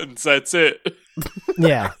 2 buttons. That's it.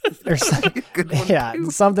 Yeah. Or Good one, yeah,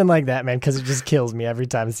 too. something like that, man, because it just kills me every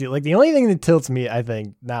time I see it. Like, the only thing that tilts me, I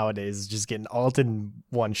think, nowadays is just getting ulted in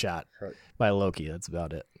one shot Right. by Loki. That's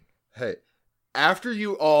about it. Hey, after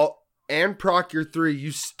you all and proc your 3,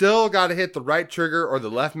 you still got to hit the right trigger or the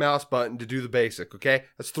left mouse button to do the basic, okay?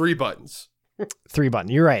 That's 3 buttons. 3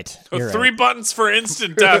 button. You're right. You're 3 right. buttons for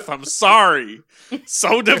instant death. I'm sorry.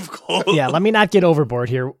 So difficult. Yeah, let me not get overboard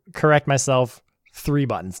here. Correct myself. 3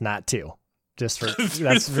 buttons, not 2. Just for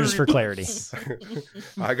that's just for clarity.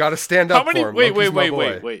 I got to stand up How many? for him. Wait. Loki's my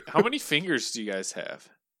boy. Wait. How many fingers do you guys have?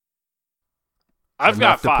 I've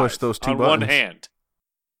Enough got to 5 push those 2 on one buttons. hand.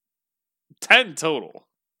 10 total.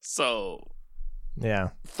 So Yeah.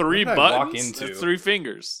 3 What did I walk buttons. into? That's 3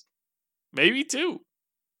 fingers. Maybe 2.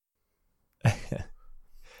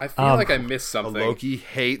 I feel like I missed A something. Loki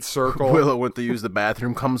hate circle. Willow went to use the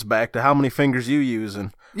bathroom, comes back to how many fingers you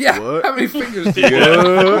using? Yeah, What? how many fingers do you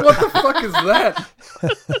have? What the fuck is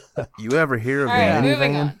that? You ever hear of All right, the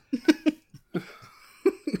moving minivan?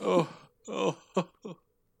 on. Oh.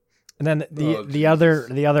 And then Oh, the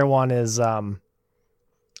other one is I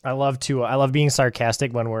love being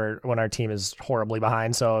sarcastic when our team is horribly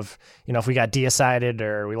behind. So if we got decided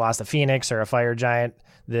or we lost a Phoenix or a fire giant,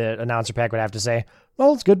 the announcer pack would have to say,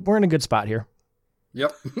 "Well, it's good. We're in a good spot here."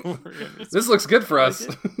 Yep. This looks good for us.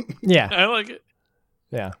 Yeah. I like it.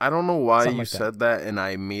 Yeah. I don't know why Something you like that. said that, and I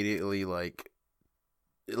immediately like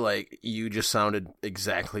you just sounded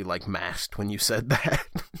exactly like Masked when you said that.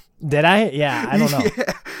 Did I? Yeah, I don't know.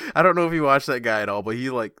 Yeah. I don't know if you watched that guy at all, but he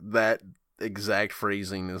like that exact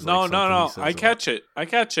phrasing is No. like something he says I a lot. catch it.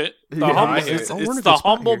 The Yeah, humble, I hear it's it. Oh, we're in a it's good the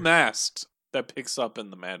spot humble here. masked that picks up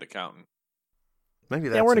in the Mad Accountant. Maybe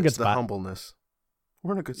that's Yeah, we're in a good it's the spot. humbleness.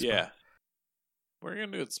 We're in a good spot. Yeah. We're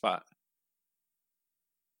in a good spot.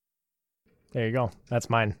 There you go. That's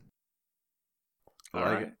mine. I All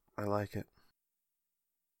like right. it. I like it.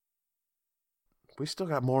 We still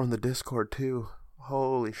got more in the Discord too.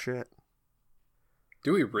 Holy shit.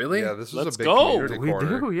 Do we really? Yeah, this was Let's a big go. community We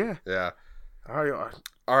corner. do, yeah. Yeah. All right.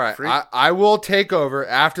 All right. Freak. I will take over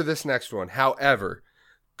after this next one. However,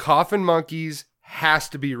 Coffin Monkeys has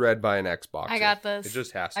to be read by an Xbox. I got this. It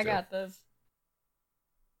just has to. I got this.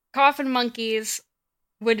 Coffin Monkeys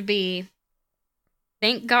would be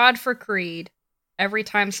thank God for Creed every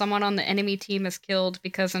time someone on the enemy team is killed,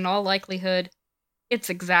 because in all likelihood, it's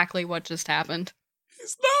exactly what just happened.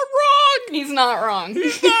 He's not wrong! He's not wrong.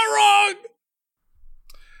 He's not wrong!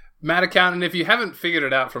 Matt Accountant, if you haven't figured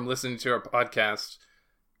it out from listening to our podcast,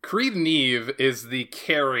 Creed and Eve is the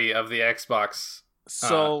carry of the Xbox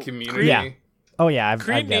community. Creed, Yeah. Oh yeah, I've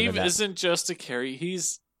Creed and gathered Eve that. isn't just a carry,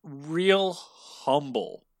 he's real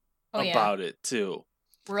humble about it, too.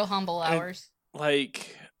 Real humble And- hours.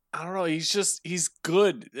 Like, I don't know, he's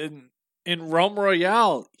good. In Realm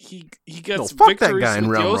Royale, he No, gets fuck that victories guy in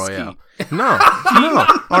with Realm Yoski. Royale. No.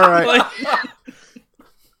 All right.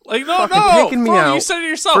 Like no, Fucking no, taking me bro, out you said it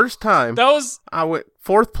yourself. First time That was I went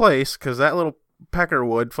 4th place because that little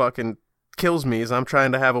Peckerwood fucking kills me as I'm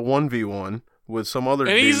trying to have a 1v1 with some other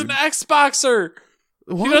and dude. he's an Xboxer.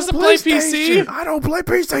 Well, he doesn't play PC. PlayStation. I don't play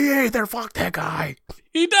PC either. Fuck that guy.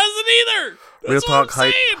 He doesn't either. That's Real what talk,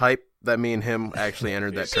 I'm saying. hype that me and him actually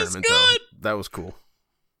entered that He's just tournament, though. good. That was cool.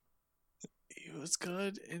 He was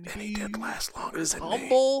good, and And he did last longer is than me.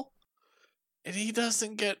 humble, and he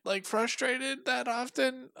doesn't get like frustrated that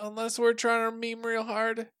often unless we're trying to meme real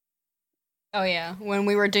hard. Oh yeah, when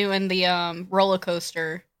we were doing the roller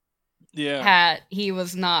coaster Yeah, hat, he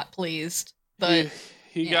was not pleased. But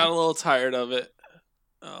he yeah. got a little tired of it.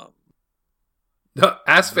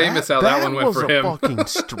 As famous how that one went was for a him. fucking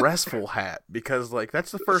stressful hat because like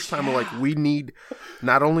that's the first time we're like we need.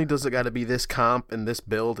 Not only does it got to be this comp and this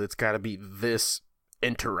build, it's got to be this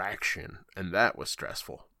interaction, and that was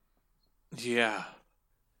stressful. Yeah,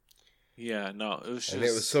 no, it was just. And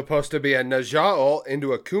it was supposed to be a Najah ult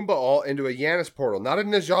into a Kumba ult into a Yanis portal, not a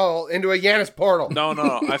Najah ult into a Yanis portal. No.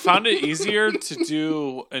 I found it easier to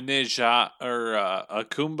do a Ninja or a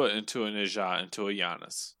Kumba into a Ninja into a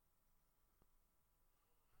Giannis.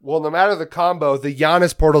 Well, no matter the combo, the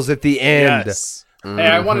Yanis portal's at the end. Yes. Hey,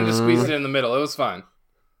 I wanted to squeeze it in the middle. It was fine.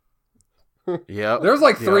 Yep. There was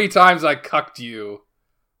like 3 times I cucked you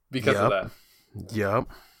because of Yep. that. Yep.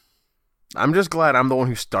 I'm just glad I'm the one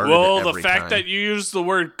who started it Well, the every fact time. that you used the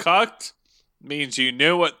word cucked means you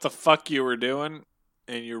knew what the fuck you were doing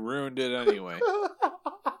and you ruined it anyway.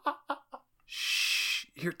 Shh,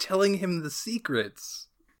 you're telling him the secrets.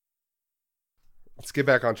 Let's get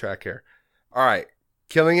back on track here. All right.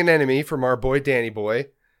 Killing an enemy from our boy Danny Boy.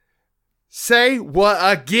 Say what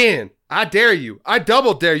again? I dare you. I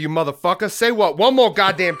double dare you, motherfucker. Say what one more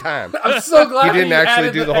goddamn time. I'm so glad He didn't you actually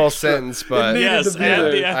added do the whole extra. sentence, but It needed Yes, to be add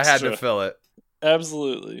there. the I had to extra. fill it.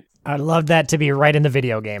 Absolutely. I'd love that to be right in the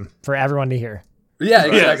video game for everyone to hear. Yeah,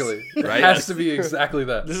 Yes. exactly. It Right. has to be exactly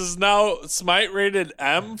that. This is now Smite rated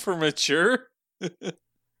M for mature.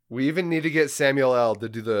 We even need to get Samuel L. to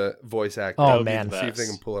do the voice acting. Oh, That would be man. the See if they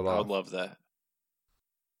best. can pull it I off. would love that.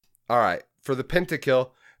 All right. For the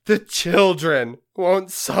pentakill, the children.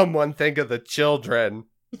 Won't someone think of the children?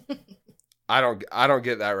 I don't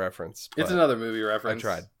get that reference. It's but another movie I reference.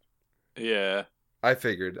 tried. Yeah. I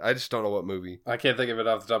figured. I just don't know what movie. I can't think of it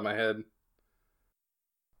off the top of my head.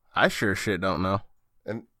 I sure shit don't know.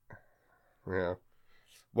 And yeah.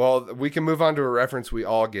 Well, we can move on to a reference we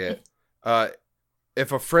all get.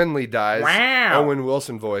 If a friendly dies, Wow. Owen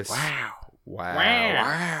Wilson voice. Wow. Wow.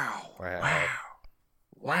 Wow. Wow.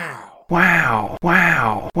 Wow. Wow.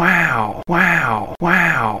 Wow. Wow. Wow.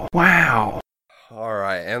 Wow. Wow. All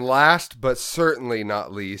right. And last but certainly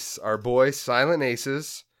not least, our boy Silent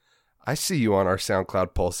Aces. I see you on our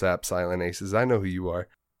SoundCloud Pulse app, Silent Aces. I know who you are.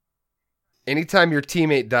 Anytime your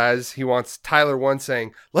teammate dies, he wants Tyler 1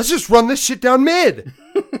 saying, let's just run this shit down mid.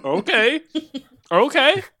 Okay.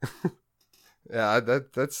 Okay. Yeah,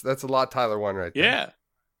 that's a lot Tyler 1 right there. Yeah.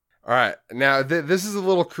 All right. Now, this is a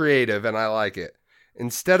little creative, and I like it.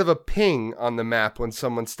 Instead of a ping on the map when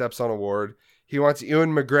someone steps on a ward, he wants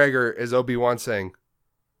Ewan McGregor as Obi-Wan saying,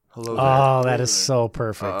 hello there. Oh, that is so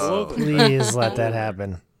perfect. Oh. Please let that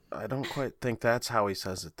happen. I don't quite think that's how he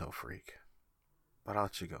says it, though, freak. But I'll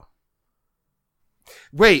let you go.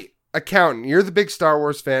 Wait, accountant, you're the big Star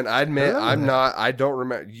Wars fan. I admit Hello I'm there. not. I don't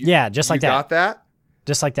remember. Yeah, just like you that. got that?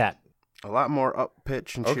 Just like that. A lot more up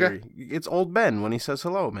pitch and Okay. cheery. It's old Ben when he says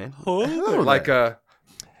hello, man. Hello Like a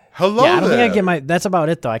hello Yeah, I don't think I there. get my. That's about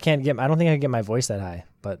it though. I don't think I can get my voice that high.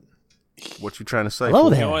 But What you trying to say? Hello fool?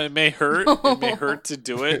 there. You know, it may hurt. It may hurt to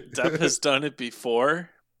do it. Depp has done it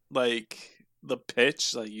before. Like the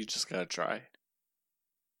pitch, like you just gotta try.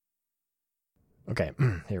 okay,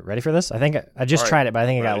 here, ready for this? I think I just All right. tried it, but I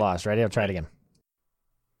think I got Ready. lost. Ready? I'll try it again.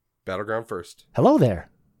 Battleground first. Hello there.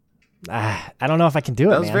 I don't know if I can do it.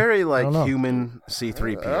 That was man. very I like don't know. human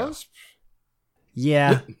C-3PO. That was-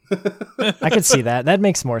 Yeah, I could see that. That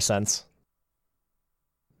makes more sense.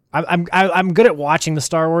 I'm good at watching the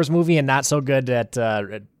Star Wars movie and not so good at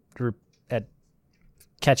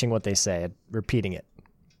catching what they say, at repeating it.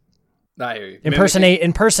 I hear you.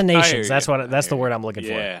 Impersonations. I hear That's you. the word I'm looking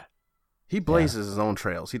for. Yeah. He blazes his own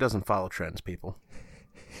trails. He doesn't follow trends, people.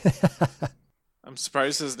 I'm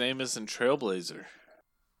surprised his name isn't Trailblazer.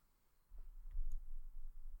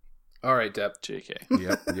 All right, Depp.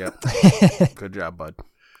 JK. Yep. Good job, bud.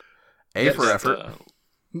 A Yes, for effort.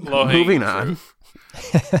 Moving Moving on.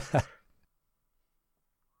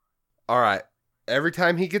 All right. Every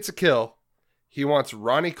time he gets a kill, he wants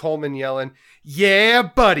Ronnie Coleman yelling, "Yeah,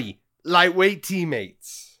 buddy, lightweight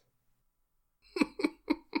teammates."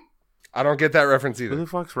 I don't get that reference Who either. the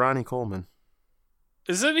fuck's Ronnie Coleman?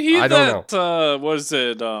 Isn't he I don't was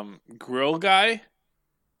it grill guy?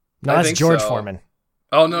 No, I that's think George so. Foreman.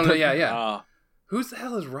 Oh no, yeah. Uh, Who's the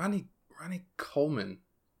hell is Ronnie Coleman?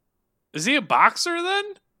 is he a boxer then?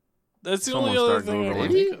 That's the Someone only other start thing I can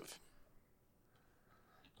Googling. think of.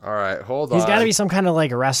 All right, hold on. He's got to be some kind of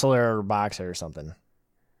like wrestler or boxer or something.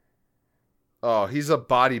 Oh, he's a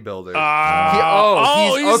bodybuilder.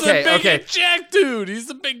 He's okay, the big okay. Jack dude. He's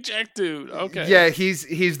the big Jack dude. Okay. Yeah,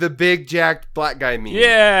 he's the big jacked black guy meme.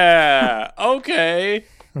 Yeah. Okay.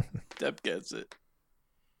 Depp gets it.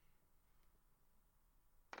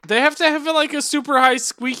 They have to have like a super high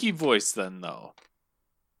squeaky voice then, though.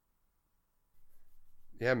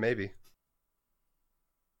 Yeah, maybe.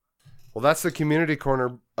 Well, that's the community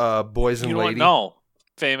corner, boys and You know what? ladies. No.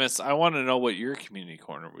 Famous. I want to know what your community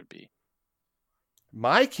corner would be.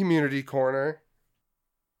 My community corner.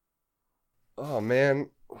 Oh man,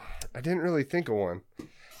 I didn't really think of one,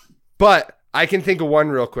 but I can think of one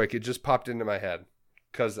real quick. It just popped into my head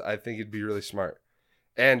because I think it'd be really smart,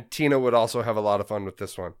 and Tina would also have a lot of fun with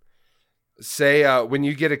this one. Say when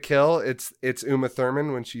you get a kill, it's Uma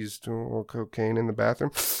Thurman when she's doing a little cocaine in the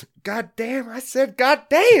bathroom. God damn! I said God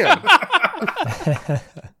damn.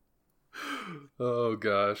 Oh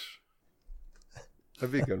gosh.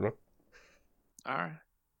 That'd be a good one. All right.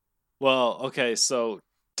 Well, okay, so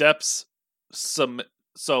Depp's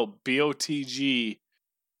BOTG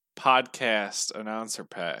podcast announcer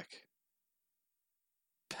pack.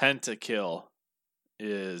 Pentakill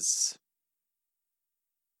is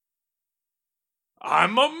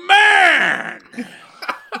I'm a man.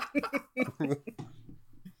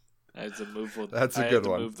 I had to move with, That's a I had good to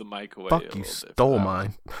one. Move the mic away. Fuck, a you little bit for stole that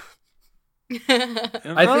mine.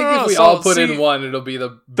 I think if we all put in one, it'll be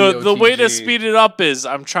the The way to BOTG. speed it up is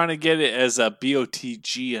I'm trying to get it as a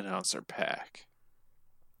BOTG announcer pack.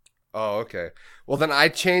 Oh, okay. Well, then I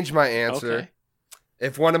change my answer. Okay.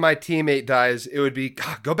 If one of my teammate dies, it would be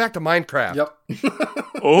God, go back to Minecraft. Yep.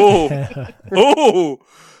 Oh,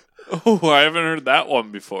 I haven't heard that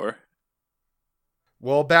one before.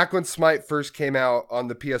 Well, back when Smite first came out on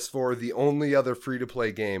the PS4, the only other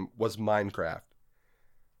free-to-play game was Minecraft.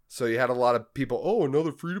 So you had a lot of people, oh,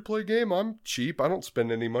 another free-to-play game? I'm cheap. I don't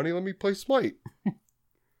spend any money. Let me play Smite.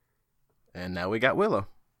 And now we got Willow.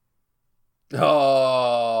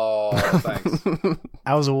 Oh, thanks.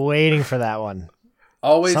 I was waiting for that one.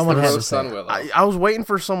 Always Someone the had to roast say on it. Willow. I was waiting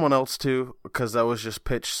for someone else too, because that was just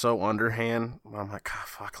pitched so underhand. I'm like, oh,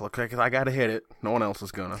 fuck, look like I gotta hit it. No one else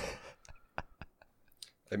is gonna.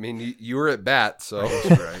 I mean, you were at bat, so.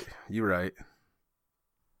 You're right. You're right.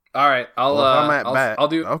 All right, Well, if I'm at bat, I'll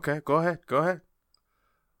do. Okay, go ahead.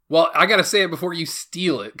 Well, I gotta say it before you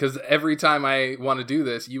steal it, because every time I want to do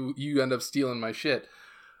this, you end up stealing my shit.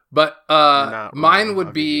 But not mine wrong, would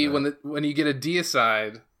I'll be give you when you get a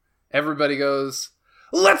deicide, everybody goes,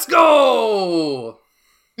 "Let's go!"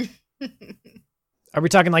 Are we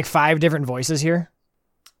talking like 5 different voices here?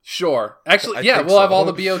 Sure. Actually, I yeah, think we'll have so. all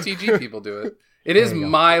the BOTG people do it. It is There you go.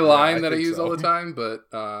 my line I that I think use so. all the time,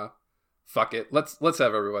 but fuck it. Let's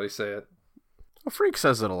have everybody say it. Well, Freak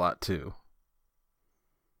says it a lot too.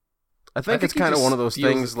 I think think it's he kind of just one of those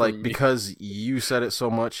steals things, it like from me. because you said it so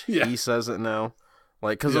much, Yeah. he says it now.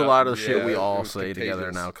 Like, because Yeah. a lot of the shit we Yeah, it all was say together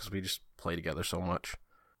contagious. now, because we just play together so much.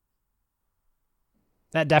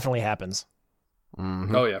 That definitely happens.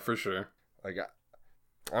 Mhm. Oh yeah, for sure. Like,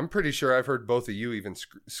 I'm pretty sure I've heard both of you even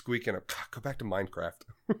squeaking up, God, go back to Minecraft.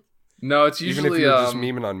 No, it's Even usually if you were just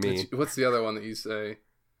memeing on me. What's the other one that you say?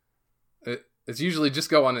 It's usually just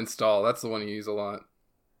go uninstall. That's the one you use a lot.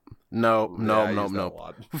 No. Yeah, I use that a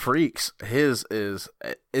lot. Freaks, his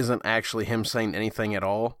isn't actually him saying anything at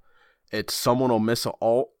all. It's someone will miss a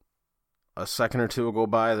alt, a second or two will go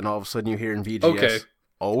by, then all of a sudden you hear in VGS.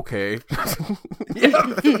 Okay.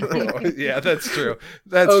 Yeah, that's true.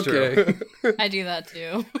 That's Okay. true. I do that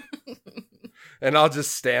too. And I'll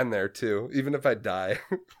just stand there too, even if I die.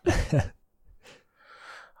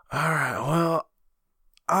 All right. Well,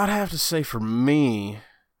 I'd have to say for me,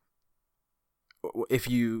 if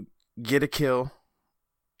you get a kill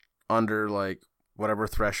under like whatever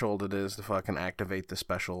threshold it is to fucking activate the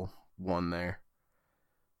special one there,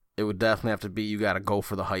 it would definitely have to be you got to go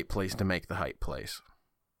for the height place to make the height place.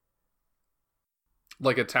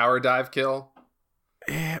 Like a tower dive kill?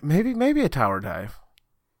 Yeah, maybe a tower dive.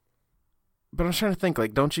 But I'm trying to think,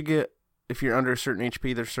 like, don't you get, if you're under a certain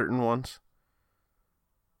HP, there's certain ones?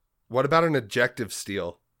 What about an objective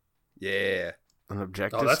steal? Yeah. An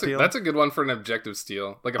objective Oh, steal? that's a good one for an objective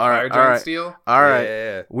steal. Like a All fire right, giant all right. steal? All right.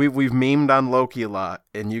 Yeah. We've memed on Loki a lot,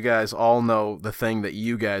 and you guys all know the thing that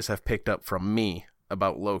you guys have picked up from me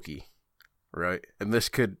about Loki, right? And this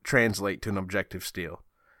could translate to an objective steal.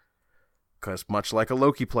 Because much like a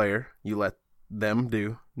Loki player, you let them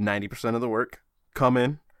do 90% of the work, come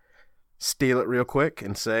in, steal it real quick,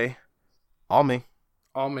 and say, all me.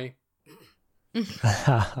 All me.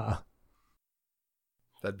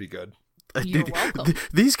 That'd be good. You're Dude, welcome.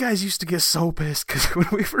 These guys used to get so pissed because when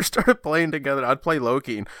we first started playing together, I'd play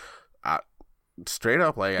Loki, and straight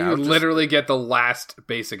up, like, You would literally get the last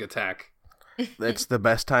basic attack. it's the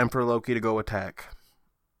best time for Loki to go attack.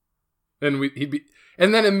 And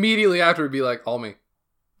and then immediately after it'd be like, all me.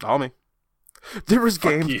 All me. There was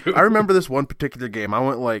Fuck games. you. I remember this one particular game. I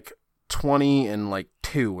went like 20 and like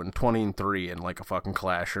 2 and 20 and 3 in like a fucking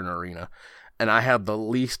Clash or an arena, and I had the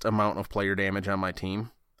least amount of player damage on my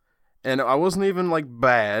team. And I wasn't even like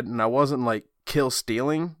bad, and I wasn't like kill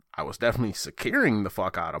stealing. I was definitely securing the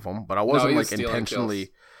fuck out of them, but I wasn't he like was stealing intentionally.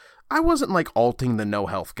 kills. I wasn't like alting the no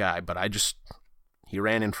health guy, but he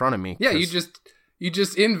ran in front of me. Yeah, 'cause- you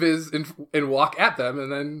just invis and walk at them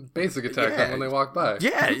and then basic attack them when they walk by.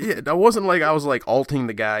 Yeah. I wasn't like I was like alting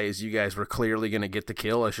the guy as you guys were clearly gonna get the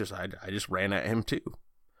kill. It's just I just ran at him too.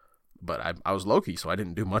 But I was Loki, so I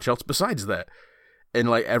didn't do much else besides that. And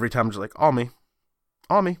like every time, I'm just like, all me,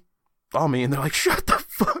 all me, all me, and they're like, shut the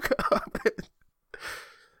fuck up.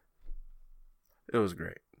 It was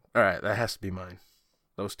great. All right, that has to be mine.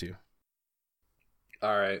 Those two.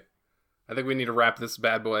 All right. I think we need to wrap this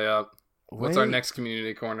bad boy up. What's our Wait, next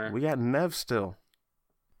community corner? We got Nev still.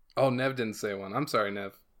 Oh, Nev didn't say one. I'm sorry,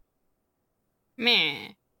 Nev. Meh.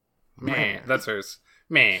 Meh. That's hers.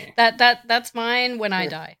 Meh. That's mine when I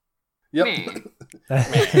die. Yep. Meh.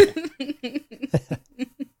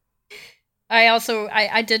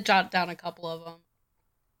 I did jot down a couple of them.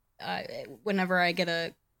 Whenever I get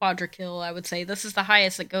a quadra kill, I would say this is the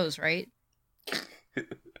highest it goes, right?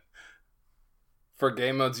 For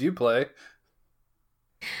game modes you play.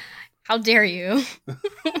 How dare you?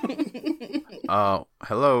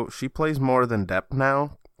 Hello. She plays more than Depp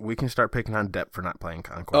now. We can start picking on Depp for not playing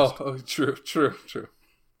Conquest. Oh, true.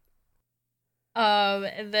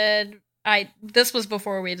 And then this was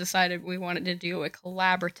before we decided we wanted to do a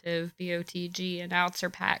collaborative BOTG announcer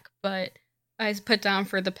pack, but I put down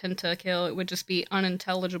for the Penta kill, it would just be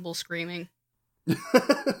unintelligible screaming.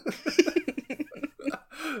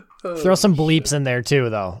 Throw some bleeps in there too,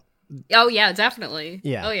 though, Oh yeah, definitely.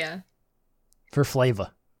 Yeah. Oh yeah. for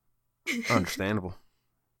flavor. Understandable.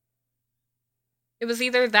 It was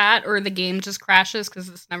either that or the game just crashes because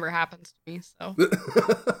this never happens to me. So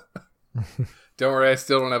Don't worry, I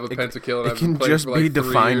still don't have a pentakill. It can just be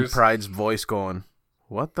Defined Pride's voice going,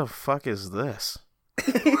 what the fuck is this?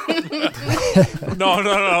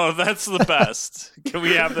 No, that's the best. Can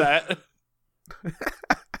we have that?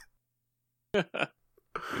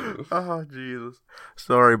 Oh, Jesus.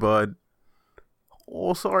 Sorry, bud.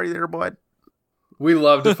 Oh, sorry there, bud. We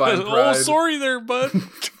love Defined Pride. Oh, sorry there, bud.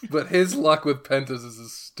 But his luck with pentas is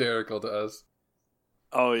hysterical to us.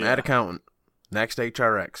 Oh yeah. Mad Accountant. Next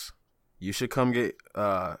HRX. You should come get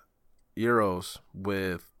Euros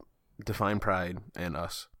with Defined Pride and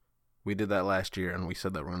us. We did that last year, and we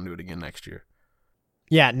said that we're going to do it again next year.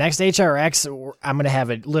 Yeah, next HRX, I'm going to have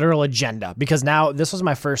a literal agenda because now this was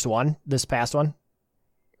my first one, this past one,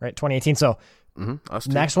 right? 2018. So Us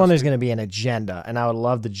too. next one, there's going to be an agenda, and I would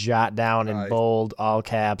love to jot down in bold, all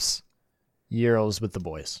caps, Euros with the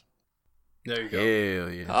boys. There you go.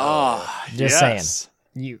 Hell yeah. Oh, Just yes.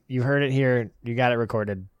 saying. You heard it here. You got it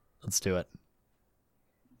recorded. Let's do it.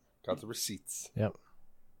 Got the receipts. Yep.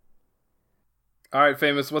 All right,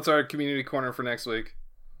 Famous, what's our community corner for next week?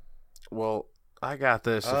 Well, I got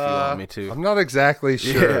this if you want me to. I'm not exactly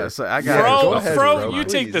sure. Yeah, so I got it. go Fro, ahead, Fro, Fro, you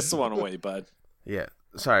take please. this one away, bud. Yeah.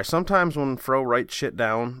 Sorry, sometimes when Fro writes shit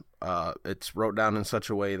down, it's wrote down in such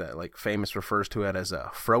a way that like Famous refers to it as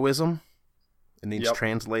a Froism. It needs Yep.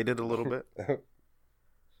 translated a little bit.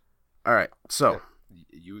 All right, so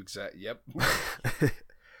Yep.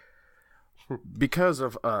 because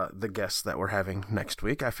of the guests that we're having next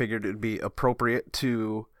week, I figured it'd be appropriate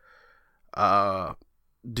to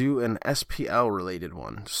do an SPL related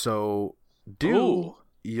one. So Do Ooh.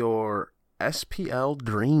 your SPL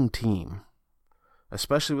Dream Team,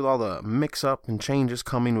 especially with all the mix-up and changes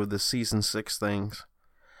coming with the Season 6 things.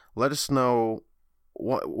 Let us know,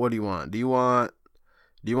 what do you want? Do you want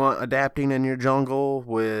adapting in your jungle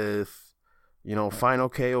with, Final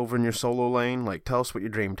K over in your solo lane? Like, tell us what your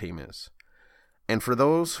dream team is. And for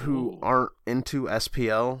those who aren't into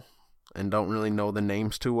SPL and don't really know the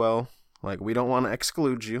names too well, like, we don't want to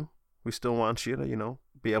exclude you. We still want you to,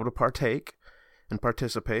 be able to partake and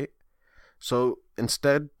participate. So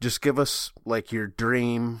instead, just give us, like, your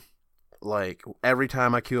dream. Like, every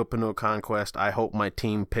time I queue up into a conquest, I hope my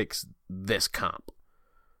team picks this comp.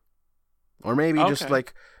 Or maybe just,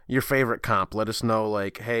 like, your favorite comp. Let us know,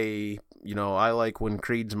 like, hey, I like when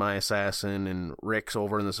Creed's my assassin and Rick's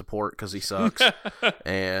over in the support because he sucks.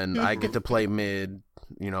 And I get to play mid,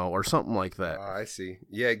 or something like that. Oh, I see.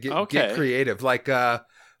 Yeah, get creative. Like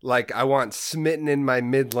I want Smitten in my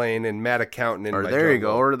mid lane and Matt Accountant in my there you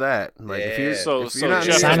jungle. go, or that. Like, if you're not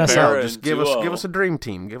Jeff Sign us SPL, up. just give us a dream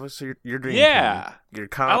team. Give us your dream team. Yeah. Your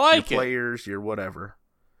comp, I like your it. players, your whatever.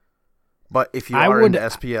 But if you I are would- into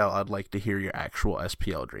SPL, I'd like to hear your actual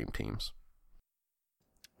SPL dream teams.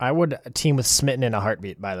 I would team with Smitten in a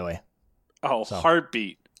heartbeat, by the way. Oh, So.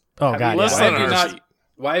 heartbeat. Oh, God, less yeah. than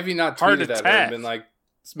Why have you not Heart tweeted at her attack. and been like,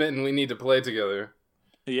 Smitten, we need to play together?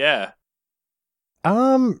 Yeah.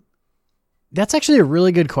 That's actually a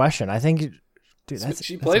really good question. I think, dude, She that's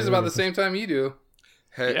plays a about really the same time you do.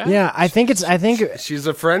 Hey, Yeah. Yeah, I think she's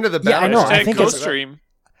a friend of the Yeah, I battle. know. I think it's- stream.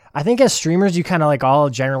 I think as streamers, you kind of like all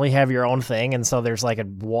generally have your own thing, and so there's like a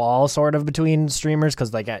wall sort of between streamers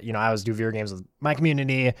because like I always do VR games with my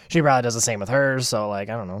community. She probably does the same with hers. So like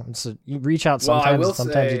I don't know. You reach out Well, I sometimes. will and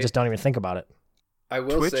sometimes you say- just don't even think about it. I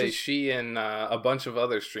will Twitch say is- she and a bunch of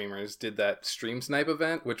other streamers did that Stream Snipe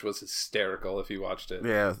event, which was hysterical if you watched it.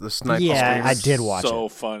 Yeah, the sniper. Yeah, I streams. did watch So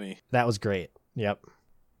it. funny. That was great. Yep,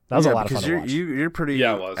 that was a lot of fun because to watch. you're pretty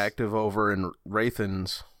Yeah, it was. active over in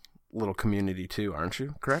Wraithen's little community too, aren't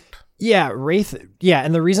you? Correct? Yeah, Wraith. Yeah,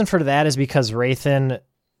 and the reason for that is because Wraithen,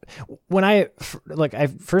 when I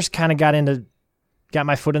first kind of got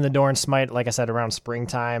my foot in the door in Smite, like I said, around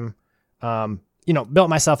springtime. Built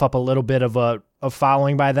myself up a little bit of a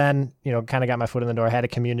following by then. Kind of got my foot in the door, had a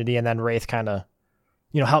community, and then Wraith kind of,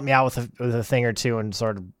 helped me out with a thing or two, and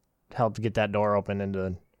sort of helped get that door open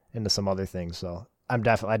into some other things. So I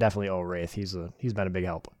definitely owe Wraith. He's been a big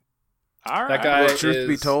help. All right. That guy Well, truth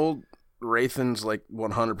be is- told, Wraithen's like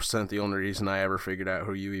 100% the only reason I ever figured out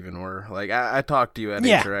who you even were. Like, I talked to you at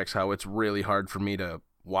Yeah. HRX how it's really hard for me to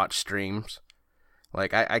watch streams.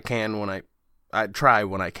 Like, I can when I try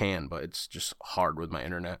when I can, but it's just hard with my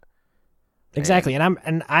internet. Exactly,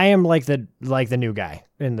 and I am like the new guy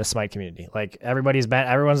in the Smite community. Like everyone's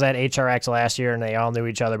at HRX last year, and they all knew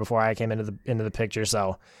each other before I came into the picture.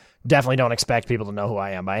 So definitely don't expect people to know who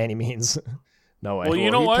I am by any means. No way. Well, you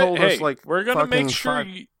Well, know he what? told us, Hey, like, we're gonna fucking make sure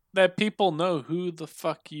five- that people know who the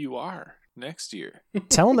fuck you are next year.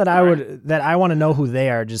 Tell them that I want to know who they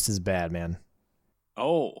are just as bad, man.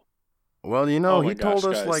 Oh, Well, Oh my he told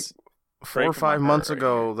gosh, us guys. like 4 or Breaking my 5 heart months right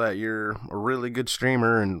ago that you're a really good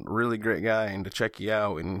streamer and a really great guy, and to check you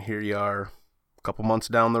out, and here you are, a couple months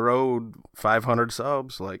down the road, 500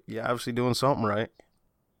 subs. Like, yeah, obviously doing something right.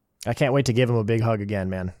 I can't wait to give him a big hug again,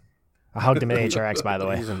 man. I hugged him at HRX, by the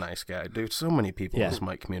way. He's a nice guy, dude. So many people in Yeah. the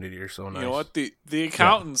Smite community are so nice. you know what? The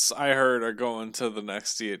accountants I heard are going to the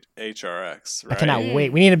next HRX. Right? I cannot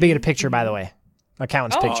wait. We need to get a picture, by the way.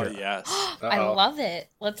 Accountant's Oh. picture. Oh yes. I Uh-oh. love it.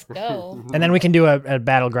 Let's go. And then we can do a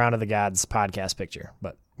Battleground of the Gods podcast picture,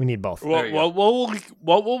 but we need both. Well, There you go.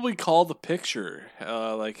 what will we call the picture?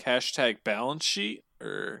 Like hashtag balance sheet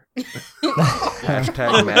or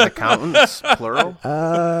Hashtag mad accountants, plural.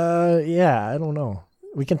 Yeah, I don't know.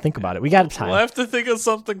 We can think about it. We got time. we'll have to think of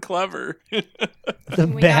something clever. The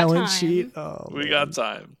We got balance time. sheet. Oh, we man. got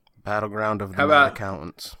time. Battleground of the How mad about-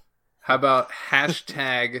 accountants. How about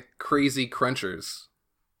hashtag crazy crunchers?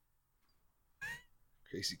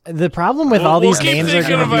 Crazy. The problem with all We'll these keep names are thinking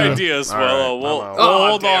going of to be. ideas. All Well, right, we'll I'm out. Oh,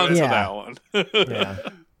 hold damn on it. to Yeah. that one. Yeah.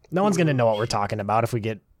 No one's going to know what we're talking about if we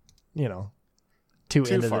get, too Too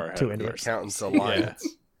into far the, ahead too of into The it. Accountants Alliance.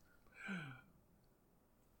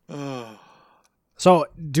 So,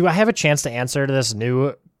 do I have a chance to answer to this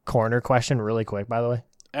new corner question really quick? By the way,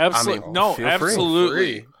 Absolutely. I mean, no, feel free.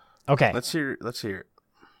 absolutely. Free. okay. Let's hear it.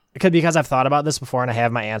 Because I've thought about this before and I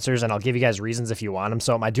have my answers, and I'll give you guys reasons if you want them.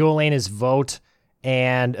 So my dual lane is Vote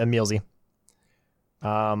and Emilzy.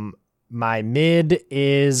 My mid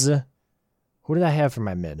is, who did I have for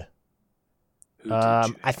my mid? Who did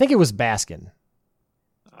you? I think it was Baskin.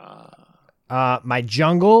 My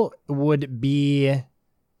jungle would be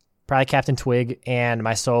Probably Captain Twig, and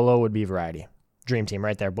my solo would be Variety. Dream Team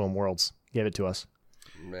right there. Boom, Worlds. Give it to us.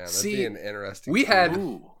 Man, that'd See, be an interesting. We had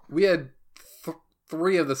Ooh.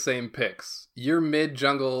 three of the same picks. Your mid,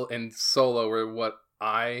 jungle, and solo were what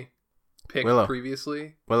I picked Willow.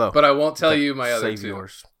 previously. Willow. But I won't tell you my other Save two.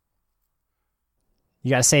 yours.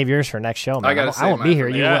 You got to save yours for next show, man. I gotta I save won't be mine here. for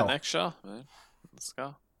You Yeah, will. next show. Man. Let's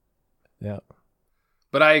go. Yeah.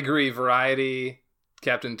 But I agree. Variety,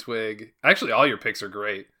 Captain Twig. Actually, all your picks are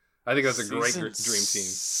great. I think that's a great Season dream team.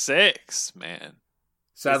 6, man.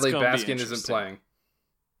 Sadly, gonna be Baskin isn't interesting. playing.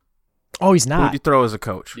 Oh, he's Who'd not. you throw as a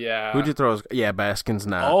coach? Yeah. Who'd you throw as? Yeah, Baskin's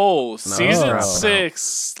not. Oh, season dropping out.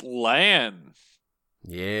 6, Lan.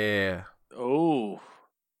 Yeah. Oh.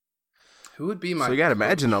 Who would be my? So you got to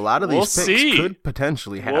imagine a lot of We'll these picks see. could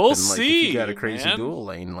potentially happen. We'll like if see, you got a crazy man. dual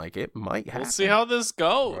lane, like it might happen. We'll see how this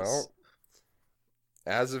goes. Well,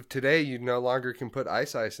 as of today, you no longer can put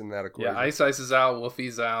Ice in that equation. Yeah, Ice is out.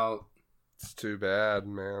 Wolfie's out. It's too bad,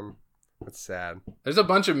 man. It's sad. There's a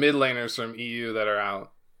bunch of mid laners from EU that are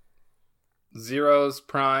out. Zeros,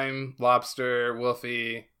 Prime, Lobster,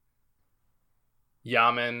 Wolfie,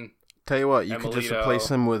 Yaman. Tell you what, you could just Emilito. replace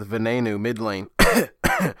him with Venenu mid lane.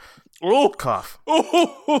 Oh. Cough.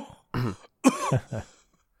 Oh.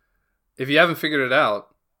 If you haven't figured it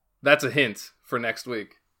out, that's a hint for next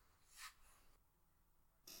week.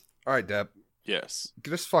 All right, Deb, Yes.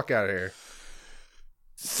 get us fuck out of here.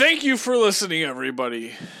 Thank you for listening,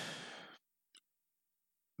 everybody.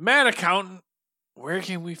 Mad Accountant, where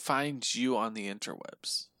can we find you on the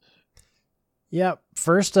interwebs? Yep.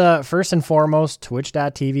 First and foremost,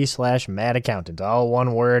 twitch.tv/Mad Accountant. All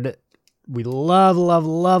one word. We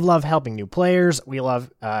love helping new players. We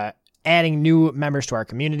love adding new members to our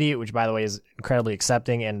community, which, by the way, is incredibly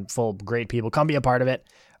accepting and full of great people. Come be a part of it.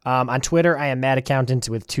 On Twitter, I am Mad Accountant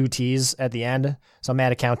with 2 T's at the end. So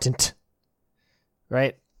Mad Accountant,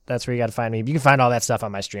 right? That's where you got to find me. You can find all that stuff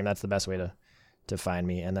on my stream. That's the best way to find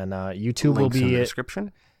me. And then YouTube will Links in the be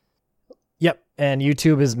description. Yep, and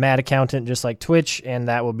YouTube is Mad Accountant, just like Twitch, and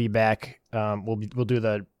that will be back. We'll do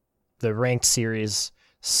the ranked series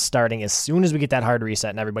starting as soon as we get that hard reset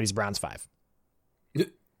and everybody's bronze 5.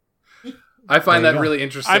 I find There you that go. really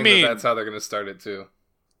interesting. I mean- that's how they're going to start it too.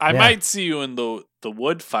 I Yeah. might see you in the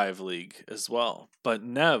Wood 5 League as well. But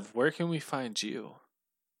Nev, where can we find you?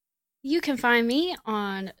 You can find me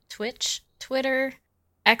on Twitch, Twitter,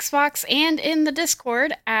 Xbox, and in the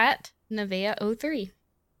Discord at Nevea03.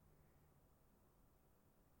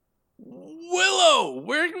 Willow,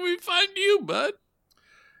 where can we find you, bud?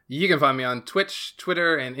 You can find me on Twitch,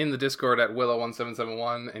 Twitter, and in the Discord at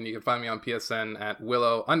Willow1771, and you can find me on PSN at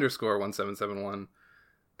Willow_1771.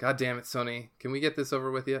 God damn it, Sony. Can we get this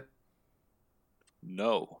over with yet?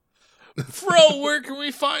 No. Fro, where can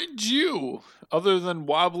we find you? Other than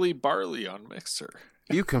Wobbly Barley on Mixer.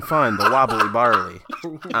 You can find the Wobbly Barley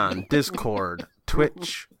on Discord,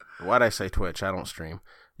 Twitch. Why'd I say Twitch? I don't stream.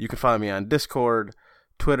 You can find me on Discord,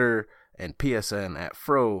 Twitter, and PSN at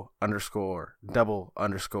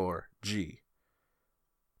Fro_double_G.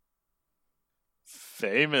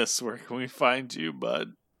 Famous, where can we find you,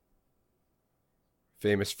 bud?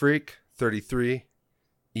 Famous Freak 33.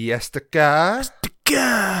 Estaca.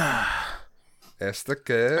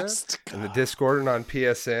 In the Discord and on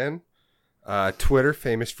PSN. Twitter,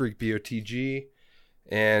 Famous Freak BOTG.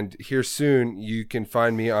 And here soon, you can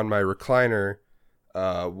find me on my recliner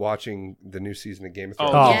watching the new season of Game of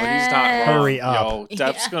Thrones. Oh, Yes. he's not wrong. Hurry up. Yo,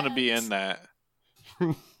 Depp's gonna be in that.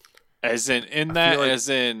 As in that, like- as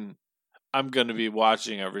in, I'm gonna be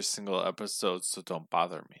watching every single episode, so don't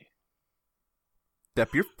bother me.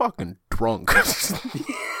 Depp, you're fucking drunk.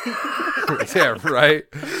 Yeah, right?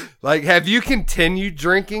 Like, have you continued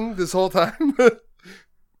drinking this whole time?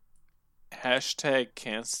 Hashtag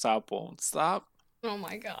can't stop, won't stop. Oh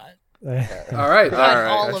my god. All right. Got right,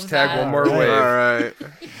 all of Hashtag that. one more All wave. All right.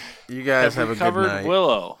 You guys have we a good covered night.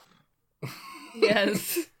 Willow.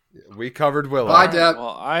 Yes. We covered Willow. Bye, Depp.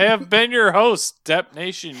 Well, I have been your host, Depp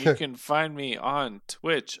Nation. You can find me on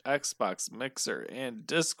Twitch, Xbox, Mixer, and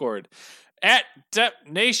Discord at Depp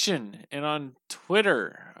Nation, and on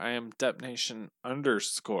Twitter, I am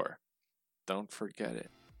DeppNation_. Don't forget it.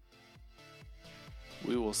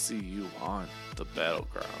 We will see you on the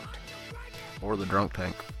battleground. Or the drunk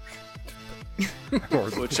tank.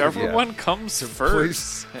 Whichever Yeah. one comes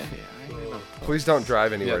first. Hey, I ain't no Please don't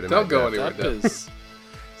drive anywhere Yeah, tonight. don't go Deb. anywhere. Depp is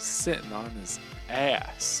sitting on his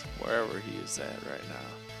ass wherever he is at right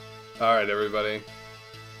now. All right, everybody.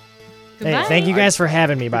 Hey, thank you guys for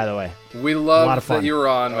having me, by the way. We A love lot of fun. that you were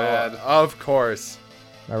on, Oh, Mad. of course.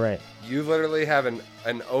 All right. You literally have an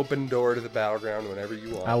open door to the battleground whenever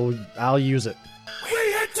you want. I'll use it. We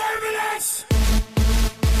hit Terminus!